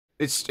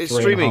It's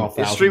streaming. It's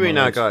 3,500 streaming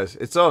now, words. guys.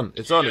 It's on.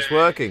 It's on. It's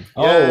working.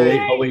 Oh, Yay!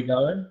 are we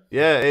going?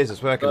 Yeah, it is.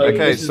 It's working. So Okay,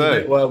 this is the so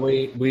bit where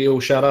we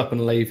all shut up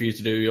and leave you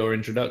to do your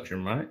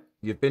introduction, right?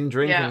 you've been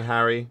drinking,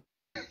 Harry.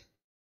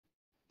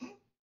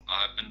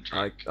 I've been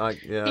drunk.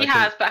 Yeah, He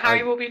has, but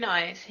Harry will be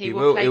nice. He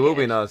will play It will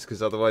good. be nice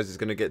because otherwise he's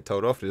going to get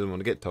told off. He doesn't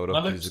want to get told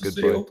off. My He's a lips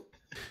good are boy.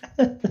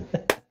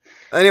 sealed.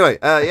 Anyway,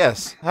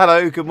 yes.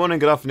 Hello, good morning,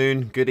 good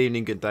afternoon, good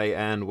evening, good day,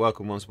 and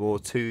welcome once more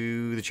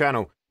to the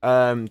channel.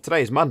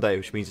 Today is Monday,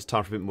 which means it's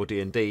time for a bit more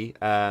D&D,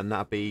 and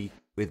that'll be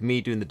with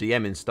me doing the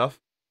DMing stuff.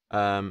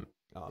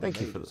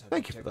 Thank you for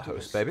the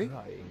host, baby.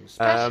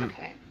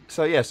 Okay.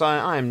 So yes,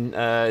 I am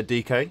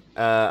DK.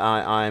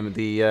 I am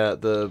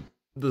the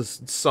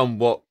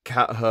somewhat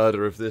cat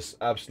herder of this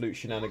absolute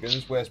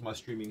shenanigans. Where's my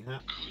streaming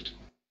hat? Good.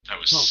 That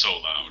was so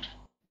loud.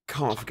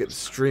 Can't forget the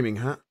streaming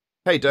hat.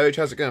 Hey Doge,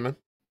 how's it going, man?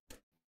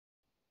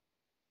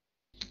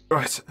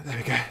 Right, there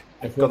we go.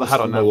 I've Got the hat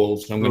on now.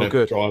 Walls, I'm going to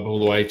good. drive all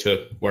the way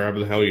to wherever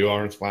the hell you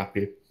are and slap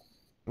you.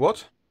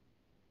 What?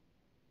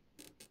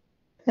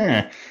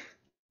 Yeah.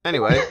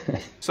 Anyway,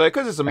 so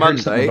because it's a I heard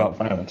something Monday, about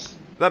violence.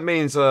 that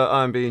means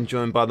I'm being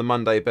joined by the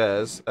Monday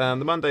Bears. The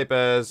Monday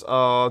Bears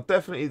are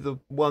definitely the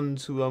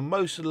ones who are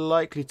most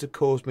likely to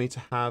cause me to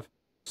have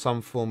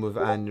some form of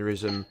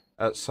aneurysm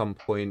at some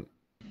point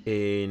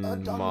in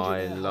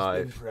my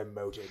life.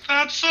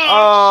 That's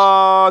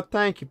Oh,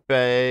 thank you,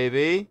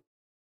 baby.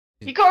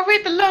 You gotta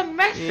read the long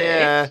message.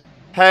 Yeah.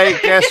 Hey,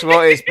 guess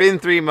what? It's been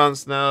 3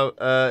 months now.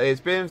 It's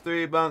been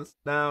 3 months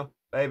now,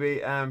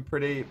 baby, and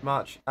pretty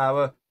much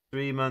our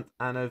 3-month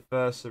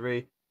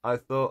anniversary. I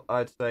thought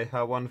I'd say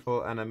how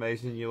wonderful and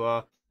amazing you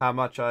are, how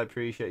much I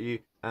appreciate you,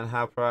 and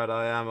how proud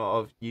I am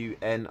of you.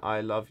 And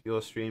I love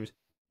your streams,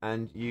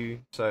 and you.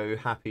 So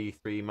happy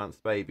 3 months,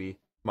 baby.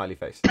 Smiley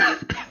face.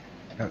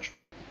 Ouch.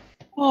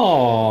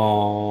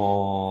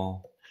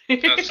 Oh.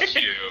 That's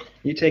cute.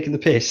 You taking the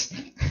piss?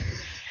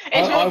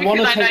 It's I more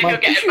wanna because I take know my-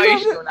 you'll get Is you having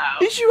emotional now.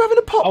 Is you having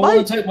a pop, I mate?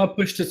 want to take my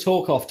push to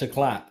talk off to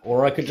clap,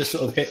 or I could just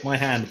sort of hit my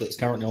hand that's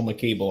currently on the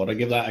keyboard. I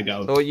give that a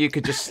go. Or you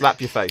could just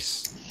slap your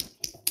face.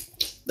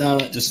 No,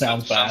 that just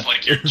sounds bad. Sounds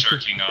like you're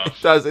jerking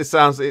off.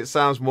 It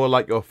sounds more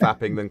like you're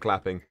fapping than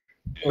clapping.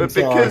 I'm But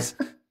sorry. because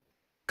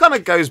kind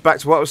of goes back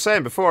to what I was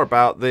saying before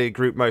about the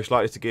group most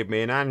likely to give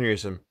me an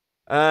aneurysm.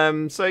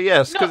 So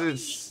yes, because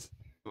it's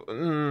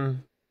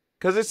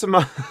a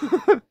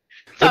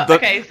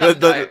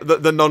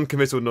the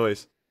non-committal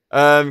noise.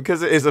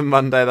 Because it is a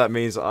Monday, that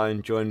means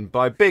I'm joined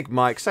by Big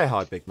Mike. Say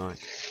hi, Big Mike.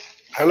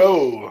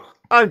 Hello.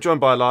 I'm joined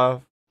by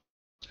Lyle.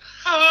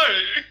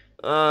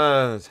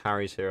 Hi.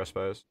 Harry's here, I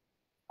suppose.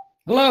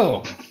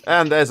 Hello.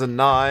 And there's a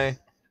Nye.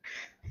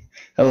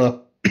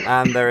 Hello.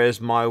 And there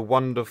is my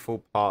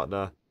wonderful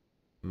partner,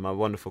 my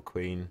wonderful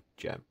queen,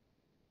 Jem.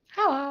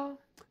 Hello.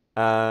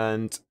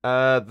 And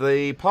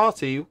the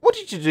party. What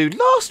did you do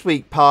last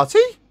week,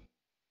 party?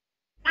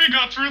 We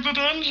got through the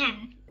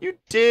dungeon. You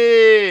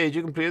did.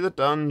 You completed the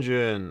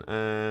dungeon,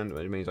 and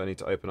it means I need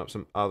to open up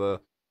some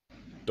other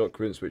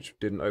documents which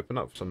didn't open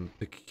up for some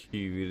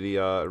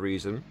peculiar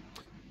reason.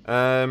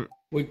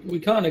 We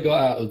kind of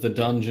got out of the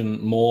dungeon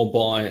more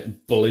by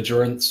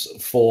belligerence,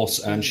 force,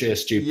 and sheer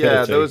stupidity.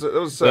 Yeah, there was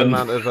a certain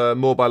amount of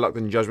more by luck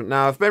than judgment.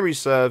 Now, if memory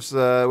serves,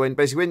 when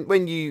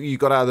you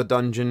got out of the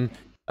dungeon,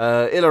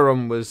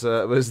 Ilaron was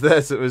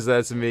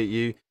there to meet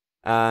you,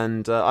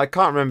 and I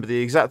can't remember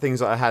the exact things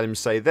that I had him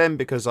say then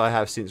because I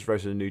have since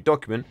written a new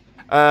document.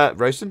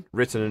 Written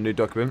a new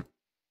document.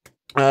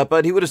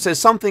 But he would have said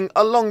something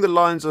along the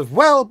lines of,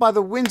 well, by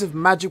the winds of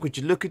magic, would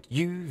you look at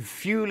you,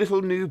 few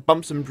little new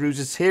bumps and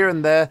bruises here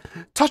and there,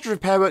 touch of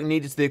repair work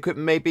needed to the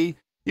equipment maybe,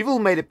 you've all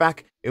made it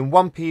back in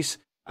one piece,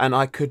 and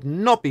I could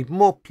not be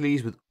more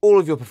pleased with all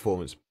of your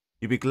performance.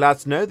 You'll be glad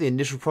to know the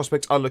initial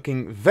prospects are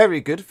looking very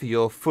good for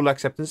your full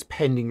acceptance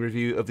pending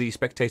review of the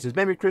spectators'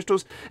 memory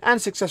crystals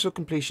and successful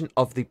completion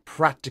of the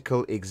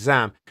practical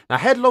exam. Now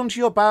head along to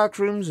your barrack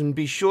rooms and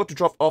be sure to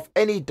drop off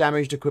any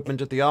damaged equipment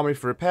at the armory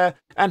for repair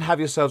and have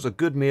yourselves a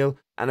good meal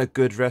and a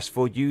good rest,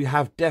 for you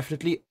have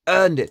definitely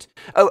earned it.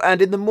 Oh,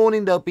 and in the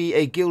morning there'll be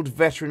a guild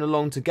veteran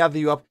along to gather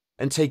you up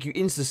and take you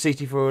into the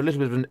city for a little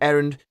bit of an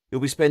errand. You'll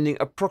be spending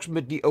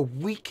approximately a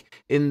week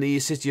in the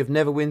city of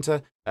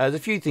Neverwinter. There's a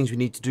few things we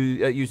need to do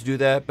you to do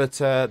there, but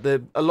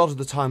a lot of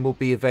the time will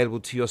be available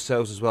to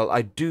yourselves as well.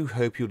 I do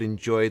hope you'll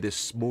enjoy this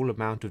small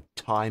amount of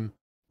time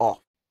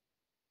off.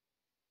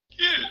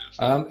 Yes.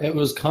 It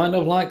was kind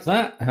of like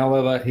that.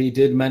 However, he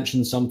did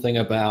mention something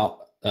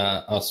about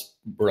us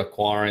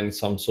requiring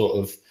some sort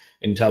of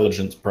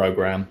intelligence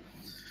program.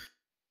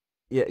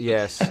 Yeah,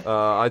 yes.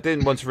 I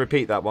didn't want to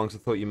repeat that one because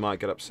I thought you might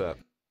get upset.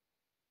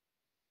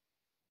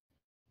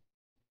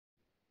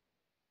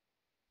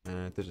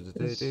 I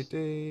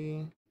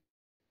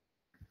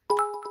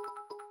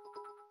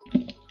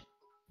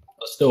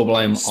still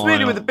blame Smitty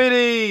Ion. with the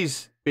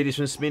biddies! Biddies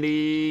from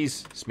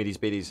Smitty's. Smitty's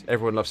biddies.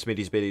 Everyone loves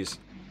Smitty's biddies.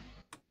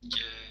 Yeah.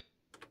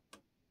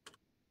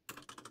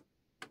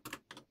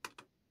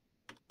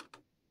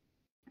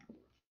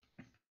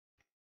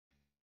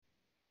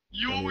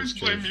 You always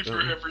blame me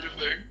for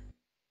everything.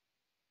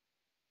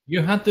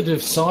 You had the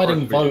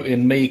deciding vote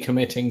in me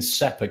committing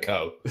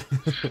seppuku.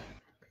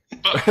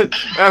 But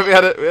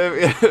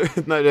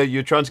No,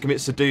 you're trying to commit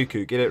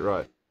Sudoku. Get it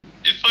right.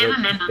 if I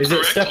remember Is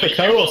it correctly,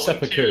 seppuku you or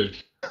seppuku?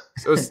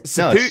 So, No, it's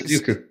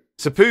Sudoku.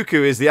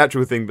 Seppuku is the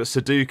actual thing, but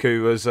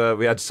Sudoku was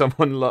we had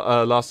someone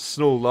last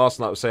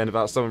night was saying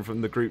about someone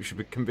from the group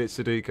should commit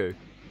Sudoku.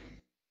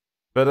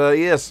 But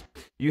yes,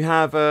 you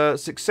have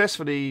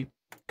successfully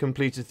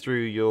completed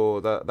through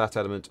that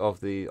element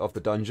of the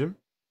dungeon,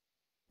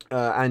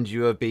 and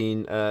you have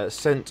been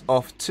sent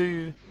off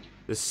to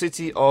the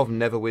city of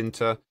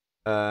Neverwinter.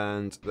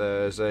 And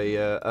there's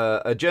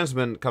a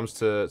gentleman comes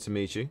to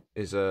meet you.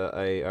 Is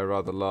a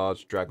rather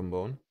large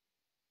dragonborn.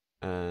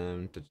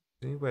 And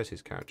where's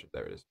his character?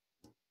 There it is.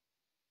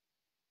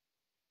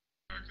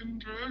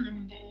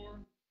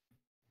 Dragonborn.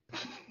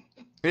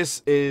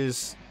 This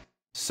is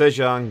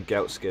Sejan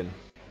Geltskin.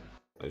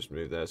 I'll just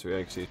move there so we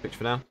can see his picture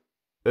for now.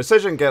 So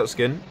Sejan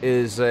Geltskin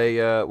is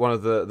one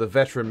of the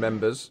veteran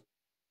members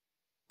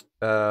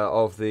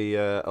of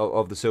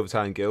the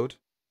Silvertown Guild,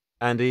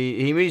 and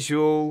he meets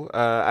you all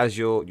as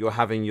you're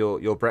having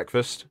your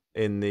breakfast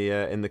in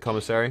the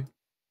commissary,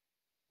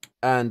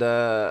 and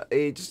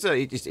he just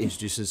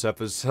introduces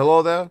himself as,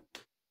 "Hello there,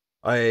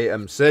 I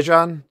am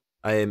Sejan.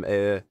 I am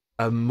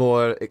a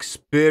more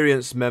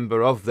experienced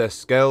member of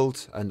this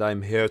guild, and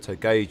I'm here to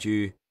guide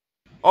you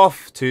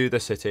off to the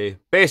city.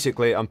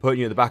 Basically, I'm putting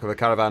you in the back of a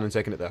caravan and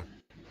taking it there.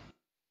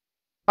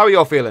 How are you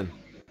all feeling?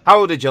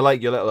 How did you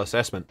like your little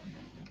assessment?"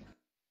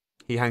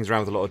 He hangs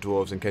around with a lot of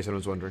dwarves, in case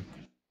anyone's wondering.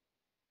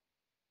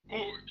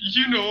 Oh,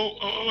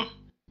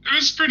 it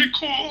was pretty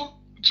cool.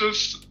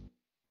 Just,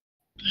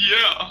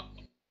 yeah,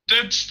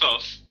 dead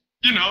stuff.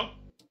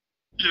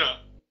 Yeah,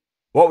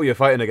 What were you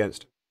fighting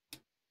against?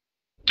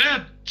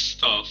 dead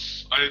stuff.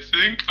 I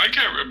think I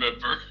can't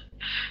remember.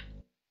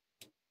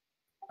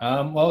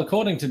 Well,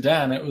 according to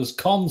Dan, it was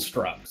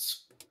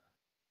constructs.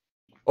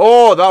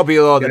 Oh, that'll be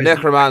the Guys,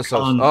 necromancers.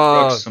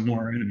 construct some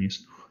more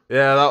enemies.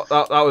 Yeah,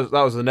 that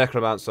was the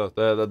necromancer,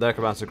 the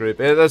necromancer group.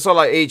 It's sort of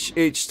like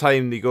each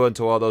time you go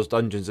into all those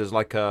dungeons, there's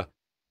like a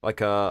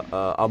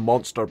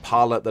monster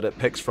palette that it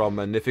picks from,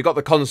 and if you got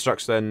the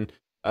constructs, then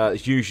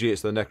usually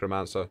it's the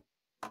necromancer.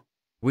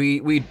 We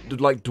did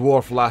like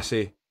Dwarf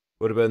Lassie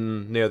would have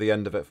been near the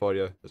end of it for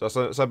you. Does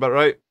that sound about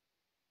right?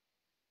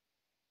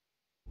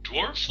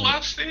 Dwarf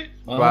Lassie?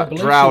 I believe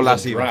Drow she was a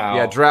Lassie. drow.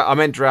 Yeah, drow. I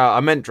meant drow.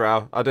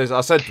 I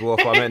said dwarf,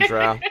 but I meant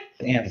drow.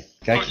 Damn,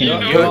 guy Oh, can't you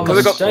even know- You're Because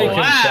I got- mistaken,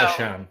 Wow.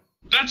 Seshan.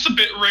 That's a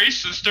bit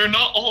racist. They're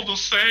not all the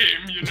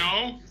same, you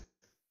know?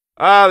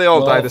 They all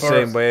Well, die the for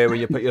same us- way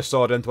when you put your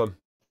sword into them.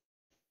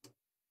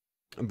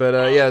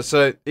 But yeah,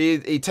 so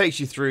he takes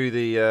you through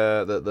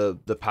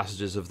the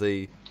passages of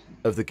the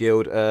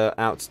guild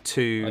out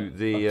to I'd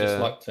the. just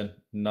like to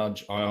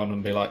nudge Ion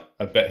and be like,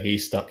 I bet he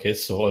stuck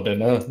his sword in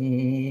her.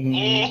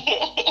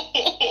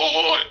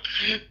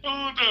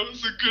 Oh, that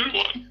was a good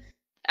one.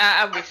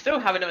 And we still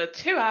have another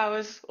 2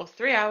 hours or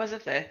 3 hours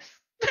of this.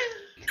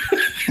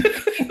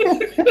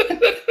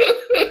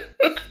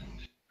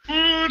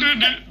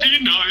 Wouldn't it be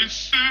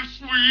nice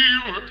if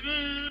we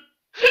were...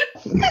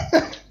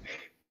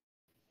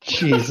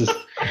 Jesus.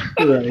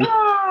 Right.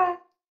 Ah.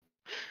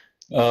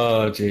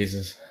 Oh,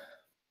 Jesus.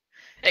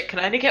 It can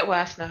only get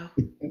worse now.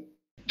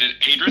 Did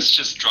Adris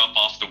just drop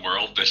off the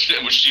world?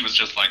 She was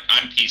just like,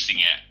 I'm piecing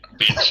it,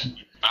 bitch.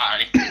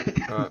 Bye.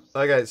 Alright,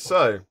 okay,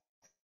 so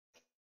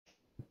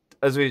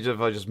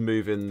if I just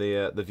move in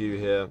the view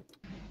here,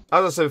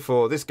 as I said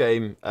before, this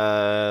game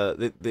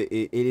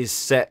it is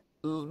set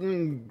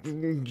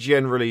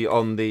generally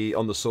on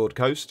the Sword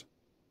Coast,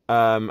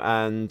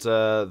 and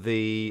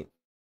the.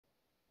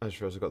 I just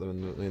realised I got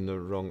them in the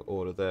wrong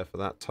order there for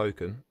that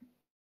token,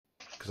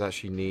 because I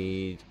actually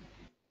need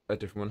a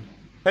different one.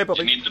 Hey, You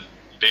Bobby. need the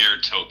bear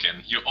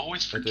token. You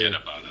always forget do.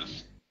 about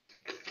us.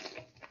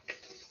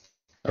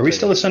 Are we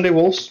still the Sunday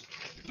Wolves?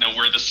 No,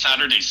 we're the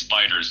Saturday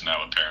Spiders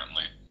now,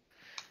 apparently.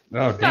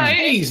 Oh, damn.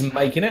 No. He's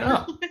making it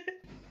up.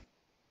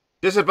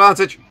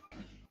 Disadvantage.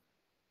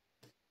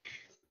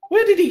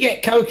 Where did he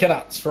get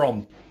coconuts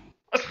from?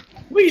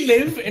 We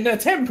live in a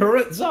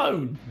temperate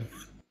zone.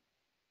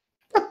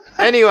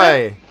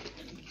 Anyway,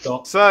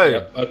 Stop. so.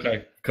 Yep,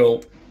 okay,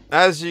 cool.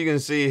 As you can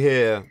see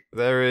here,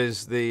 there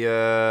is the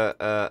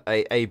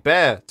a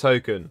bear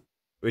token,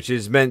 which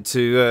is meant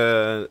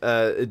to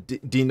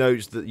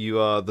denote that you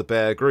are the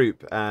bear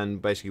group,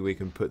 and basically we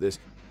can put this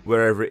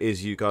wherever it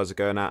is you guys are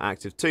going out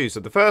active to. So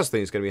the first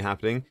thing that's going to be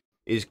happening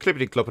is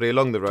clippity-cloppity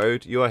along the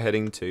road, you are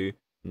heading to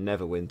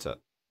Neverwinter.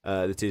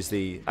 That is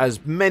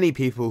as many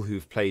people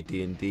who've played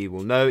D&D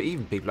will know,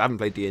 even people who haven't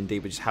played D&D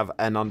but just have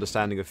an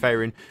understanding of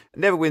Faerun,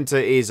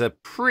 Neverwinter is a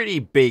pretty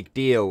big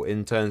deal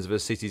in terms of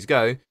as cities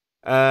go.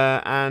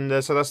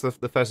 So that's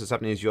the first that's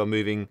happening is you're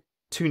moving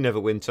to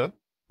Neverwinter,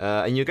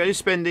 and you're going to be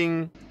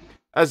spending,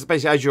 as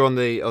you're on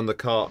the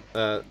cart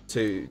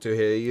to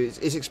here,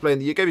 it's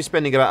explained that you're going to be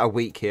spending about a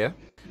week here.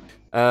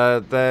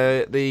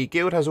 The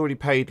guild has already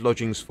paid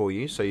lodgings for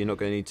you, so you're not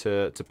going to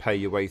need to pay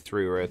your way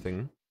through or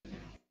anything.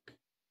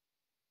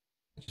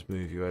 Just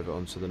move you over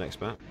onto the next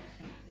map.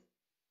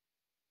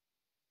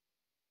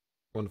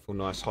 Wonderful,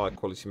 nice, high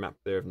quality map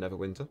there of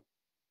Neverwinter.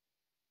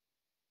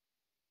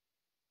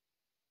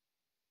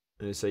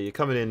 And so you're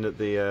coming in at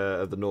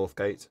the north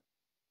gate,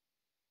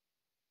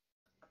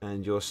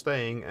 and you're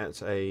staying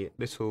at a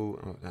little.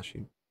 Oh,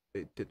 actually,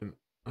 it didn't.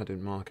 I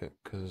didn't mark it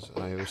because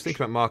I was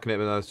thinking about marking it,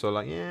 but I was sort of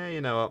like, yeah,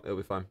 you know what, it'll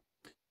be fine.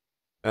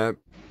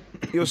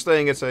 You're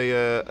staying at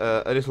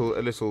a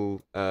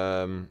little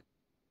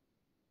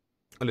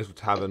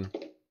tavern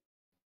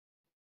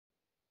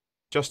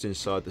just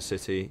inside the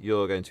city.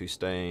 You're going to be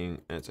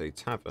staying at a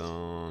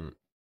tavern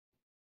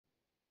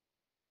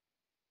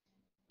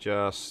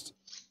just.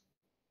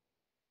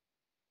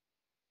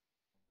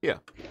 Yeah.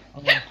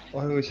 Oh, I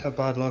always have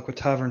bad luck with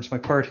taverns. My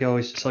party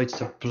always decides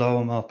to blow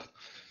them up.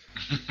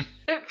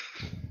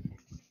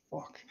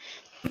 Fuck.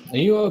 Are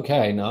you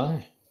okay,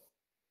 Nye?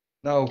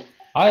 No.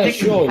 I think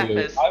assure it's you,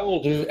 peppers. I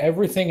will do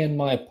everything in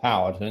my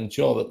power to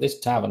ensure that this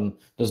tavern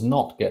does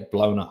not get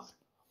blown up.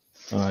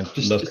 I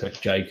look at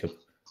Jacob.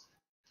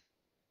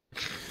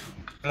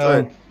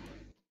 Second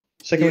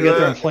we get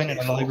there, I'm flying in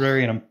a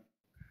library and I'm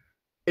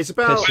It's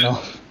about. pissing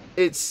off.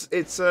 It's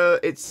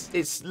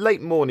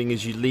late morning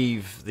as you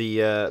leave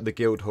the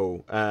guild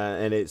hall,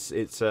 and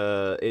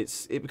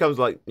it becomes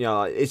like, you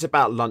know, it's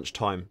about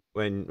lunchtime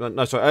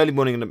early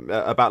morning and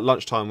about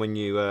lunchtime when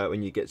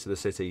you get to the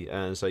city,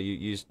 and so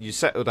you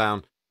settle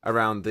down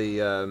around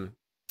the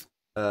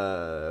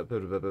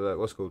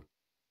what's it called,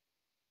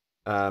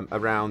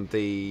 around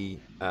the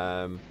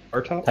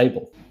Our top?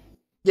 Table.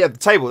 yeah, the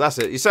table. That's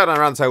it. You sat down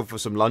around the table for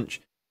some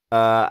lunch,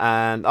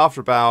 and after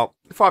about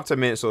 5-10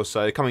 minutes or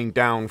so, coming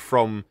down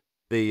from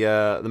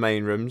the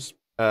main rooms,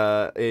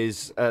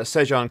 is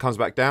Sejan comes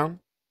back down,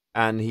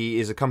 and he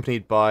is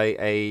accompanied by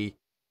a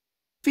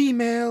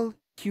female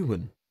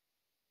human.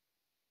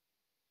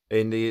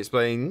 And he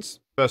explains,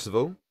 first of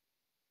all,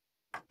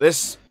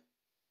 this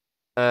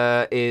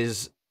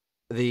is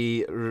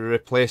the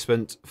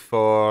replacement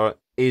for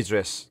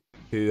Idris,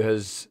 who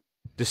has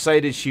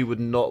decided she would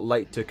not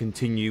like to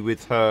continue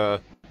with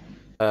her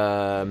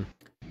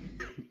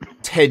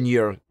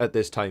tenure at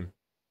this time.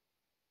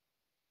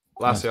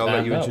 Lassie, I'll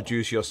let you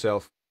introduce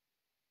yourself.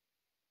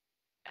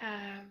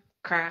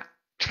 Crap.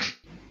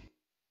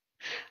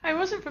 I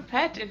wasn't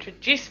prepared to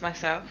introduce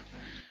myself.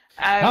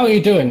 How are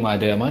you doing, my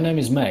dear? My name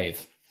is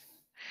Maeve.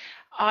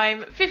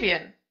 I'm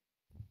Vivian.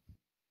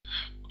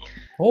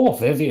 Oh,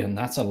 Vivian,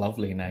 that's a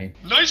lovely name.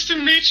 Nice to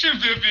meet you,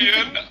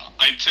 Vivian.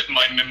 I tip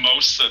my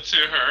mimosa to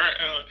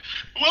her.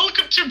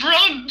 Welcome to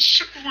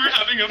brunch. We're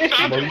having a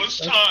fabulous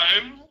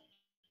time.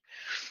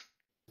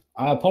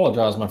 I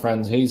apologize, my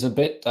friends. He's a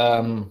bit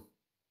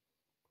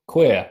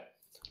queer.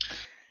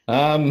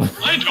 I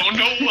don't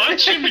know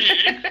what you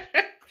mean.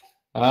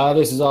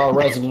 This is our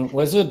resident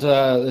wizard.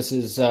 This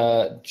is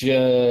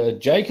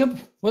Jacob,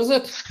 was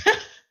it?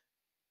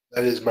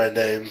 That is my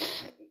name.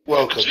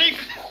 Welcome.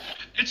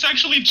 It's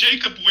actually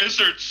Jacob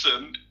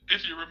Wizardson,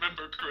 if you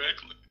remember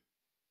correctly.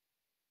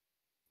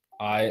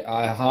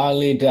 I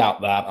highly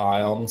doubt that,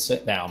 Ion.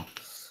 Sit down.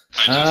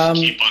 I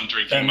just keep on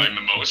drinking my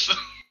mimosa.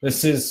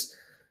 This is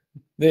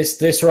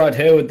this right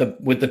here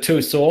with the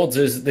two swords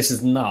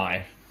is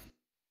Nye.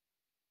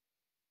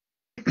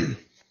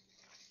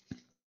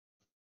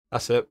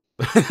 That's it.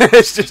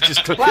 It's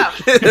just Wow.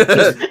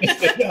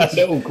 A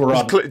little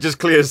grunt. just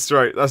clear his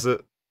throat. That's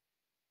it.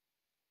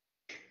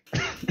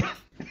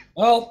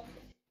 Well,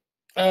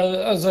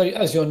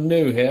 as you're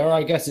new here,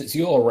 I guess it's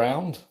your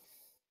round.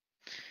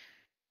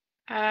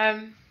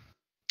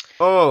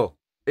 Oh,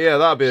 yeah,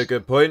 that'd be a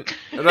good point.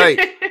 Right.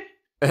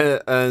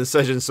 And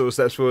Sejan sort of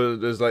steps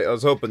forward. There's like, I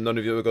was hoping none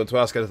of you were going to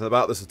ask anything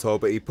about this at all,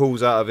 but he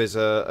pulls out of his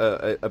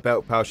a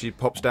belt pouch. He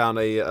pops down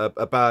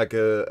a bag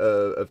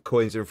of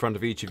coins in front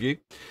of each of you.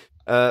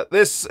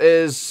 This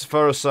is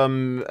for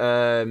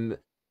some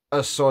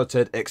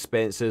assorted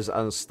expenses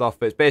and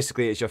stuff. It's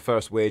basically it's your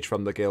first wage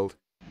from the guild,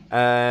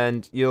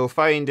 and you'll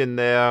find in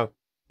there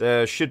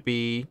should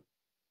be.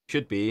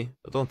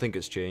 I don't think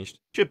it's changed.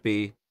 Should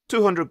be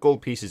 200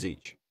 gold pieces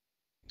each.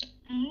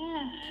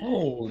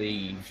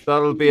 Holy!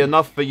 That'll be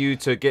enough for you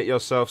to get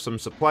yourself some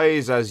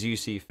supplies as you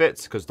see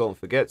fit, because don't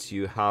forget,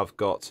 you have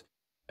got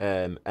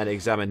an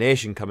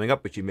examination coming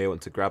up, which you may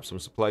want to grab some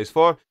supplies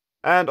for.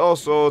 And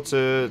also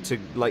to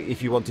like,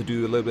 if you want to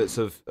do a little bits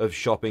of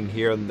shopping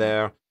here and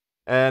there.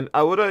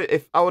 I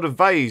would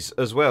advise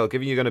as well,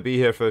 given you're going to be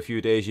here for a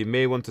few days, you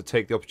may want to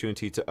take the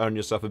opportunity to earn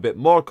yourself a bit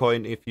more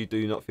coin if you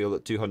do not feel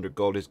that 200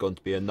 gold is going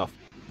to be enough.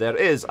 There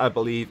is, I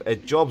believe, a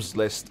jobs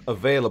list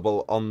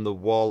available on the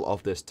wall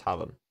of this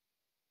tavern.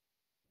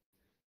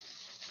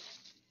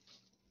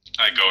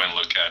 I go and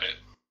look at it.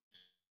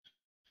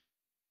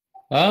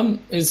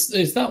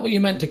 Is that what you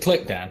meant to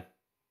click, Dan?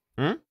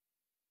 Hmm?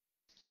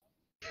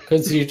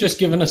 Because you've just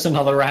given us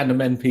another random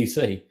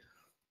NPC.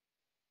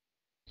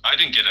 I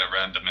didn't get a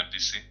random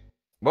NPC.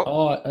 What?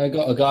 Oh, I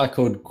got a guy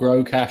called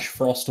Grocash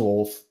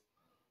Frostwolf.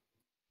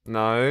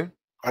 No.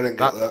 I didn't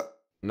get that.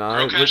 No.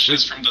 Rokash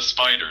is from the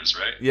spiders,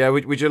 right? Yeah,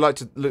 would you like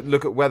to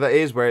look at where that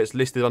is, where it's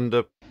listed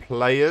under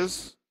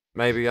players?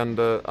 Maybe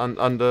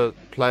under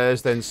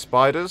players, then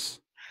spiders?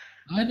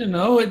 I don't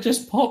know, it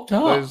just popped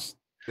up.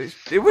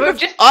 It would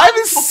have. I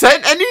haven't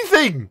sent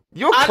anything.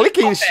 You're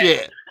clicking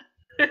shit.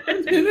 I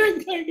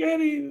didn't click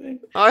anything.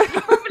 I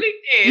Probably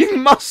did. You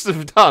must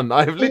have done.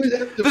 I have Always literally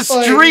have to the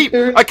find stream.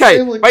 their Okay,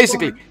 family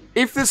basically, part.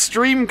 if the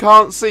stream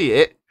can't see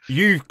it,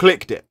 you've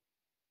clicked it.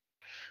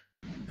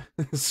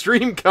 The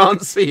stream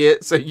can't see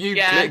it, so you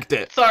clicked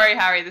it. Sorry,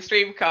 Harry, the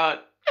stream can't.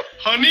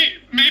 Honey,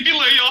 maybe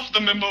lay off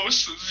the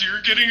mimosas.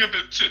 You're getting a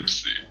bit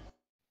tipsy.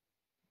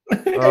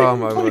 Oh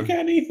my click word!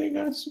 anything,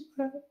 I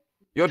swear.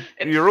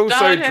 You're also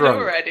started drunk.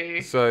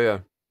 already. So yeah.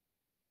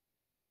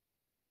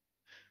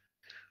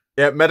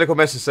 Yeah, medical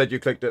message said you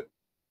clicked it.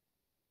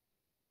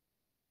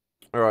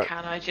 All right.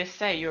 Can I just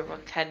say you're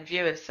on 10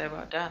 viewers, so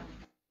well done.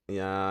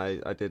 Yeah,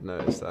 I did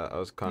notice that. I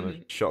was kind of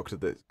shocked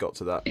that it got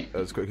to that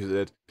as quick as it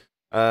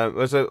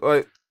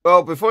did.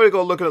 Well, before you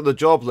go looking at the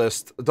job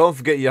list, don't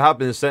forget you have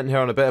been sent here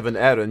on a bit of an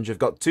errand. You've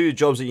got 2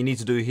 jobs that you need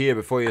to do here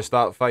before you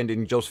start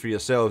finding jobs for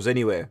yourselves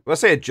anyway. When I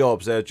say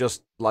jobs, they're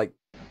just like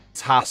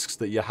tasks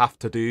that you have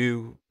to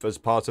do as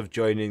part of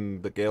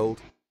joining the guild.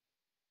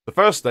 The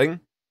first thing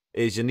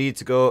is you need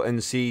to go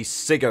and see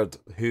Sigurd,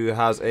 who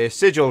has a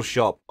sigil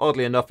shop.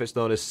 Oddly enough, it's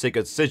known as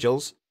Sigurd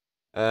Sigils.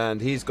 And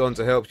he's going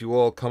to help you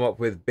all come up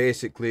with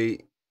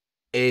basically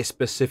a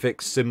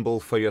specific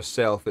symbol for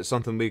yourself. It's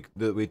something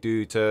that we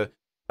do to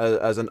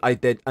as an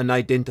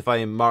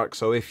identifying mark.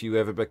 So if you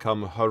ever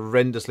become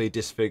horrendously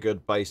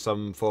disfigured by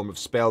some form of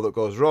spell that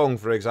goes wrong,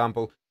 for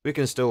example, we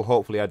can still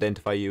hopefully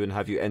identify you and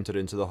have you entered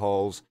into the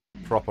halls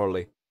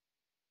properly.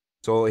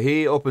 So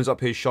he opens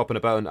up his shop in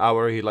about an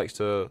hour. He likes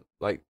to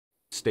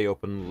stay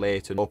open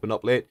late and open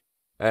up late.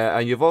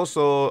 And you've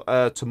also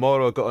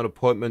tomorrow got an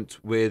appointment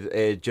with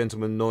a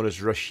gentleman known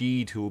as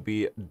Rashid, who will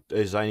be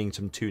designing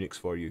some tunics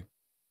for you.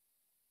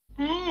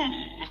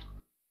 Ooh.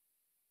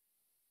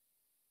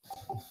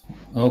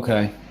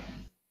 Okay.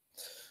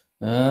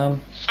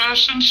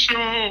 Fashion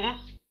show.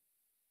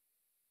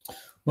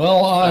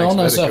 Well, Thanks,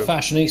 honest medical.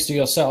 fashionista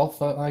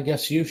yourself, I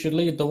guess you should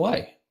lead the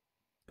way.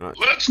 Right.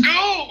 Let's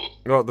go.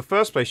 Well, the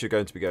first place you're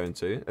going to be going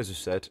to, as you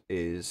said,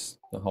 is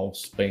The whole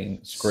screen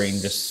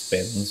just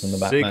spins and the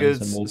Batman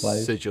symbol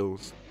plays.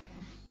 Sigils.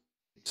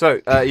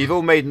 So, you've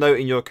all made note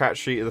in your cat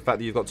sheet of the fact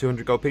that you've got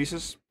 200 gold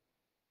pieces?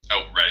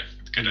 Oh, right.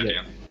 Good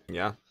idea.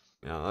 Yeah.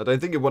 Yeah, I don't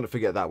think you want to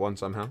forget that one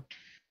somehow.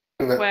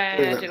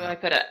 Where do I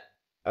put it?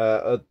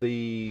 At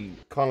the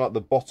kind of like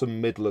the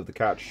bottom middle of the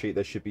character sheet,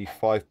 there should be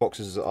 5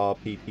 boxes that are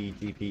PP,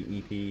 GP,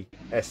 EP,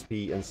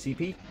 SP, and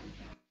CP.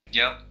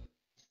 Yep.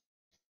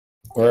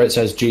 Where it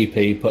says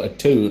GP, put a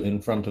 2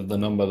 in front of the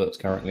number that's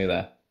currently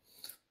there.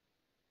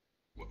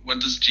 What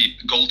does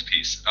gold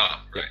piece?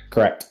 Ah, right.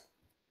 Correct.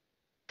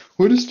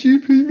 What does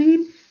GP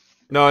mean?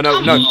 No.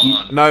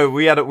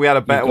 We had a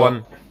better got-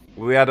 one.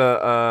 We had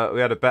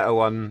a better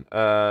one.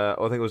 I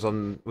think it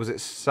was it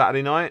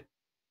Saturday night,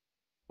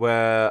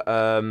 where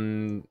I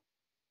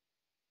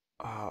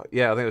think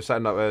it was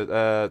Saturday night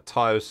where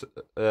Ty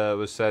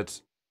was said.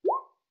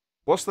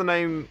 What's the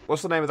name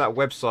of that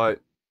website?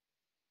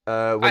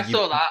 I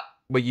saw that.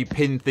 Where you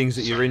pin things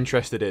that you're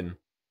interested in.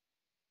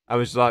 I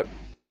was like,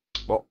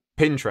 what?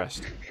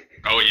 Pinterest.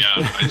 Oh yeah,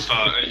 I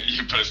saw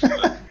you posted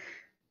that.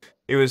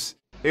 He was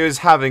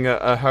having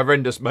a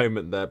horrendous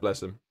moment there,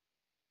 bless him.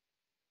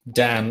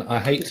 Dan, I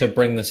hate to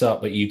bring this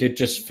up, but you did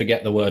just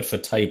forget the word for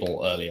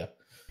table earlier.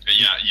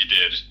 Yeah, you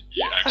did.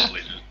 You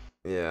actually did.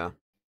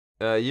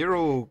 Yeah. You're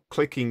all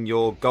clicking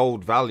your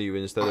gold value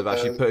instead of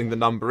actually putting the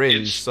number in.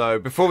 It's- So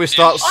before we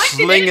start I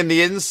did slinging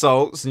the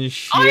insults and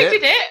shit. I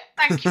did it.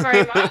 Thank you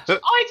very much.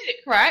 I did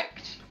it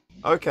correct.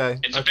 Okay.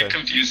 It's a bit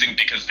confusing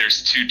because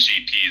there's 2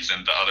 GPs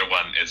and the other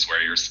one is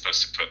where you're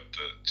supposed to put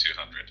the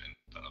 200 and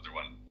the other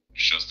one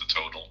shows the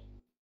total.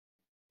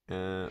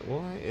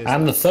 Why is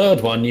And the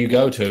third one you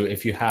go to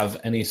if you have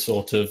any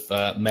sort of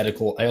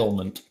medical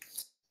ailment.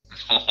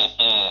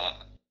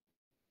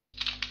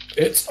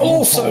 It's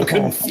all so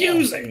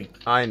confusing.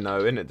 I know,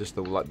 isn't it? Just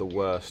the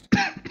worst.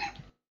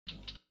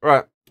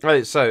 Right.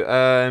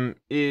 So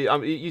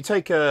you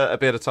take a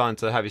bit of time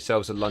to have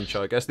yourselves a lunch.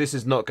 I guess this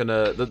is not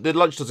gonna. The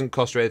lunch doesn't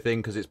cost you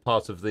anything because it's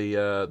part of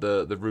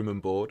the room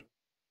and board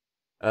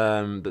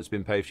that's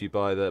been paid for you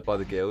by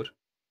the guild.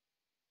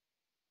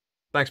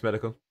 Thanks,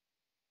 medical.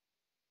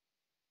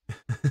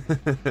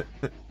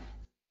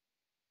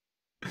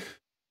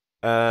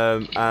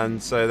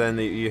 And so then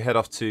you head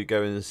off to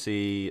go and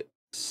see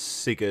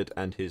Sigurd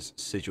and his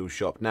sigil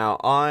shop. Now,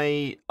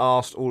 I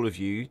asked all of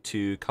you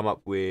to come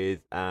up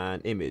with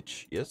an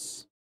image,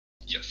 yes?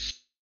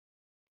 Yes.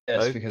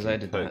 Yes, Okay, because I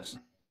did that. folks.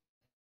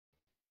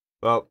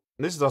 Well,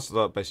 this is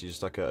also basically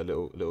just like a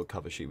little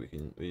cover sheet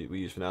we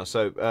use for now.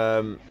 So,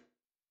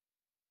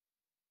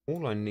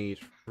 all I need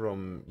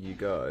from you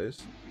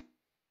guys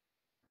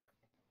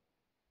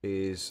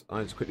is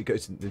I just quickly go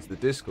into the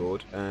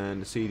Discord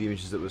and see the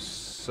images that were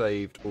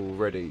saved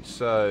already.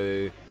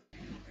 So,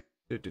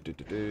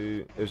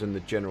 it was in the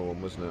general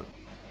one, wasn't it?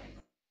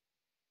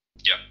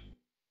 Yep.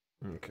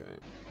 Okay.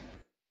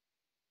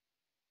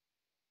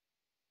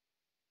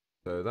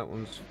 So that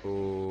one's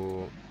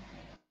for.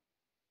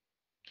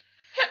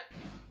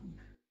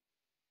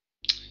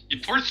 You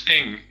poor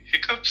thing.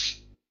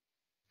 Hiccups.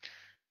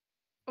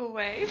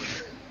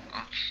 Always.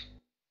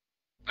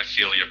 I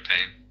feel your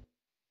pain.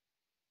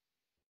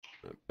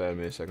 Bear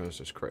me a second, let's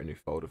just create a new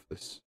folder for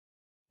this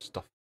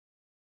stuff.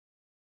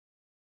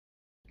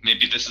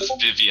 Maybe this is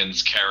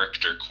Vivian's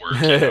character quirk.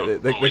 You know,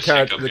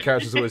 the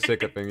character's always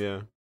hiccuping,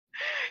 yeah.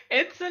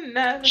 It's a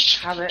nervous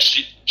habit.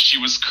 She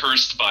was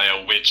cursed by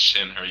a witch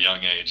in her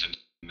young age and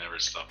never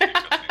stopped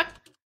hiccuping.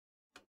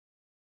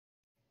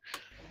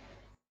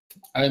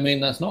 I mean,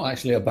 that's not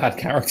actually a bad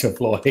character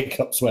flaw,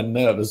 hiccups when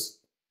nervous.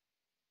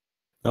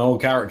 The whole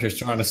character's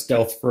trying to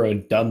stealth through a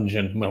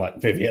dungeon, and we're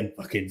like, Vivian,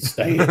 fucking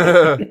stay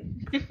here.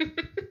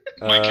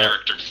 My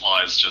character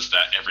flaw is just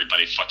that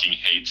everybody fucking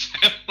hates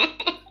him.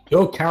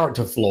 Your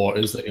character flaw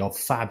is that you're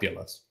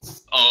fabulous.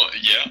 Oh,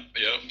 yeah,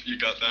 you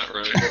got that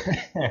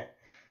right.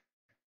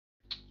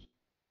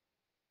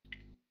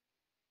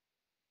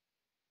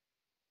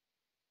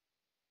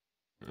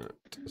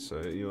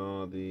 So you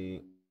are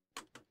the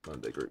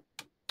Monday group.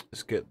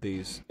 Let's get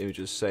these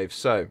images saved.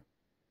 So,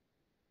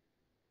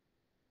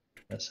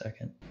 A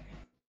second.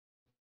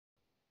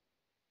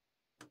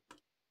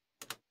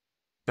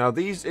 now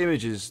these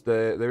images,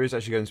 there is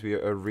actually going to be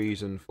a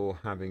reason for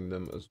having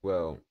them as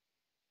well,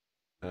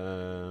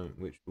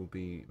 which will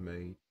be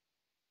made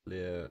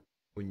clear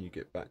when you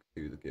get back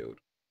to the guild.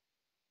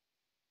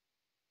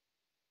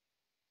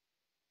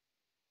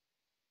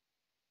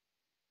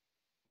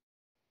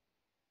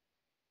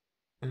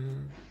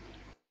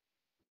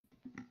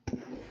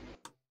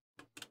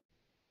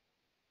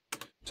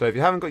 So if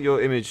you haven't got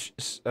your image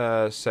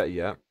set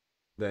yet,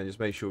 then just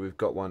make sure we've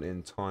got one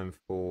in time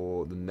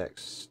for the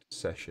next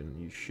session.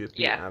 You should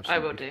be I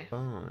will do.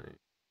 fine.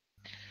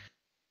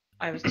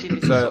 I was too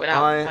busy sorting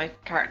out my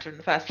character in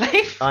the first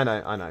place. I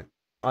know.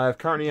 I have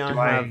currently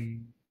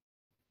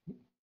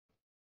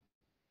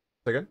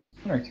Second?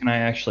 Or can I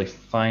actually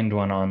find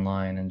one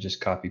online and just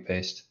copy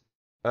paste?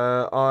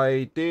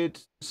 I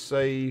did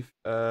save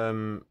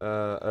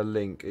a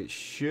link. It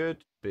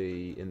should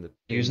be in the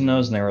Using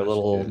those, and they were a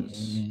little.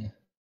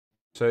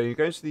 So you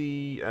go to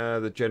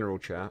the general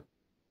chat,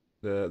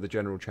 the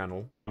general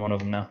channel. One of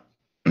them now.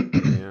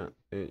 Yeah,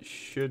 it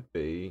should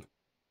be.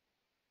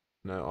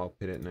 No, I'll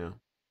pin it now.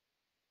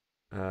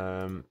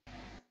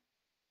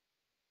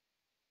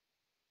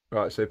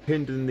 Right, so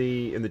pinned in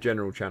the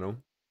general channel,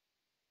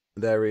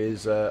 there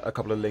is a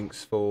couple of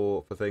links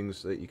for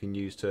things that you can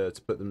use to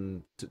put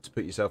them to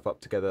put yourself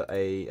up together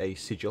a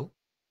sigil.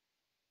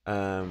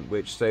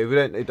 Which, so if we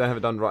don't have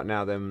it done right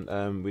now, then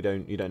you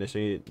don't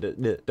necessarily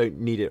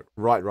need it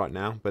right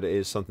now. But it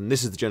is something.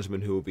 This is the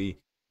gentleman who will be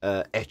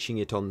etching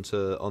it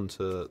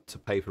onto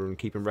paper and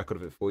keeping record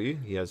of it for you.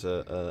 He has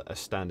a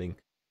standing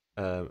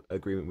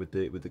agreement with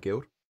the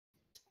guild.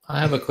 I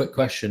have a quick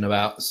question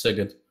about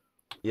Sigurd.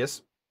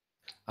 Yes.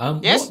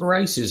 Yes? What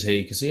race is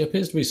he? Because he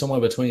appears to be somewhere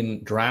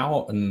between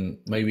drow and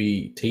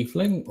maybe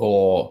tiefling,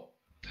 or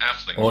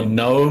Halfling. Or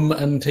gnome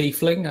and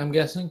tiefling, I'm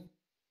guessing.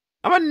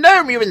 I'm a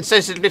gnome, you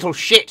insensitive little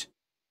shit!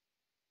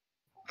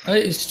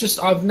 It's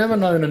just, I've never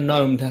known a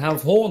gnome to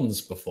have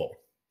horns before.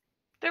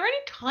 They're only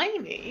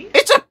tiny.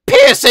 It's a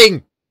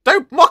piercing!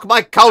 Don't mock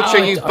my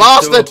culture, you I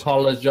bastard! do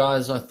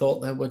apologise, I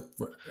thought they would...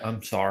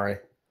 I'm sorry.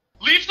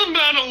 Leave the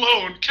man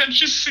alone. Can't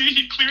you see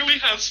he clearly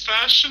has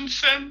fashion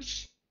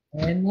sense?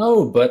 I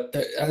know, but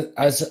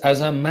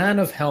as a man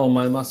of Helm,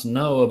 I must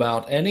know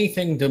about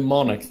anything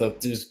demonic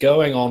that is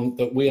going on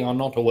that we are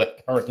not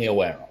currently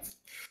aware of.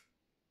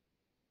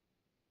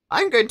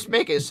 I'm going to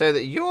make it so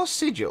that your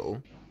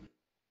sigil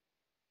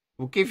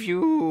will give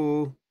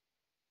you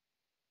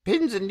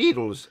pins and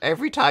needles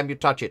every time you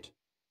touch it.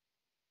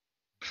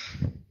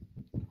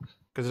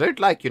 Because I don't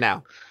like you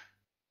now.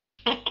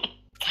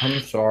 I'm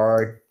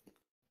sorry.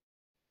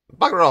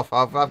 Bugger off.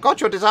 I've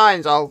got your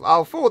designs.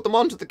 I'll forward them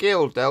on to the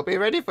guild. They'll be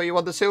ready for you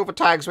on the silver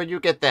tags when you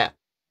get there.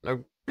 Now,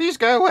 please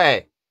go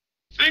away.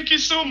 Thank you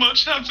so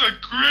much. Have a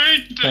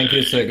great day. Thank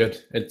you, Sigurd.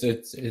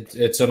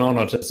 It's an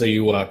honor to see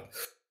you work.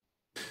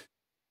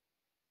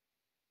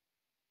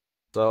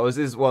 So this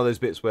is one of those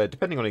bits where,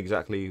 depending on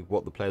exactly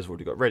what the players have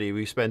already got ready,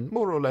 we spend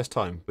more or less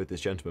time with this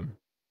gentleman.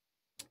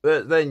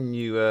 But then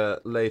you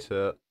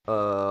later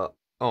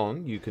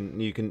on, you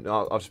can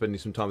after spending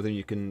some time with him,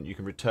 you can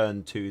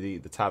return to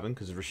the tavern,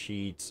 because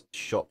Rashid's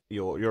shop.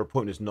 Your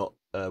appointment is not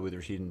with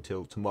Rashid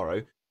until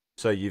tomorrow,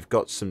 so you've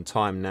got some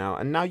time now,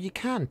 and now you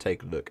can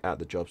take a look at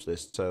the jobs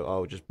list. So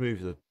I'll just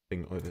move the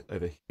thing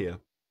over here,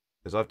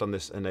 because I've done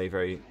this in a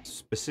very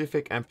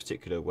specific and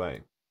particular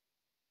way.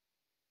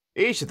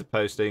 Each of the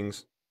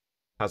postings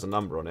has a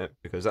number on it,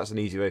 because that's an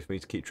easy way for me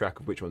to keep track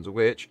of which ones are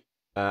which.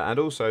 And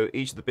also,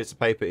 each of the bits of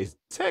paper is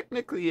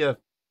technically a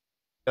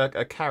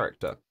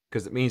character,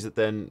 because it means that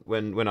then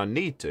when I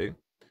need to,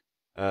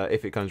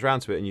 if it comes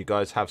round to it and you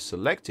guys have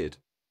selected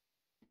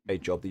a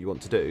job that you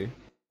want to do,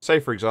 say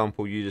for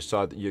example you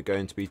decide that you're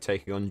going to be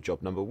taking on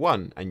job number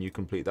 1 and you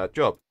complete that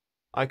job,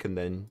 I can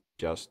then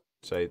just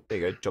say, there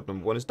you go, job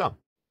number 1 is done.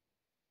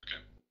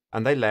 Okay.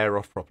 And they layer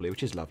off properly,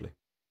 which is lovely.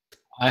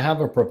 I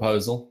have a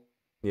proposal.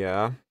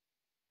 Yeah.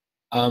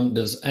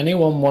 Does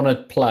anyone want to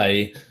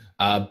play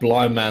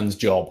Blind Man's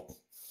Job?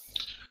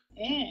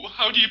 Ooh,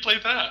 how do you play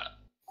that?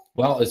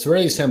 Well, it's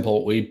really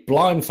simple. We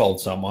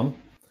blindfold someone,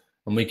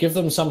 and we give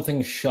them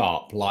something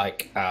sharp,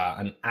 like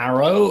an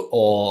arrow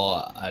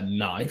or a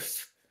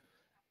knife,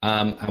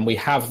 and we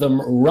have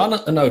them run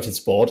at the notice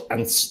board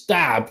and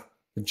stab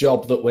the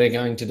job that we're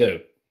going to do.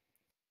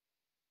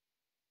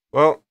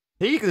 Well,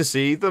 here you can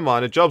see the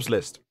minor jobs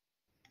list.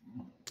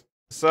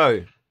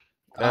 So,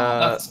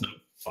 that's no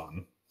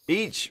fun.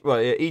 Each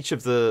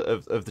of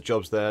the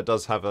jobs there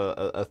does have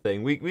a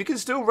thing. We can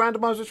still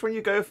randomize which one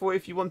you go for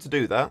if you want to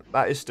do that.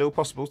 That is still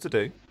possible to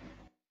do.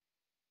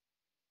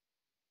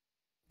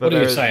 But what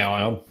do you say,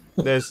 Ion?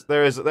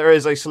 there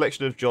is a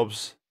selection of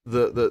jobs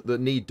that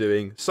need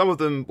doing. Some of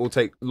them will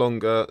take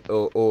longer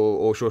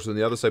or shorter than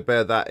the others. So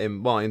bear that in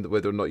mind,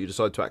 whether or not you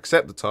decide to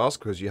accept the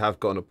task, because you have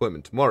got an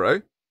appointment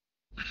tomorrow.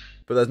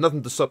 But there's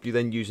nothing to stop you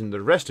then using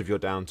the rest of your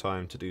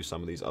downtime to do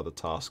some of these other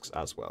tasks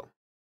as well.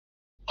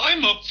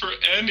 I'm up for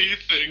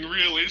anything,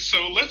 really,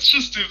 so let's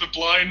just do the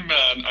blind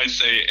man, I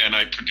say, and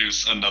I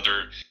produce a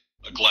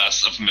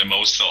glass of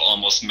mimosa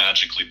almost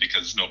magically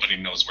because nobody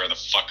knows where the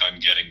fuck I'm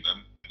getting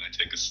them, and I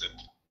take a sip.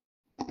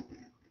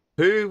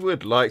 Who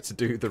would like to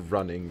do the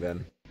running,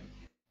 then?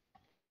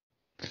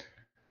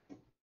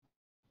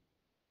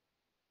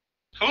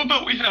 How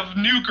about we have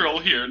New Girl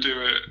here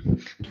do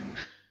it?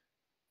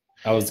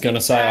 I was going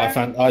to say,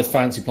 I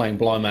fancy playing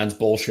blind man's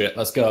bullshit.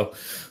 Let's go.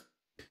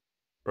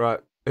 Right.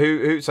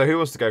 Who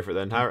wants to go for it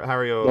then?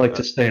 Harry or... I'd like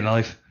to stay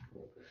alive.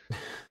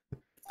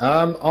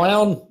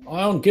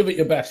 Ion, give it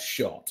your best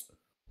shot.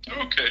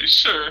 Okay,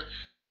 sure.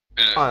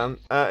 Ion,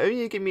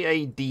 you give me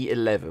a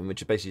D11,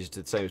 which is basically just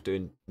the same as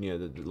doing,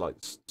 the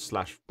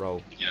slash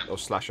roll, or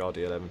slash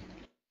RD11.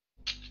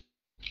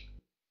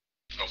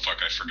 Oh fuck,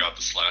 I forgot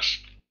the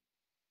slash.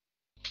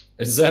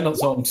 Is there not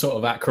some sort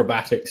of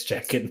acrobatics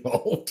check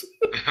involved?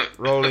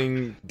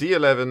 Rolling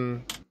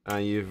D11,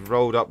 and you've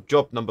rolled up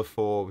job number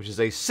 4, which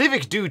is a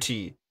civic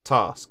duty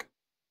task.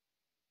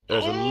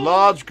 There's a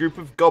large group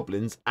of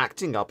goblins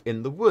acting up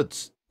in the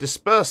woods.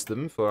 Disperse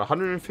them for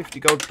 150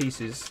 gold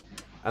pieces.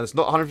 And it's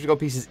not 150 gold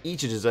pieces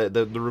each. It is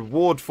the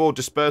reward for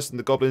dispersing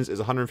the goblins is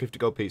 150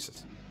 gold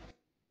pieces.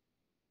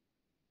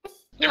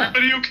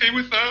 Everybody okay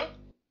with that?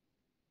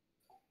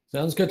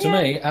 Sounds good to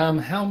me.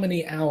 How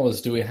many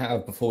hours do we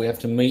have before we have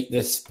to meet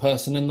this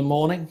person in the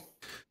morning?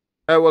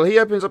 Well, he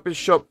opens up his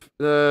shop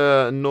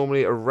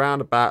normally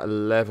around about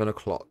 11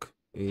 o'clock.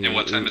 And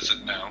what time is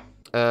it now?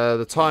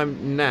 The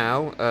time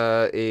now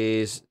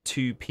is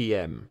 2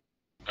 p.m.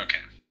 Okay.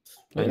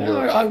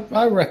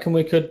 I reckon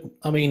we could,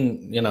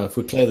 if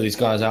we clear these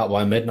guys out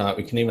by midnight,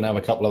 we can even have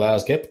a couple of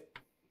hours skip.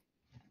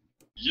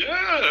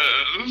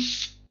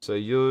 Yes! So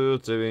you're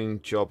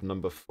doing job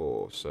number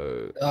 4,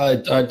 so...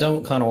 I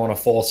don't kind of want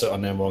to force it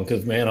on everyone,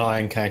 because me and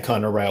Ian can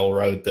kind of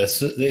railroad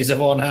this. Is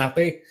everyone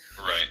happy?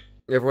 Right.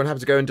 Everyone have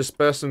to go and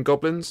disperse some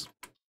goblins?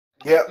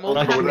 Yeah, More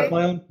I'm than cool with happy. that.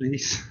 My own,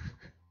 please.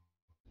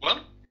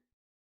 What?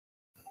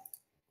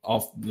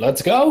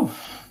 Let's go.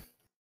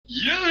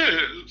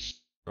 Yes!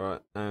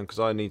 Right, because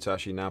I need to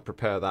actually now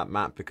prepare that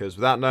map, because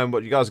without knowing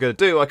what you guys are going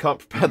to do, I can't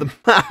prepare the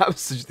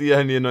maps, which is the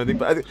only annoying thing.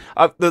 But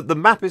I think the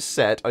map is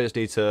set, I just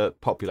need to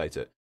populate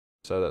it.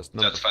 So that's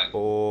number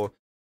 4,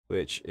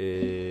 which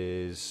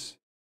is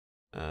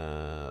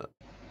that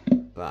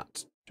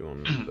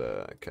one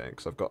there. Okay,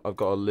 because I've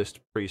got a list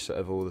preset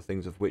of all the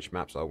things of which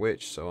maps are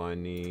which, so I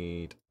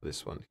need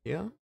this one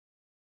here.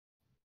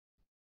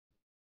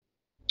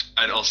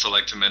 I'd also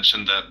like to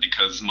mention that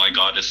because my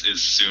goddess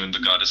is soon the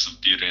goddess of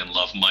beauty and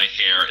love, my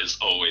hair is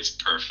always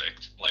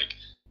perfect. Like,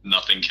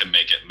 nothing can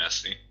make it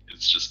messy.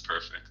 It's just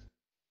perfect.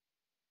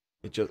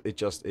 It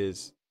just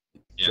is.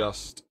 Yeah.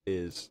 Just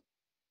is.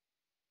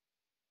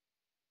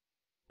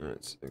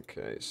 Right,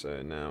 okay,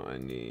 so now I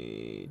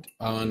need...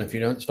 And if you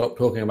don't stop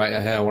talking about your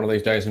hair, one of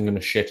these days I'm going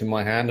to shit in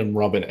my hand and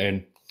rub it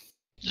in.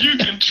 You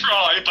can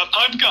try, but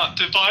I've got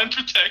divine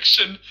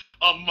protection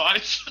on my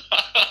side.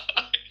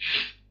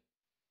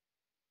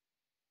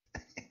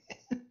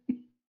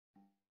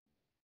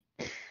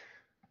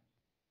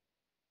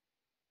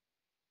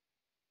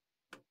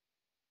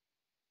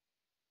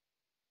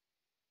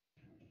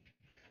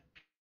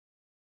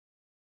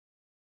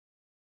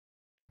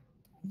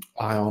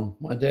 Ion,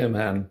 my dear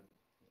man,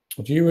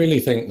 do you really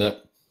think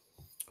that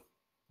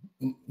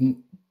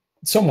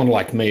someone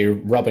like me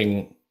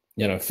rubbing,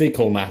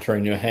 fecal matter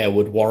in your hair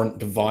would warrant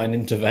divine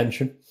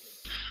intervention?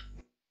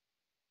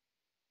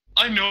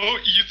 I know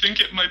you think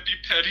it might be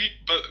petty,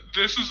 but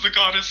this is the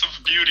goddess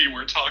of beauty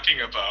we're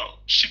talking about.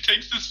 She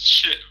takes this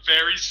shit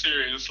very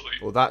seriously.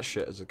 Or that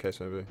shit, as the case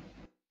may be.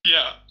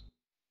 Yeah.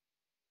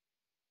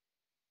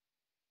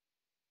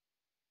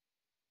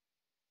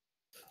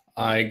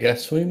 I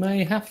guess we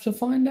may have to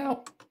find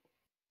out.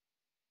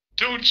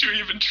 Don't you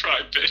even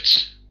try,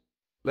 bitch.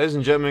 Ladies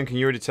and gentlemen, can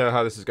you already tell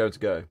how this is going to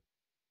go?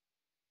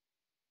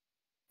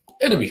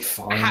 It'll be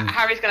fine.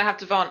 Harry's going to have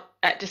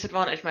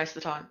disadvantage most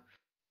of the time.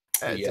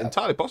 It's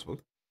entirely possible.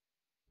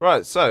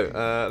 Right, so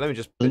let me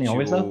just put Isn't he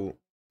always you all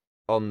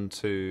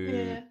onto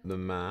Yeah. the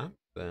map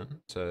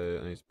then.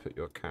 So I need to put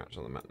your characters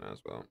on the map now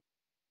as well.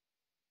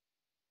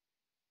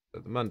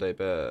 So the Monday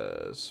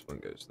Bears one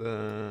goes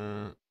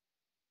there.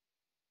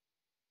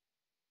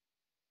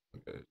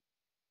 goes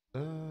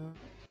there.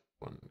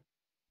 One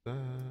there.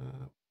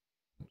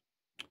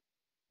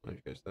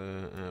 One goes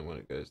there, and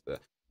one goes there.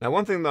 Now,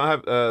 one thing that I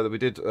have that we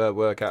did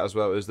work out as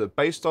well is that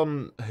based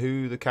on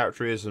who the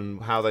character is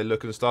and how they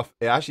look and stuff,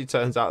 it actually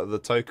turns out that the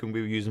token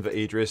we were using for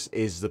Idris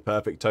is the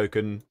perfect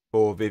token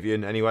for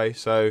Vivian anyway.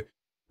 So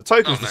the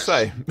token's the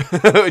same,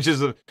 which is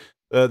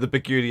the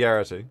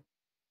peculiarity.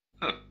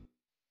 Huh.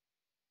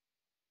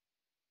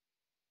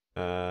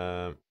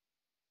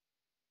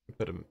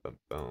 Put him.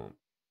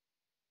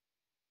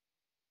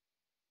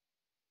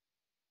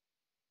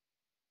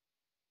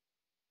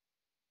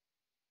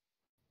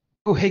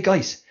 Oh, hey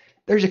guys,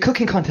 there's a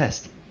cooking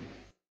contest.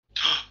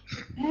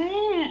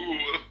 Ooh.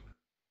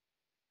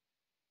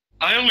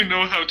 I only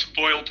know how to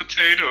boil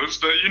potatoes,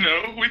 but you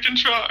know, we can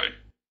try.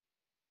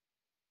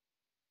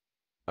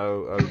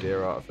 Oh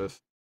dear,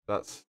 Artifice.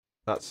 That's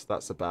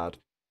a bad.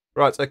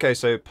 Right, okay,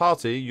 so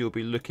party, you'll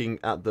be looking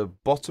at the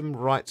bottom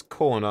right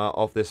corner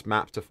of this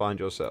map to find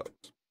yourselves.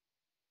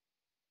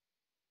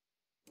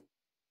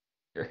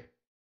 Sure.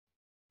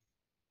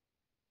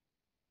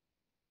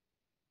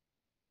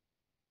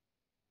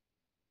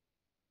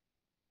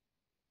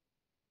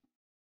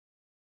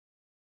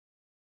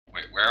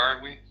 Wait, where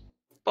are we?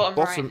 Bottom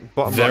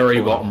right.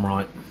 Very right corner. bottom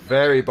right.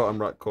 Very bottom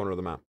right corner of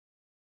the map.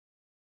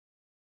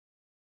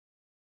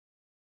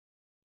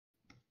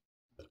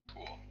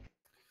 Cool.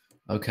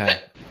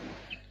 Okay.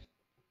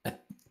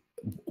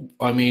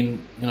 I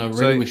mean, really,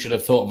 So- we should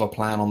have thought of a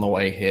plan on the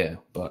way here,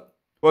 but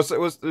Well,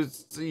 so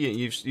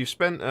you've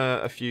spent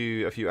a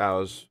few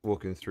hours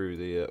walking through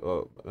the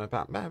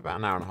about an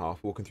hour and a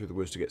half walking through the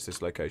woods to get to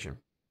this location,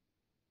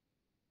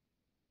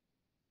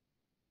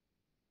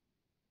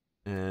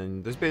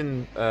 and there's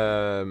been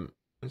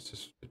let's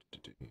just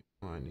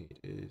what I need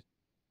is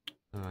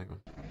hang on,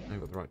 I haven't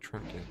got the right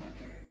track yet.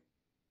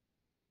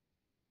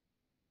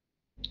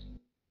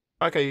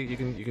 Okay, you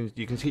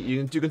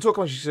can talk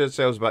amongst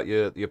yourselves about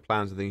your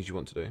plans and things you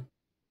want to do.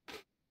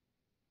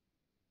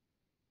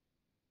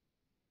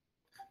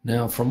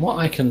 now, from what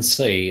I can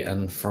see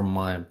and from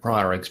my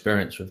prior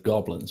experience with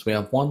goblins, we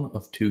have one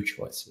of two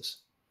choices.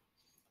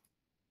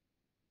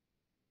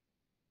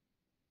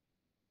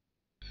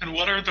 And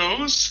what are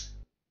those?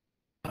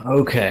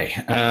 Okay,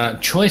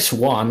 choice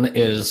one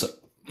is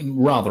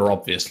rather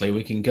obviously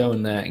we can go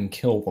in there and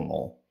kill them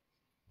all.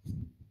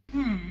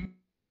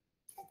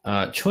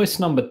 Choice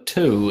number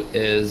two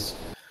is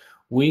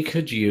we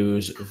could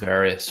use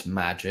various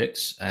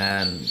magics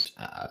and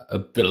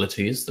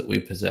abilities that we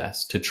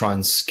possess to try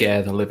and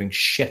scare the living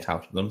shit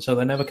out of them so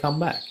they never come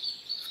back.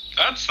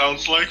 That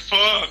sounds like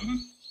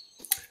fun.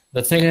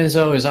 The thing is,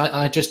 though, is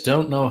I just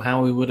don't know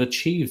how we would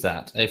achieve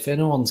that. If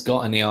anyone's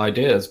got any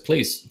ideas,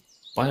 please,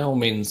 by all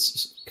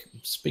means,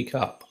 speak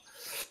up.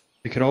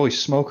 We could always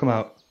smoke them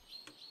out.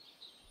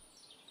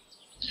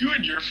 You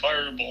and your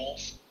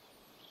fireballs.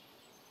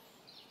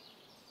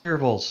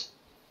 Fireballs.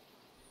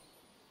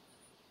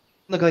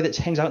 The guy that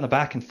hangs out in the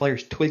back and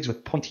fires twigs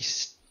with pointy.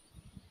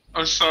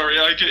 Oh, sorry,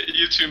 I get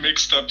you two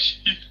mixed up.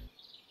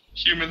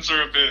 Humans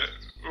are a bit.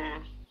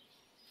 Ooh.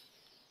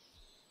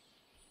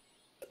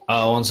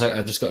 Oh, one sec.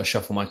 I just got to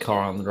shuffle my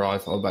car on the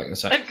drive. I'll be back in a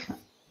sec.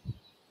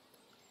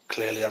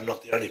 Clearly, I'm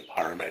not the only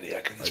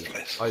pyromaniac in this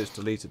place. I just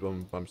deleted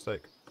one by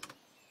mistake.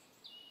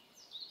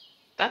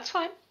 That's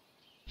fine.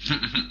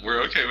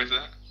 We're okay with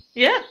that.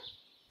 Yeah.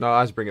 No, I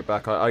had to bring it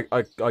back. I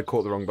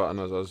caught the wrong button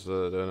as I was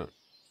doing it.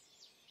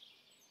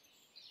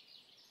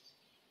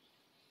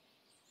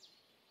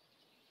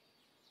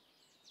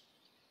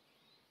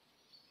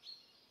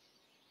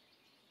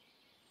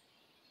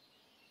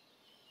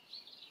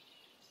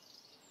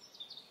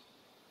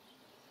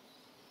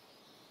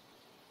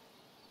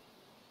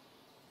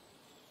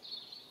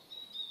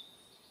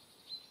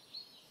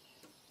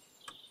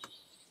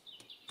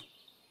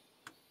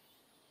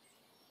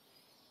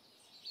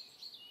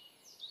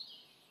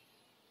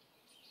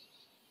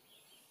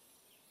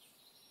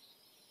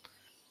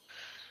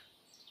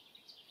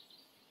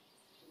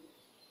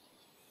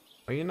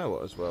 Oh, you know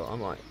what? As well, I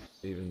might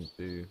even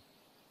do.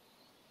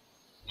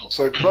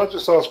 So, can I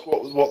just ask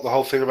what the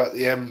whole thing about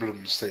the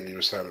emblems thing you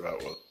were saying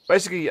about was?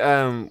 Basically,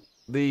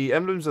 the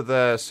emblems are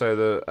there so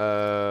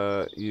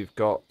that you've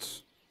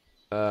got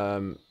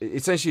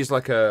essentially it's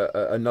like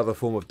another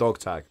form of dog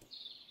tag,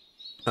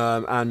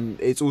 and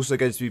it's also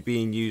going to be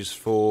being used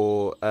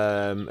for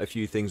a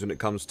few things when it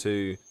comes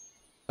to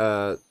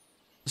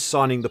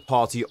signing the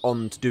party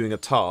on to doing a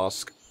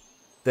task.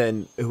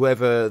 Then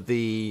whoever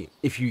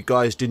if you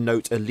guys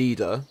denote a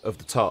leader of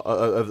the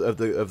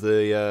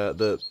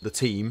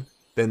team,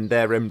 then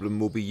their emblem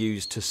will be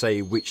used to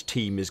say which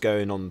team is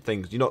going on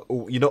things. You're not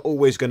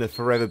always going to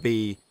forever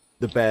be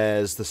the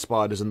bears, the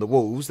spiders, and the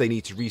wolves. They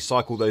need to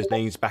recycle those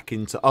names back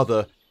into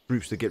other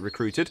groups that get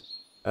recruited.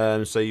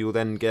 So you will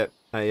then get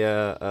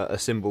a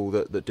symbol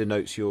that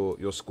denotes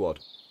your squad.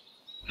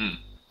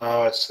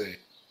 Oh, I see.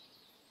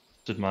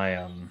 Did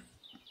my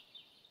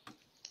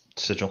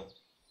sigil.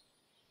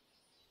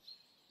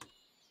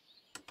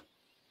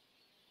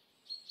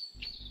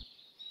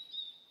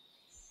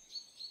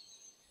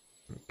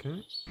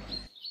 Okay.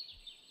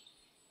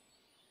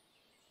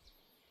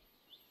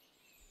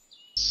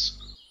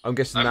 I'm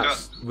guessing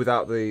that's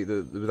without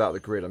the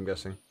grid. I'm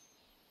guessing,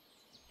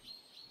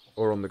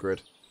 or on the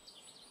grid.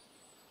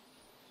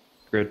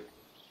 Grid.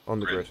 On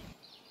the grid.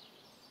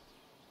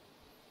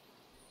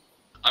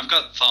 I've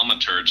got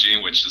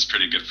thaumaturgy, which is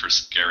pretty good for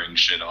scaring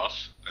shit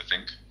off, I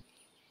think.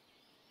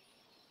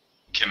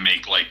 Can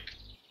make, like,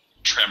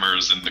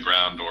 tremors in the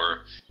ground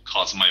or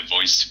cause my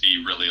voice to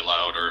be really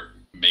loud or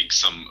make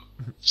some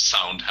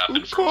sound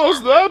happen.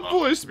 Cause that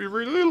voice to be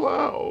really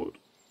loud.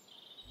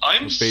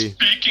 I'm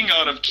speaking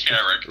out of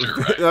character,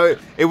 right? No,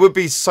 it would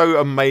be so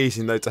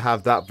amazing, though, to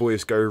have that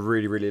voice go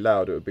really, really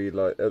loud. It would be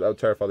like, that would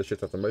terrify the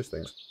shit out of most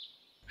things.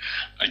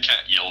 I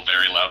can't yell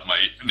very loud, my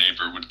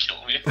neighbor would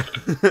kill me.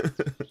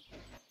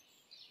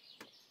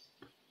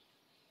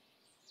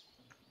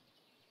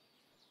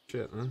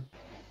 Shit, huh?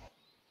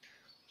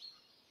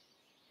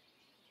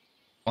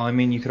 Well, I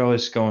mean, you could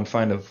always go and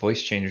find a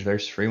voice changer.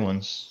 There's free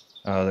ones.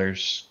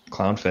 There's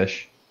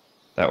Clownfish.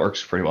 That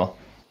works pretty well.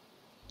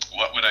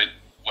 Why would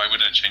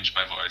I change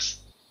my voice?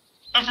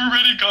 I've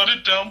already got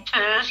it down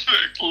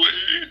perfectly.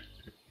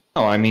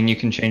 Oh, I mean, you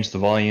can change the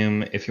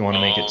volume if you want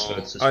to make it so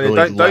it's just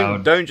really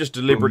loud. Don't just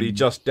deliberately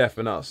just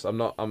deafen us. I'm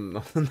not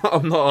after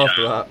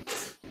that.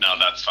 No,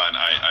 that's fine.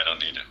 I don't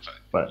need it.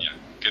 But yeah,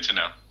 good to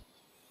know.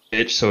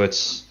 So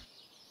it's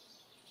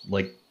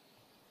like.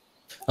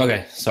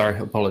 Okay, sorry.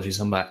 Apologies.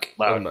 I'm back.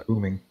 Loud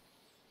booming.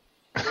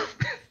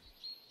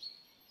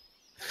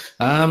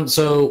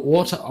 So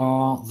what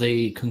are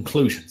the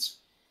conclusions?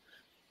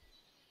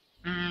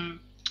 Do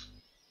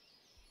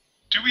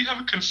we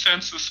have a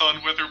consensus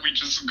on whether we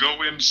just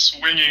go in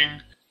swinging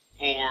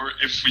or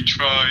if we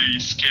try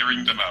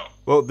scaring them out?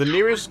 Well, the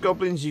nearest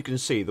goblins you can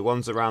see, the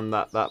ones around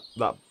that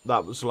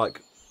was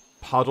like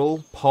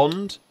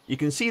pond, you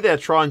can see they're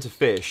trying to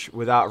fish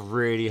without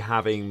really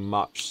having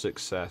much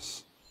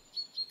success.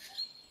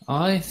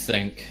 I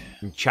think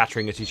and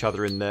chattering at each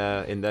other in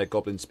their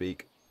goblin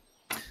speak.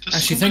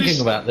 Actually, thinking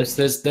about this,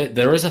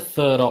 there is a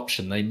third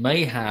option. They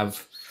may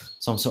have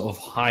some sort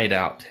of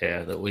hideout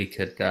here that we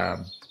could,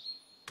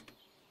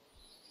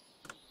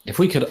 if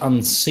we could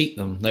unseat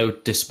them, they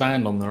would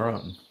disband on their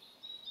own.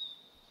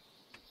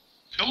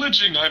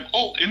 Pillaging, I'm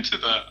all into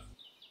that.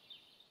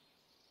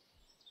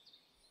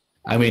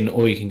 I mean,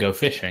 or you can go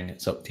fishing.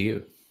 It's up to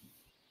you.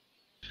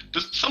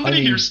 Does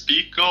somebody here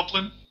speak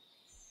Goblin?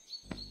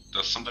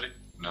 Does somebody?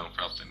 No,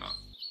 probably not.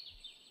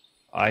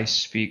 I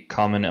speak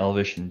Common,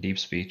 Elvish, and Deep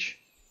Speech.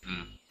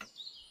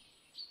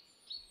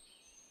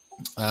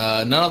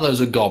 None of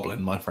those are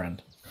Goblin, my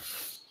friend.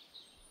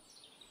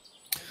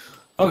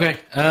 Okay.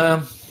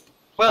 No.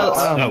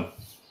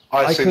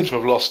 I seem to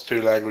have lost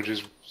 2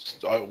 languages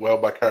while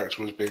my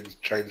character was being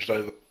changed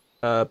over.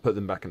 Put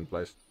them back in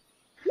place.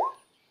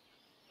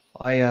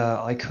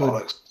 I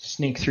could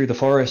sneak through the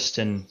forest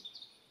and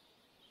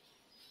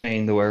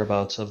find the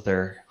whereabouts of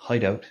their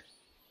hideout.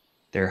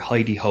 Their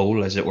hidey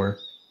hole, as it were.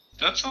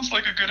 That sounds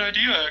like a good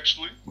idea,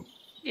 actually.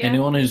 Yeah.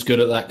 Anyone who's good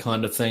at that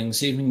kind of thing,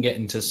 see if you can get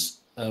into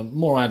a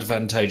more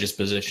advantageous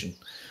position.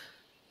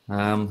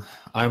 I'm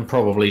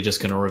probably just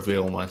going to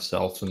reveal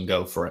myself and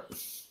go for it.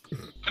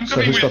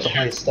 So who's got the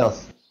highest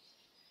stealth?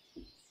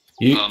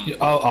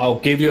 I'll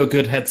give you a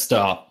good head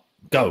start.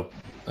 Go.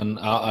 And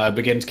I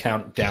begin to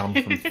count down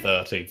from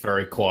 30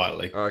 very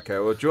quietly. Okay,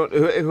 well, do you want,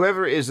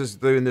 whoever it is that's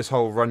doing this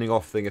whole running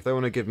off thing, if they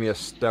want to give me a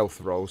stealth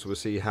roll, so we'll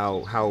see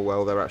how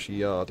well they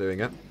actually are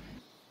doing it.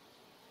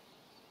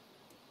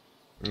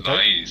 Okay.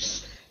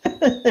 Nice.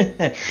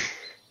 Okay,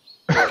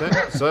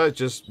 so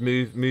just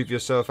move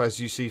yourself as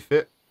you see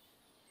fit.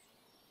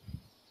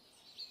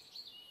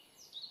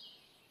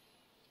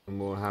 And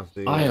we'll have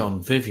the...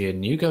 Ion,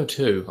 Vivian, you go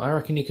too. I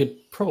reckon you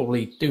could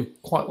probably do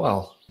quite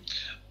well.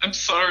 I'm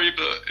sorry,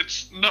 but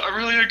it's not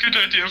really a good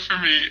idea for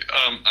me.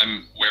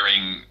 I'm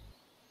wearing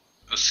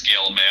a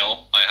scale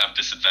mail. I have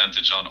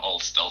disadvantage on all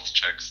stealth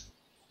checks.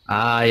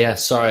 Ah, yeah,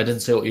 sorry, I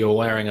didn't see what you were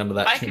wearing under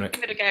that tunic. I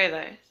can give it a go,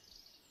 though.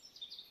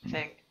 I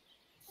think.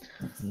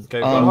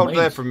 Okay, hold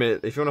there for a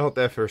minute. If you want to hold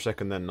there for a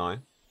second, then no.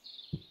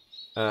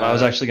 I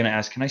was actually going to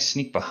ask, can I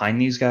sneak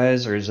behind these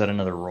guys, or is that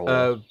another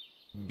roll?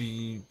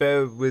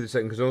 Bear with a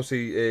second, because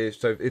obviously,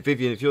 so if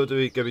Vivian, if you're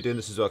going to be doing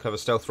this as well, can I have a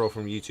stealth roll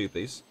from you too,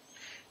 please?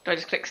 Do I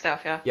just click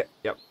stealth, yeah?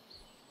 Yep.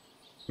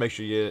 Make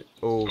sure you're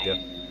all good.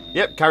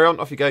 Yep, carry on,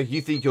 off you go.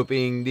 You think you're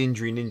being the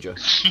injury ninja.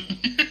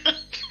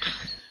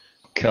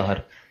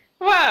 God.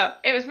 Well,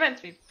 it was meant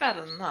to be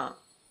better than that.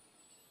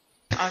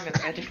 I'm going to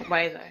go a different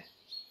way, though.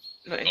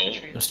 Not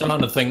infantry. I'm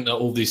starting to think that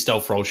all these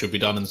stealth rolls should be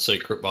done in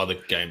secret by the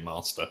game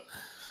master.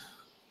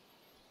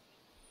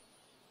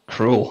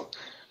 Cruel.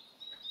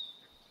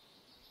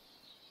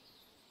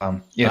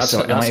 Yeah, that's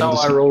how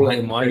I roll it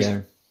in my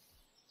game.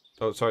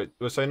 Oh, sorry,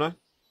 what's saying now?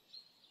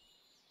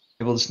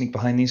 Able to sneak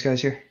behind these guys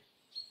here?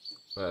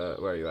 Where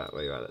are you at?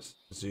 Let's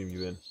zoom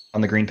you in. On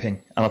the green ping.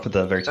 I'm up at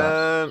the very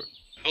top.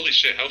 Holy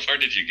shit! How far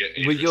did you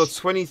get? With your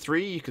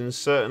 23, you can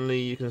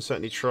certainly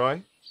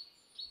try.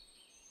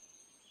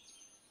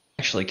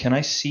 Actually, can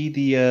I see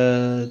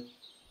the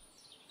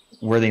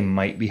where they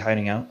might be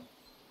hiding out?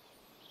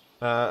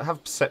 Have a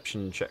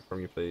perception check from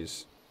you,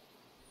 please.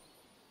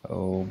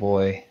 Oh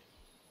boy.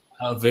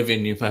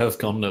 Vivian, you may have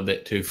gone a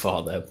bit too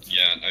far there.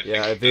 Yeah, I think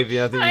Yeah,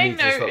 Vivian, I think you need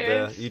to stop there.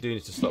 noticed. You do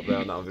need to stop there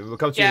on that one, Vivian. We'll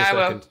come to you in a Yeah, I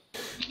will. second.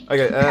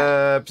 Okay,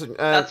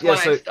 That's yeah, why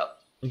so I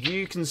stopped.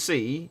 you can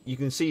see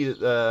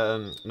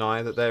that,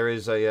 Nye, that there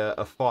is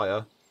a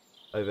fire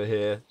over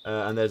here,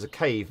 and there's a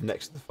cave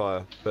next to the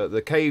fire. But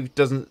the cave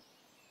doesn't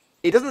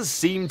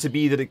seem to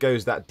be that it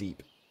goes that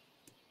deep.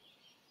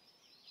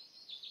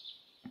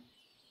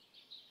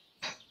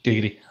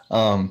 Giggity.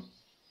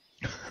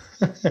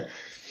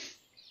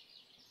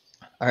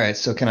 Alright,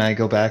 so can I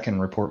go back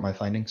and report my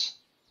findings?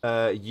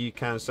 You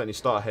can certainly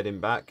start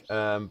heading back,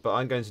 but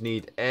I'm going to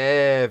need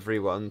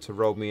everyone to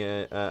roll me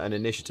an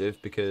initiative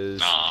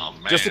because Aw,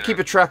 man. just to keep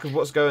a track of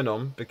what's going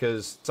on,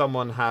 because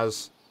someone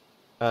has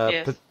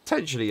Yes.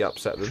 potentially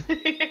upset them. Oh,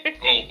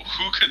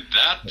 who could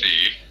that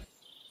be?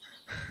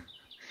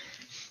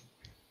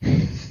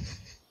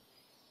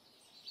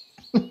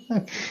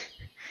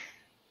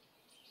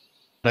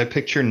 I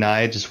picture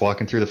Nye just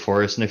walking through the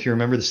forest, and if you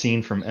remember the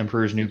scene from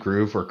Emperor's New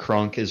Groove where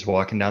Kronk is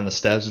walking down the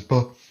steps, it's I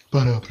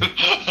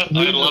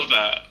love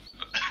that.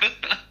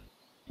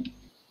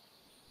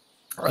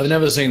 I've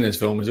never seen this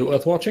film. Is it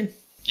worth watching?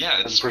 Yeah,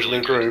 And it's Prison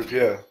really Groove, good.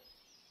 yeah.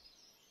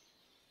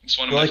 It's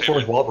one If of you my like fourth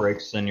favorite. wall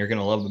breaks, then you're going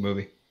to love the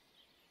movie.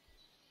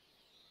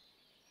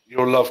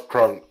 You'll love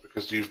Crunk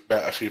because you've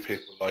met a few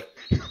people like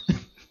him.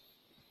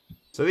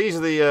 So these are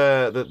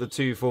the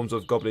two forms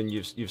of goblin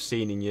you've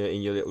seen in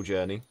your little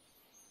journey.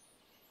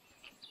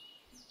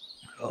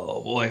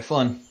 Oh boy,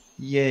 fun.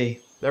 Yay.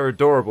 They're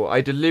adorable.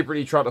 I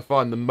deliberately tried to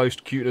find the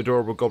most cute and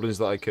adorable goblins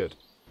that I could.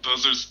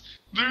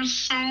 They're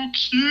so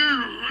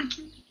cute.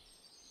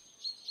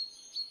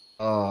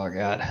 Oh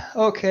god.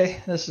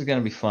 Okay, this is going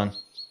to be fun.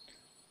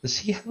 Does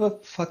he have a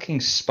fucking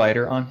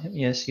spider on him?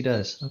 Yes, he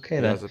does. Okay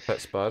He then. has a pet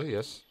spider,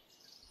 yes.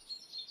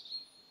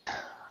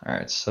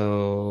 Alright,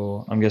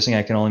 so I'm guessing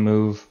I can only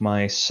move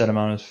my set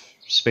amount of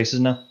spaces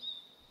now?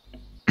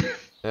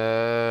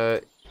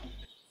 Turn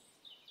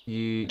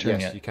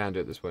Yes, yet. you can do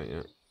it this point,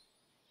 yeah.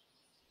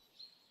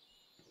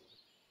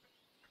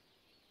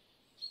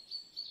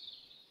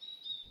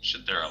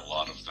 Shit, there are a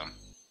lot of them.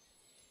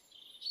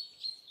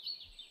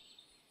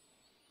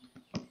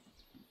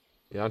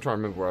 Yeah, I'm trying to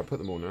remember where I put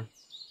them all now.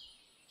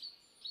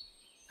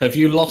 Have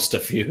you lost a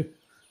few?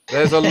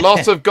 There's a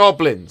lot of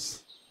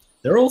goblins.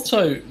 They're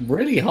also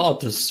really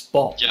hard to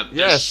spot. Yeah,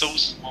 they're Yes. so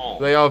small.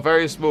 They are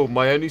very small.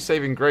 My only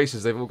saving grace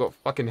is they've all got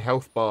fucking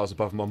health bars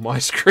above them on my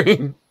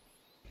screen.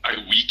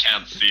 We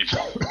can't see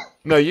them.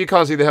 No, you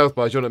can't see the health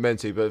bars, you're not meant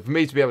to, but for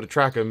me to be able to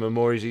track them and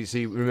more easy to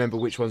see, remember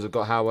which ones have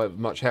got how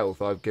much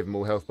health, I've given them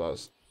all health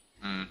bars.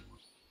 Hmm.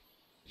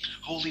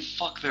 Holy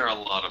fuck, there are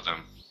a lot of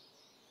them.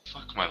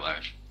 Fuck my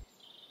life.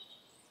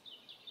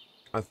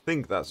 I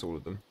think that's all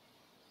of them.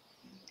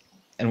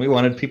 And we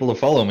wanted people to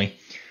follow me.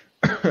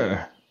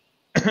 Yeah,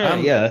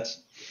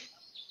 that's...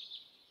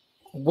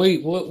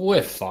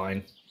 We're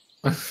fine.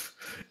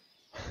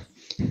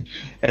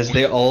 As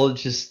they all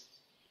just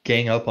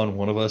gang up on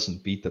one of us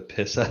and beat the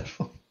piss out of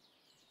them.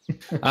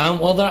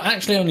 Well, they're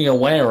actually only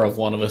aware of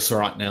one of us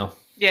right now.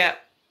 Yeah.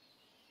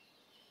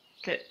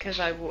 Because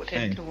I walked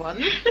Dang. into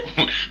one.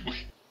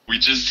 We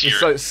just hear.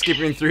 It's like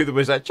skipping through the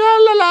wizard. Cha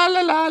la la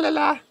la la la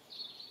la.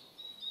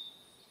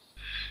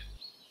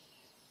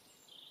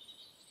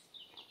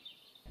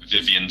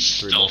 Vivian's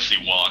stealthy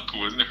walk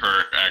with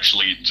her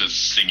actually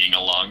just singing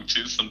along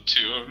to some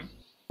tune.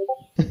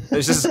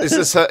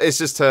 It's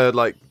just her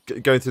like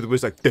going through the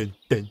woods like dun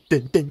dun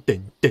dun dun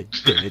dun dun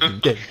dun dun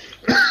dun.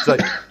 It's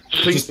like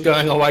Just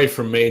going away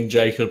from me and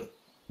Jacob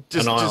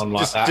just and Ion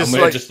like that. just And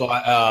we're like just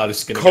like, this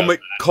is going to go.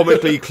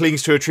 comically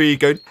clings to a tree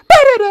going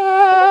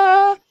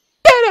 "Ba-da-da,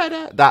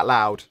 ba-da-da," that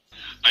loud.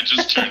 I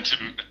turned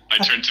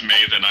to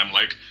May, then I'm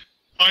like,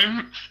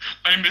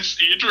 I miss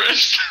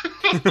Idris.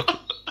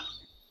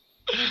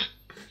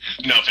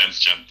 No offense,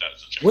 Jem.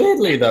 That's a joke.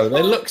 Weirdly, though,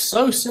 they look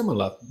so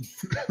similar.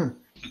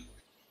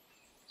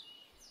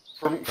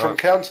 From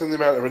counting the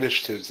amount of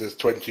initiatives, there's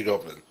 20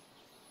 goblins.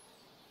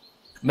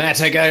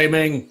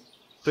 Metagaming.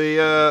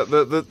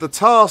 The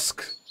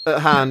task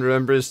at hand,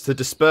 remember, is to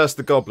disperse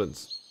the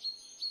goblins.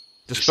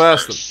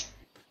 Disperse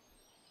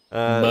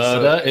them.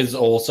 Murder is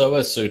also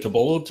a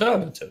suitable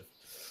alternative.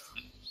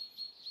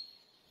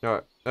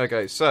 Alright,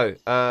 okay, so,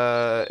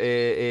 it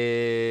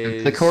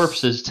is... The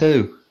corpses,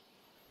 too.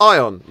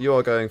 Ion, you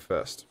are going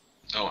first.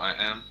 Oh, I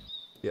am.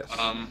 Yes.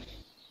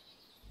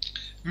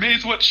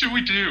 Maze, what should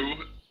we do?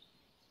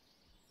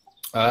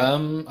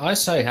 I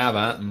say have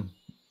at 'em.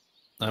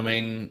 I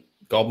mean,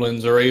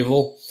 goblins are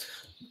evil,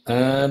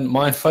 and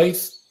my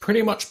faith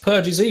pretty much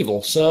purges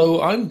evil,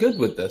 so I'm good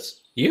with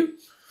this. You?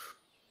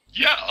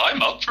 Yeah,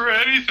 I'm up for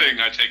anything.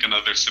 I take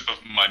another sip of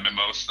my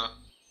mimosa.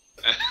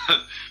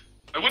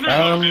 I wonder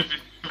how Vivian...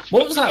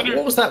 What was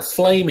that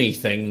flamey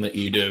thing that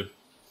you do?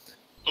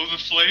 Oh, the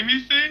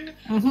flamey thing?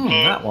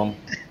 That one.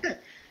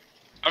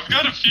 I've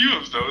got a few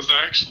of those,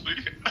 actually.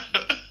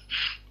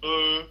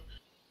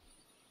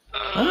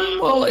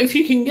 Well, if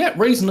you can get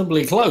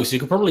reasonably close, you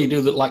could probably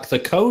do the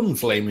cone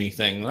flamey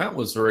thing. That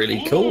was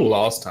really cool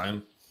last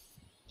time.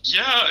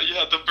 Yeah,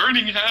 the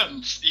burning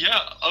hands. Yeah,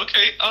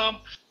 okay,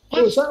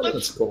 Oh, is that what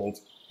it's called?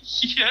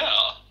 Yeah.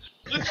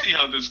 Let's see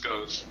how this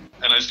goes.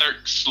 And I start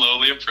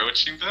slowly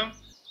approaching them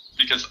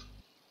because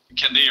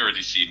can they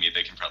already see me?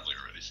 They can probably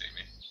already see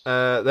me.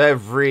 They're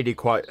really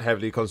quite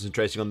heavily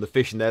concentrating on the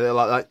fish in there. They're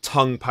like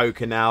tongue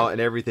poking out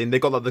and everything. They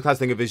got like the classic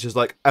thing of it's just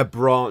like a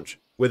branch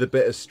with a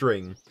bit of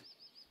string.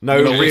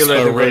 No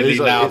real really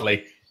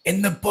loudly.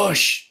 In the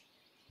bush,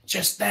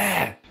 just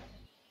there.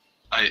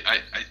 I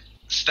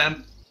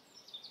stand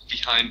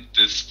behind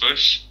this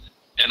bush,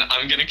 and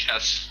I'm gonna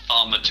cast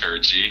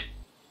Thaumaturgy.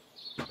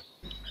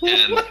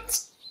 And What?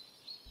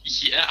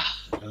 yeah,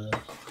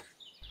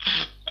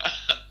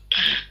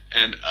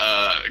 and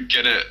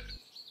gonna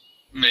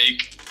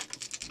make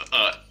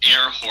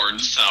air horn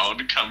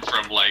sound come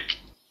from like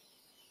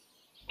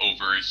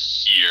over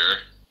here.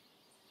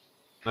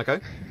 Okay.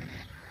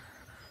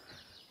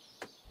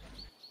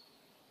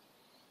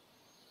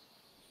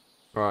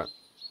 Right.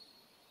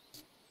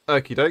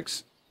 Okie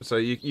dokes. So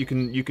you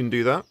can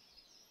do that.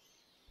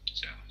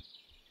 Yeah.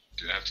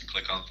 Do I have to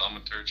click on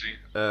Thaumaturgy?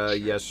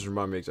 Yes, just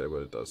remind me exactly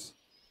what it does.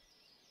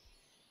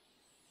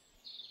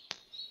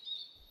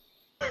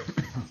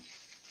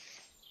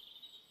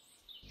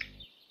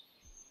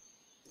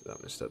 That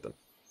instead then.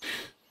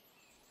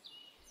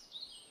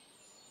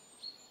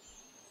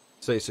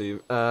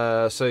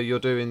 So you're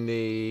doing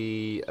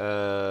the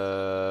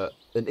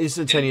an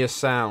instantaneous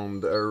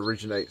sound that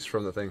originates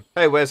from the thing.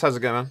 Hey Wes, how's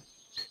it going,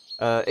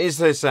 man?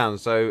 Instantaneous sound.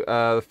 So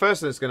the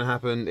first thing that's going to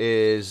happen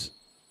is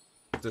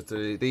that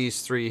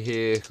these three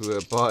here who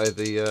are by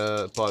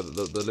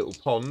the little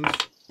pond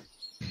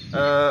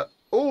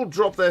all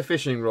drop their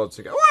fishing rods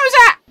and go, "What was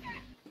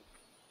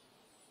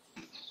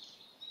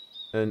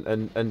that?"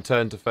 and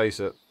turn to face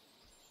it.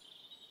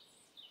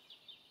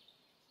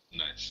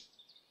 Nice.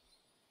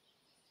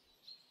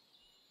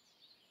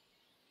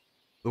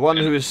 The one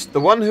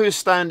who is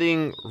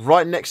standing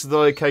right next to the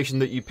location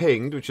that you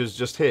pinged, which is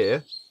just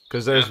here,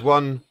 because there's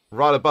one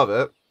right above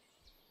it,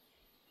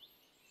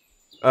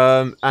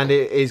 and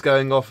it is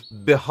going off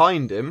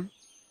behind him.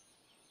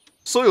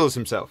 Soils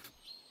himself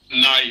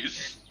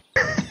Nice.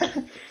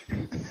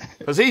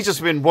 because he's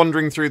just been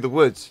wandering through the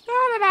woods.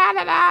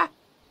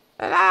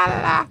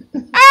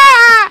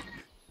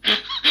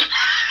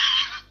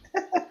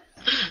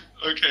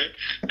 Okay,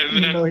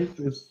 and then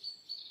Noises.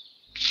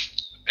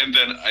 and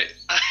then I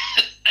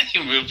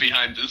I move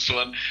behind this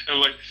one. And I'm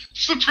like,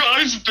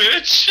 surprise,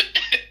 bitch!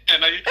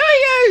 And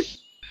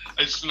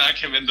I smack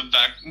him in the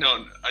back.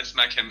 No, I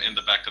smack him in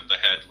the back of the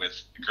head with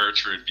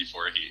Gertrude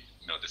before he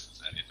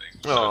notices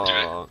anything.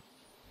 So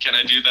can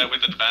I do that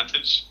with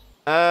advantage?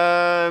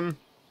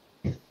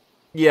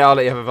 Yeah, I'll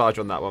let you have advantage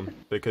on that one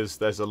because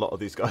there's a lot of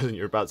these guys and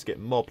you're about to get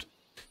mobbed.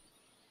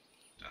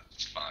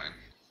 That's fine.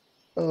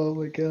 Oh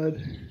my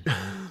god.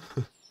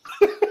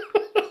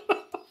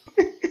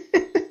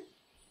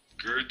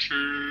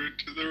 Gertrude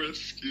to the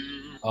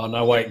rescue. Oh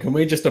no, wait, can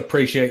we just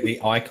appreciate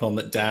the icon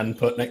that Dan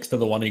put next to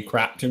the one who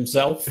crapped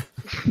himself?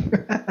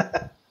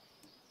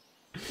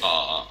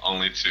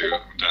 Only 2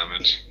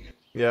 damage.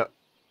 Yeah.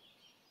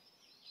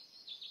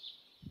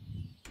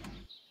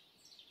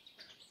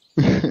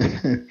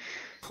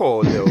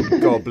 Poor little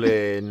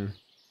goblin.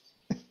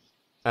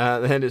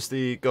 Then it's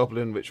the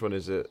goblin. Which one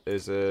is it?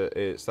 It's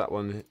that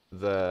one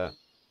there,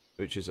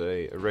 which is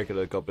a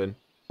regular goblin.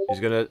 He's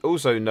going to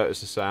also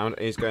notice the sound,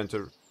 and he's going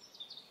to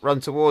run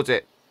towards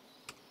it.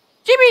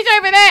 Jimmy's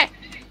over there!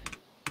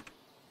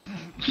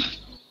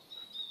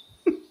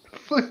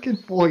 Fucking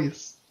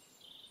voice.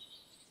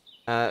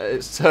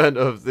 It's turn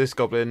of this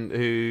goblin,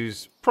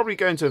 who's probably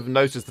going to have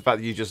noticed the fact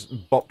that you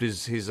just bopped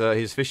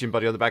his fishing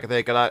buddy on the back of the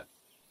head. Go like,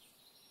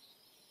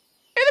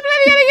 "Who the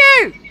bloody hell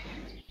are you?"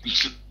 He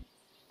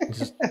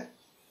just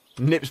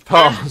nips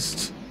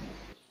past.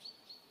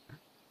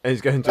 And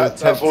he's going to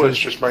that voice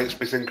just makes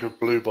me think of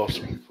Blue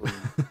Bottom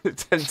from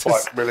to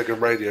Spike Milligan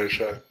radio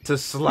show. to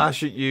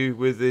slash at you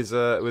with his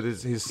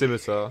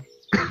scimitar.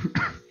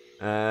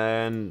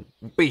 And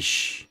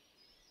bish.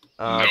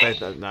 No,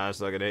 it's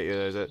not going to hit you,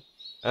 is it?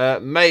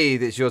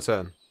 Maid, it's your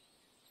turn.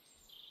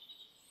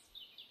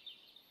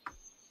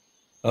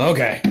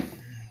 Okay.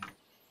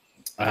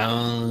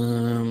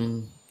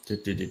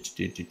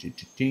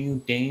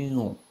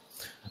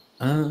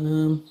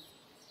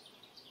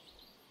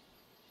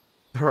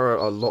 There are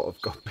a lot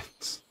of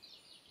goblins.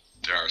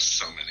 There are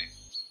so many.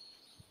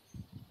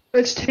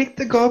 Let's take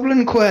the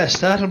goblin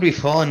quest. That'll be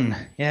fun.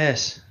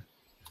 Yes.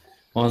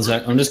 One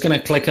sec. I'm just going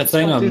to click a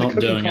thing. I'll I'm do the not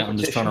cooking doing it. I'm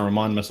just trying to competition.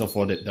 remind myself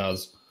what it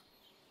does.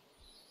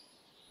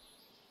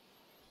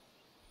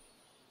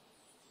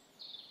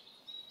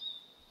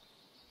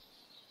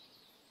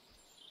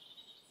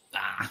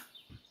 Ah.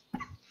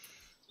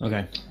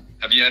 Okay.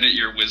 Have you added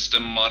your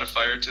wisdom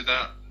modifier to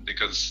that?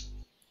 Because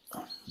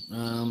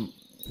So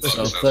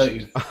so-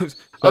 30, I was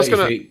 30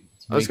 gonna feet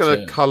I was me gonna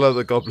to- colour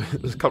the goblin,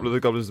 a couple of the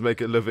goblins to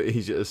make it a little bit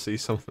easier to see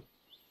something.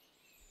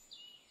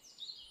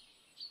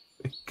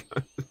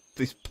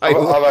 These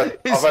pale,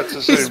 I've had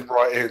to zoom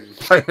right in.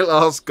 pale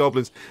ass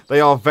goblins. They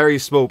are very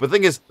small, but the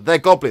thing is, they're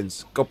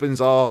goblins. Goblins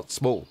are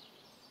small.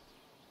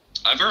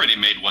 I've already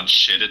made one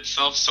shit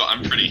itself, so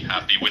I'm pretty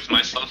happy with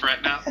myself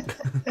right now.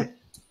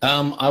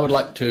 I would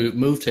like to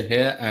move to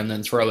here and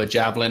then throw a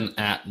javelin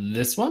at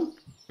this one.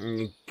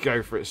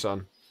 Go for it,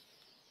 son.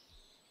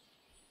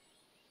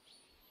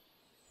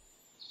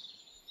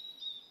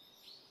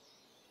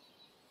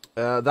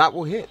 That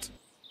will hit.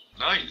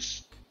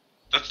 Nice.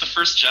 That's the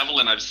first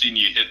javelin I've seen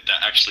you hit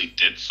that actually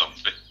did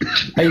something.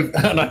 Hey,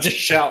 and I just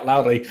shout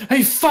loudly,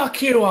 "Hey,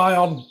 fuck you,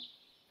 Ion!"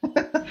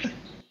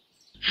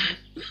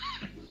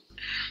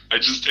 I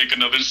just take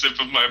another sip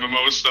of my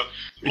mimosa.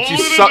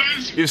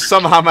 You've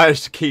somehow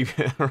managed to keep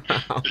it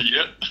around.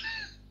 Yeah.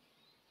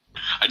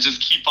 I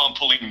just keep on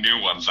pulling new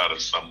ones out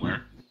of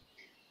somewhere.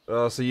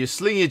 So you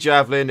sling your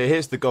javelin, it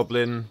hits the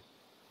goblin,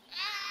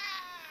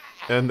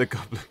 and the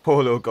goblin,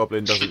 poor little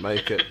goblin doesn't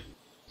make it.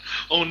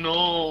 Oh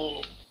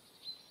no.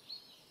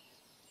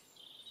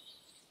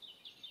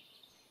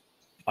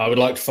 I would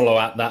like to follow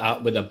that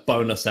up with a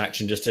bonus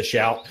action just to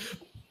shout,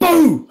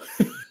 "Boo!"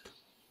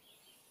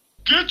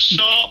 Good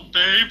shot,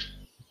 babe.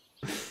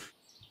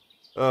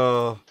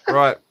 Oh,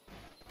 right.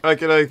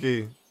 Okie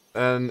dokie.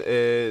 And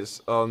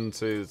it's on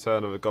to the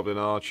turn of a goblin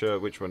archer.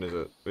 Which one is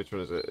it? Which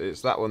one is it?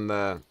 It's that one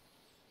there.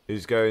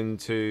 Who's going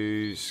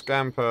to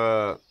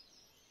scamper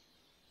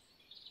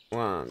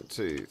 1,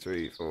 2,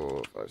 3,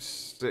 4, 5,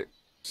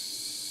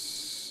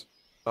 6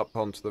 up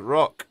onto the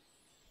rock.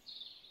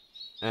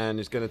 And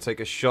he's going to take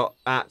a shot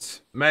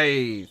at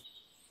Maeve.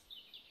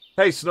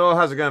 Hey, Snore,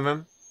 how's it going,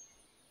 man?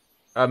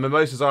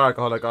 Mimosas are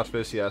alcoholic,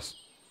 artifice, yes.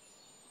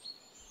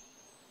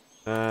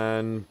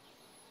 And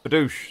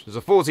Badoosh, does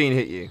a 14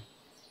 hit you?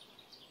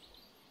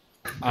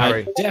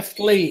 Harry. I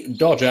deftly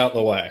dodge out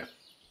the way.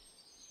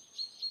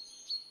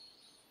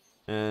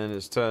 And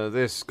it's turn of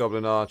this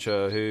goblin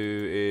archer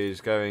who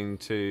is going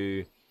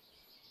to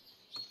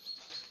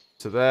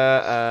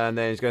there, and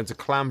then he's going to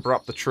clamber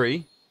up the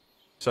tree.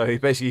 So he's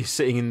basically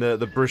sitting in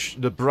the brush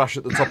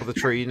at the top of the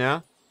tree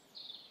now.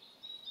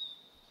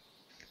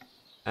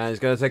 And he's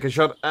going to take a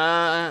shot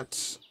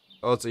at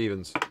odds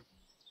evens.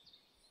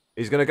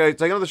 He's going to go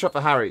take another shot for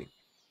Harry.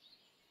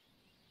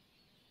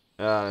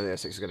 Yeah,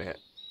 6 is going to hit.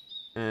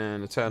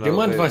 And a turn. Do you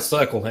mind if I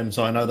circle him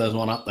so I know there's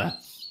one up there?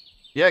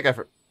 Yeah, go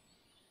for it.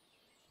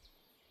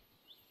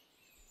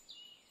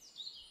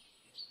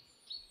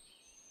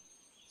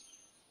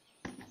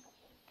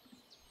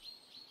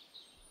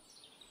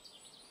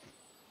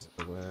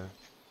 Where?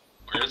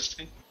 Where is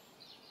he?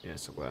 Yeah,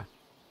 it's aware.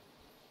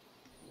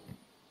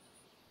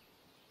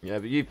 Yeah,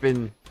 but you've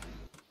been...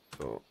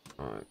 Oh,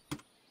 alright.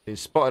 Been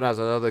spotted as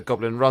another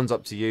goblin runs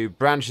up to you,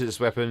 brandishes his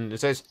weapon, and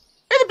says,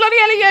 "Who the bloody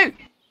hell are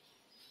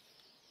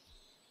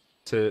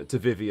you?" To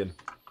Vivian.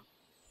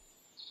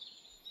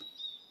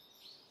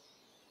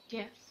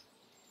 Yes.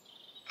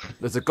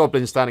 There's a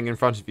goblin standing in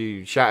front of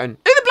you, shouting,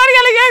 "Who the bloody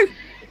hell are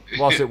you?"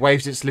 Whilst it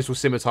waves its little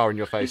scimitar in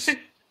your face.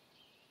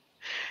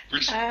 We're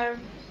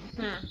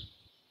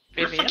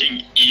Vivian?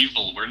 fucking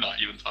evil. We're not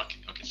even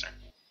talking. Okay, sorry.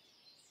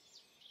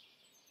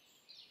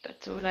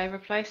 That's all I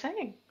reply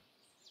saying.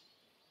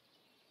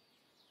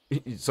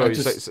 Sorry,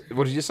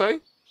 what did you say?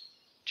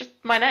 Just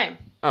my name.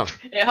 Oh.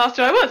 It asked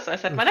who I was, so I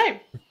said my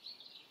name.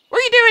 What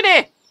are you doing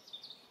here?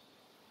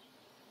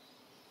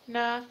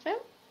 Nothing.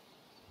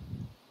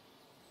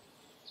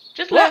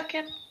 Just What?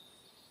 looking.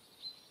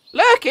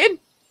 Lurking?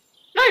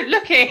 No,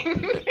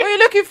 looking. What are you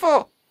looking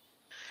for?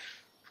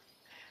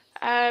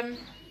 A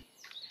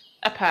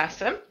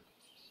person.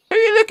 Who are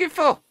you looking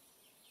for?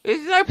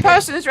 There's no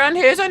persons around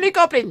here, there's only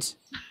goblins.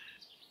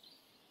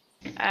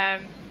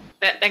 Then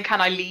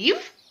can I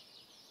leave?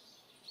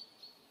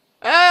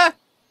 I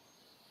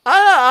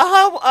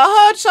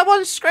heard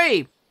someone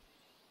scream.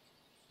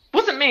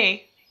 Wasn't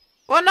me.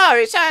 Well, no,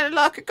 it sounded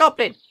like a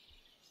goblin.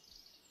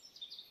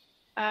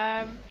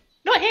 Not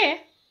here.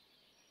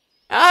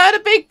 I heard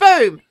a big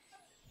boom.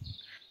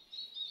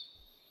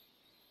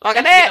 Like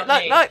an air,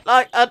 Definitely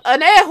like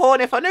an air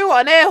horn. If I knew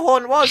what an air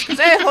horn was,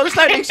 because air horns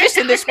don't exist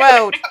in this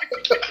world.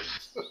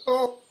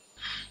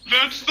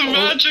 That's the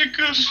magic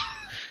of...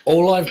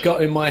 All I've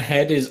got in my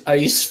head is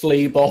Ace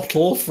Flea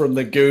Bottle from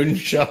the Goon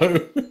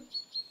Show.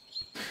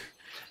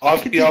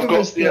 That's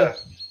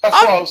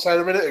what I was saying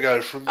a minute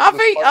ago. I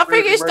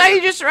think it's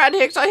dangerous around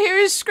here because I hear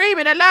his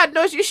screaming a loud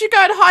noise. You should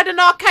go and hide in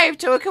our cave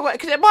till we can,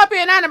 because it might be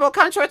an animal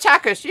coming to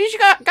attack us. You should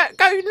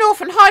go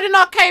north and hide in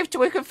our cave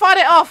till we can fight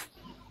it off.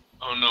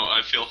 Oh no,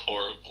 I feel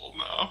horrible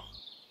now.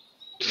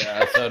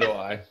 Yeah, so do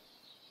I.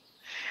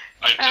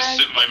 I just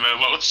sip my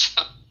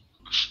mimosa.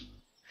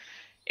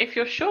 If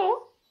you're sure.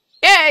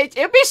 Yeah,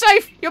 it'll be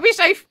safe. You'll be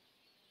safe.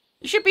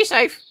 You should be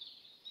safe.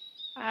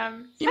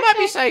 You might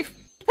be safe.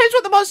 Depends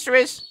what the monster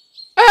is.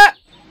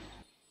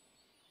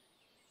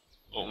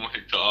 Oh my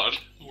god,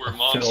 we're I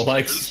monsters. feel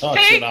like such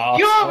See, an arsehole.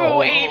 you're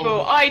all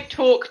evil. I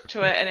talked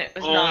to it and it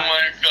was Oh nice.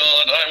 my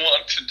god, I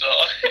want to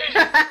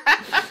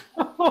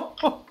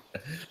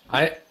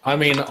die. I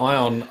mean,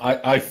 Ion,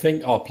 I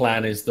think our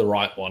plan is the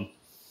right one.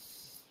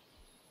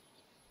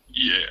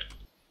 Yeah.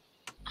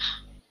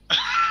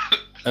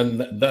 And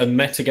the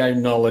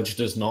metagame knowledge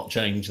does not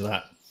change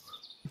that.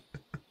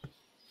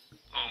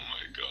 Oh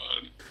my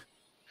god.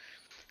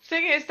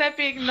 Thing is, there'd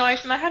being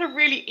nice, and I had a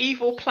really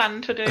evil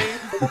plan to do.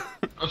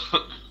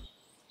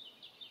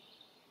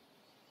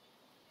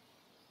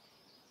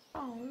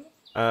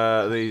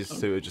 Oh. These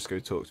two would just go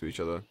talk to each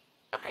other.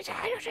 What's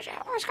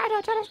going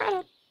on? Tell us what's going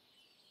on.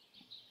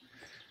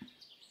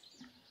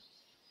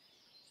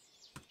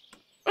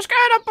 What's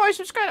going on, boys?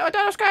 What's going on? I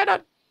don't know what's going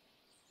on.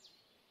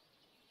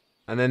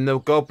 And then the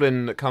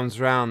goblin that comes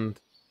round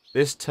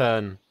this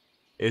turn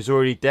is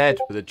already dead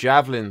with a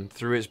javelin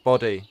through its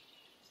body.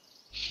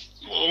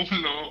 Oh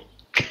no.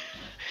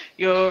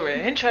 You're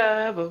in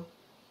trouble.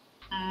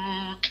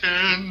 Who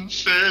can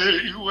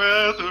say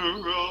where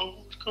the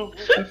road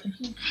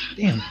goes?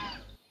 Damn.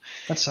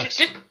 That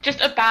sucks. Just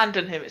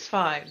abandon him. It's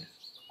fine.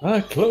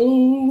 I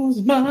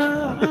close my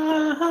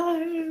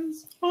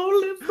eyes,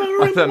 only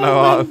for I a don't know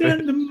moment, how I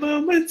and the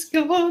moment's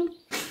gone.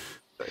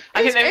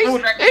 I think they've all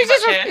drank too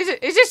much here.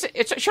 Is this?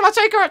 Shall I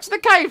take her up to the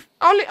cave?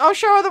 I'll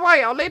show her the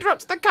way. I'll lead her up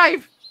to the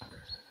cave.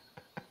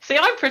 See,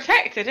 I'm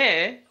protected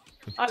here.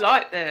 I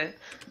like this.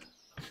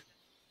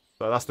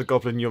 So that's the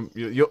goblin.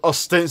 You're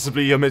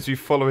ostensibly you're meant to be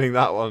following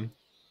that one.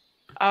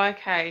 Oh,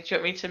 okay. Do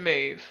you want me to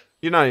move?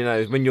 You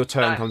know. When your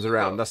turn No, comes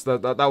around, cool. that's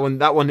that one.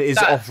 That one is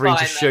That's offering to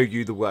fine, show then.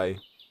 you the way.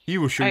 He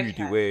will show you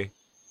the Okay. way.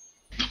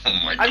 Oh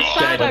my I'm god.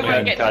 sad I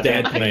won't get to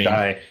Dead die. me.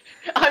 Die.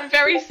 I'm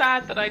very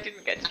sad that I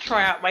didn't get to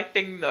try out my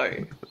thing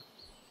though.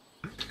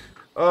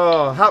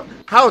 Oh,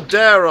 how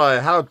dare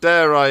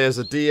I as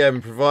a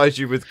DM provide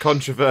you with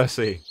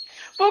controversy?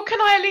 Well,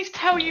 can I at least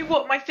tell you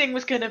what my thing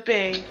was going to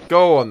be?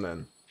 Go on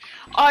then.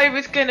 I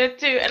was going to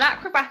do an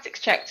acrobatics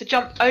check to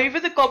jump over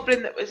the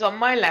goblin that was on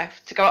my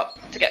left to go up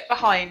to get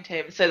behind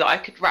him so that I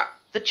could wrap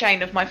the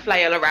chain of my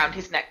flail around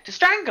his neck to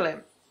strangle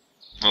him.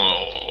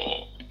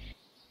 Oh.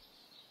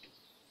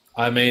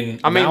 I mean,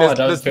 I mean, now I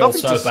don't there's feel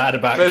nothing so to bad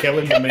about there's-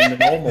 killing them in the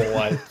normal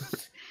way.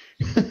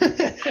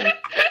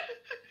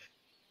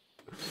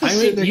 I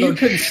mean, you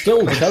can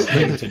still choke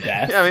them to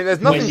death. Yeah, I mean, there's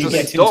when nothing you to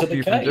get stop into the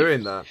you from cave.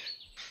 doing that.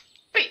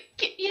 But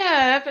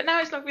yeah, but now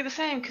it's not going to be the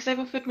same because they've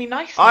offered me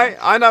nice.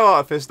 I know,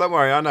 Artifice. Don't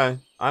worry. I know.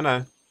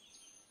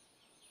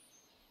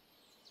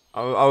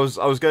 I was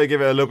going to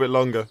give it a little bit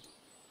longer.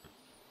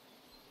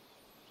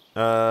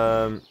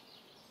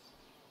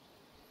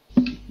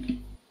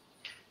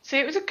 See,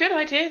 it was a good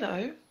idea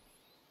though.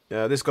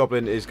 Yeah, this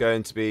goblin is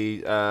going to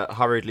be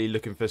hurriedly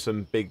looking for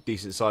some big,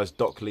 decent-sized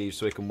dock leaves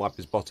so he can wipe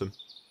his bottom.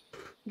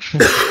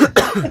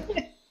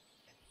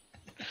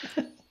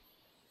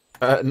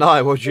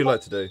 Nai, what would you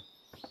like to do?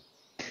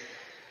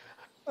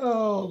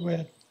 Oh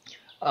man.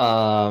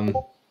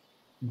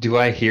 Do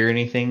I hear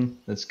anything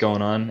that's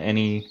going on?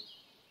 Any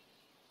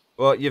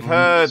Well, you've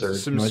heard or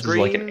some noises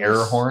screams. like an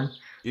air horn?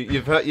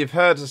 You've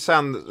heard a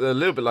sound a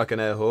little bit like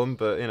an air horn,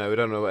 but we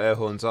don't know what air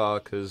horns are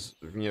because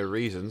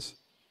reasons.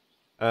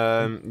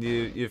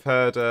 You've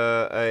heard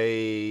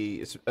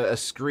a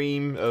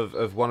scream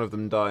of one of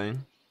them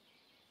dying.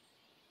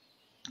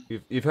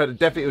 You've heard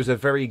definitely it was a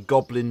very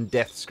goblin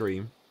death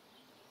scream.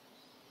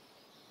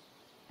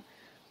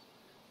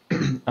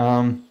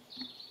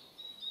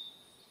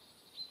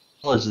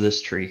 What is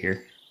this tree